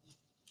lifestyle.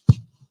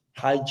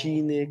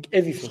 Hygienic,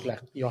 everything,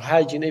 like your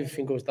hygiene,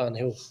 everything goes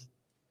downhill.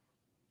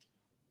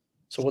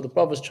 So what the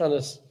brother's trying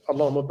to,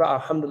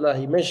 alhamdulillah,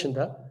 he mentioned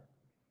that.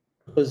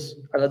 Because,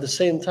 and at the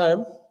same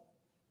time,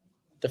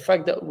 the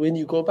fact that when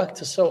you go back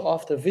to cell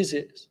after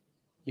visits,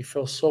 you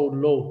feel so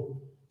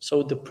low,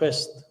 so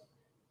depressed.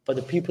 But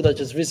the people that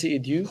just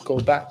visited you go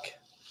back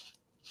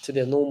to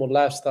their normal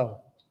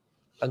lifestyle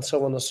and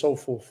so on and so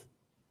forth.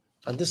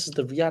 And this is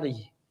the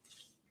reality.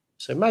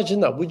 So imagine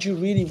that. Would you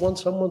really want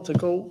someone to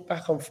go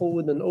back and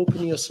forward and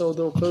opening your cell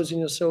door, closing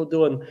your cell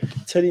door and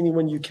telling you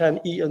when you can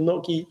eat and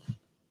not eat?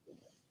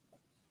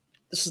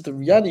 This is the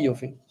reality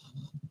of it.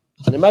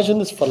 And imagine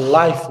this for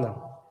life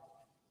now.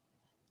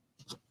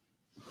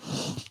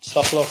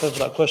 Astaghfirullah for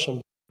that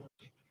question.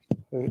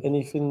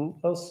 Anything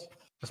else?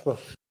 Yes, bro.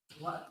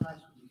 What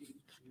advice would you give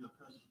to a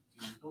person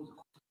who knows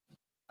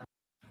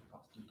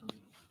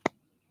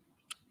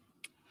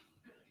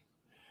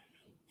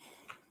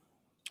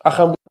I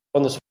can't be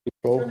honest with you,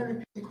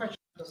 bro.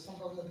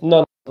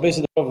 No,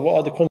 basically, what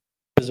are the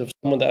consequences of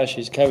someone that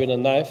actually is carrying a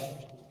knife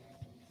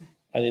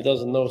and he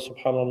doesn't know,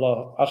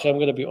 subhanAllah? Akhi, I'm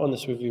going to be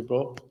honest with you,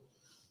 bro.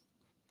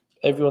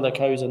 Everyone that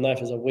carries a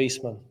knife is a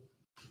waste man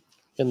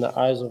in the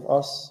eyes of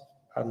us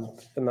and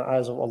in the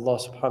eyes of Allah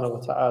subhanahu wa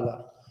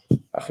ta'ala.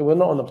 Akhi, we're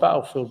not on the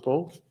battlefield,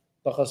 bro.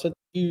 Like I said,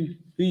 who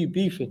you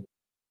beefing?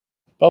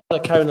 Brother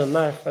that carrying a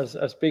knife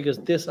as big as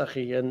this,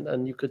 Akhi,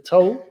 and you could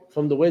tell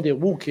from the way they're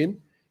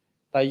walking,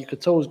 like you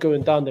could tell it's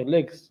going down their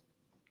legs.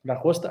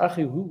 Like, what's the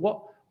Akhi?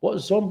 What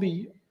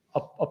zombie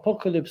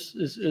apocalypse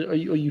are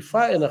you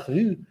fighting,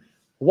 Akhi?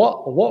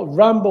 What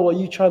Rambo are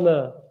you trying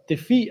to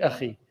defeat,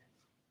 Akhi?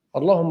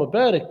 Allahumma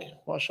barik,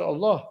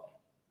 mashallah.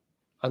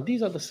 And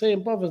these are the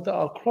same brothers that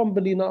are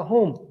crumbling at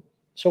home.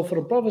 So for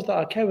the brothers that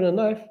are carrying a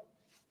knife,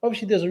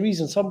 obviously there's a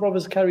reason. Some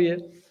brothers carry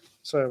it.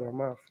 Sorry,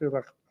 man, I feel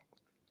like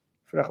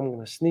I'm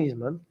going to sneeze,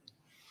 man.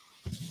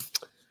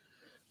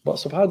 But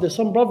subhanAllah, there's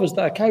some brothers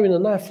that are carrying a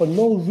knife for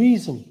no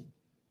reason.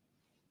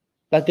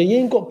 Like they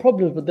ain't got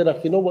problems, but they're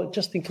like, you know what,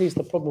 just in case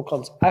the problem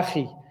comes,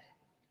 Akhi,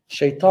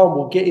 shaitan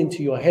will get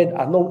into your head.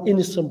 I know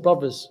innocent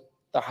brothers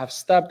that have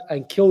stabbed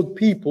and killed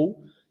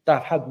people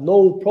that have had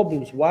no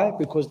problems. Why?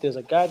 Because there's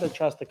a guy that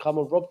tries to come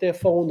and rob their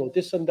phone or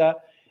this and that,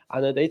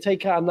 and then they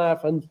take out a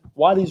knife, and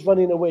while he's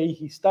running away,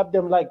 he stabbed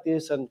them like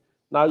this, and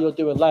now you're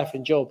doing life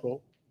in jail,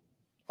 bro.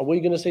 And what are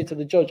you going to say to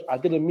the judge? I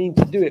didn't mean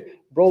to do it.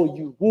 Bro,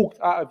 you walked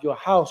out of your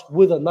house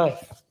with a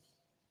knife.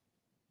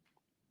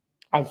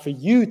 And for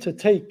you to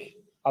take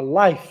a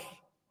life,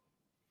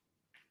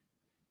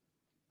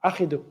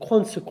 Akhi, the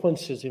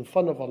consequences in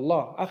front of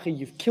Allah, Akhi,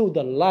 you've killed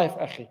a life,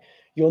 Akhi.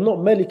 You're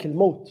not Malik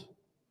al-Maut.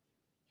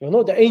 You're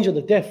not the angel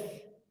of death.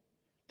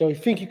 Don't you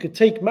think you could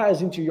take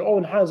matters into your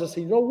own hands and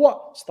say, you know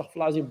what?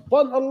 Astaghfirullah,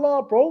 but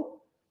Allah,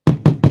 bro,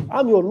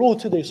 I'm your Lord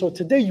today. So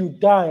today you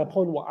die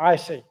upon what I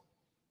say.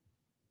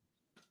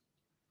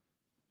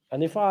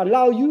 And if I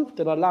allow you,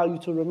 then I allow you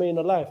to remain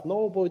alive.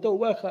 No, boy, it don't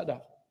work like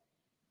that.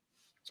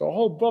 So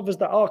all brothers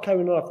that are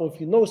carrying a knife, or if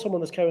you know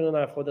someone that's carrying a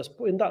knife or that's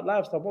put in that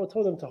lifestyle, bro,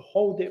 tell them to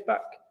hold it back.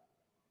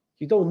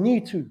 You don't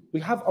need to. We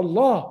have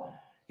Allah.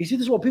 You see,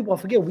 this is what people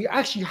forget. We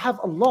actually have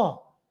Allah.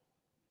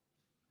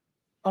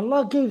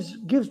 Allah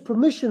gives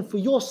permission for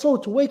your soul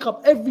to wake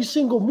up every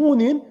single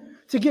morning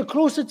to get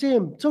closer to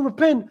Him, to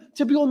repent,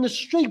 to be on the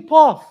straight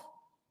path.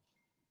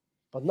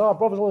 But now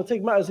brothers want to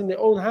take matters in their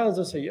own hands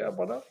and say, yeah,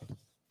 brother,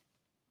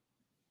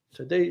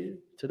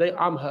 today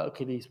I'm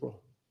Hercules, bro.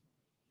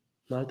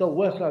 Now, it don't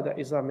work like that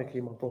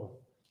Islamically, my bro.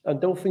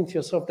 And don't think to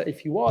yourself that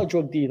if you are a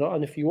drug dealer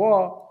and if you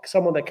are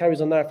someone that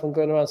carries a knife and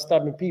going around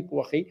stabbing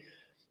people, Akhi,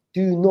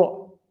 do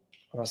not,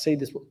 and I say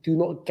this, do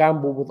not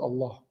gamble with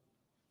Allah.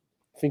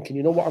 Thinking,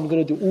 you know what, I'm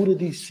going to do all of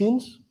these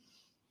sins,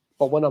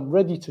 but when I'm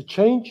ready to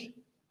change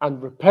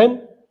and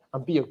repent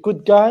and be a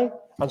good guy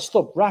and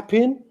stop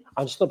rapping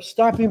and stop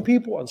stabbing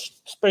people, and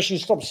especially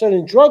stop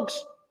selling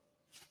drugs.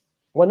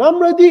 When I'm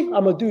ready,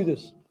 I'm gonna do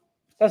this.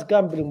 That's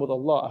gambling with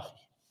Allah, Akhi.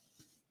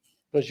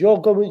 Because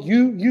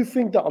you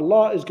think that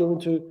Allah is going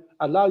to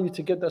allow you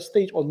to get that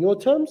stage on your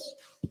terms?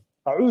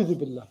 A'udhu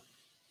billah.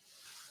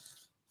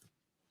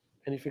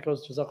 Anything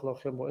else? Jazakallah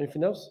khair.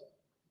 Anything else?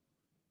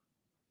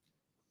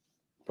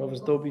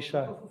 Brothers, don't be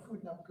shy.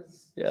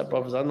 Yeah,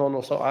 brothers, I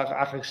know. So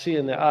I can see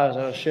in their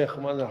eyes, Sheikh,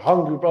 man, they're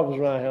hungry brothers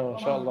around here,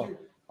 inshallah.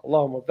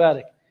 Allahumma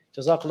barik.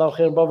 Jazakallah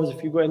khair, brothers.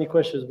 If you've got any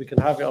questions, we can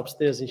have it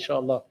upstairs,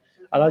 inshallah.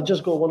 And I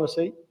just want to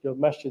say, your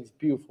masjid is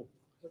beautiful.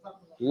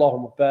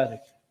 Allahumma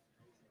barik.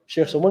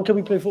 Sheikh, so when can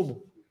we play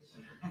football?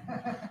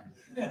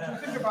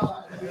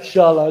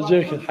 Inshallah, I'm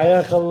joking.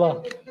 Hayak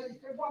Allah.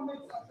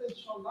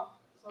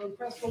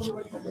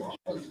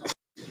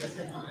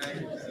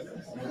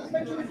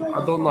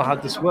 I don't know how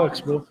this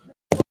works, bro.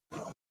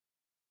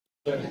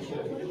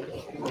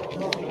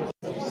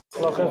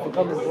 Allah khair for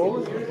coming,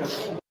 bro.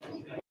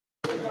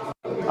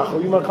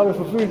 Akhi, you might coming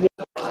for food, yeah?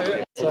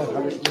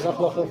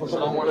 Jazakallah khair for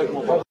coming.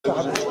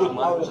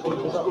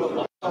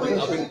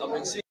 I've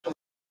been seeing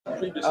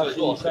previously as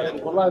well.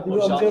 Wallahi, I'm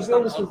going to be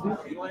honest with you.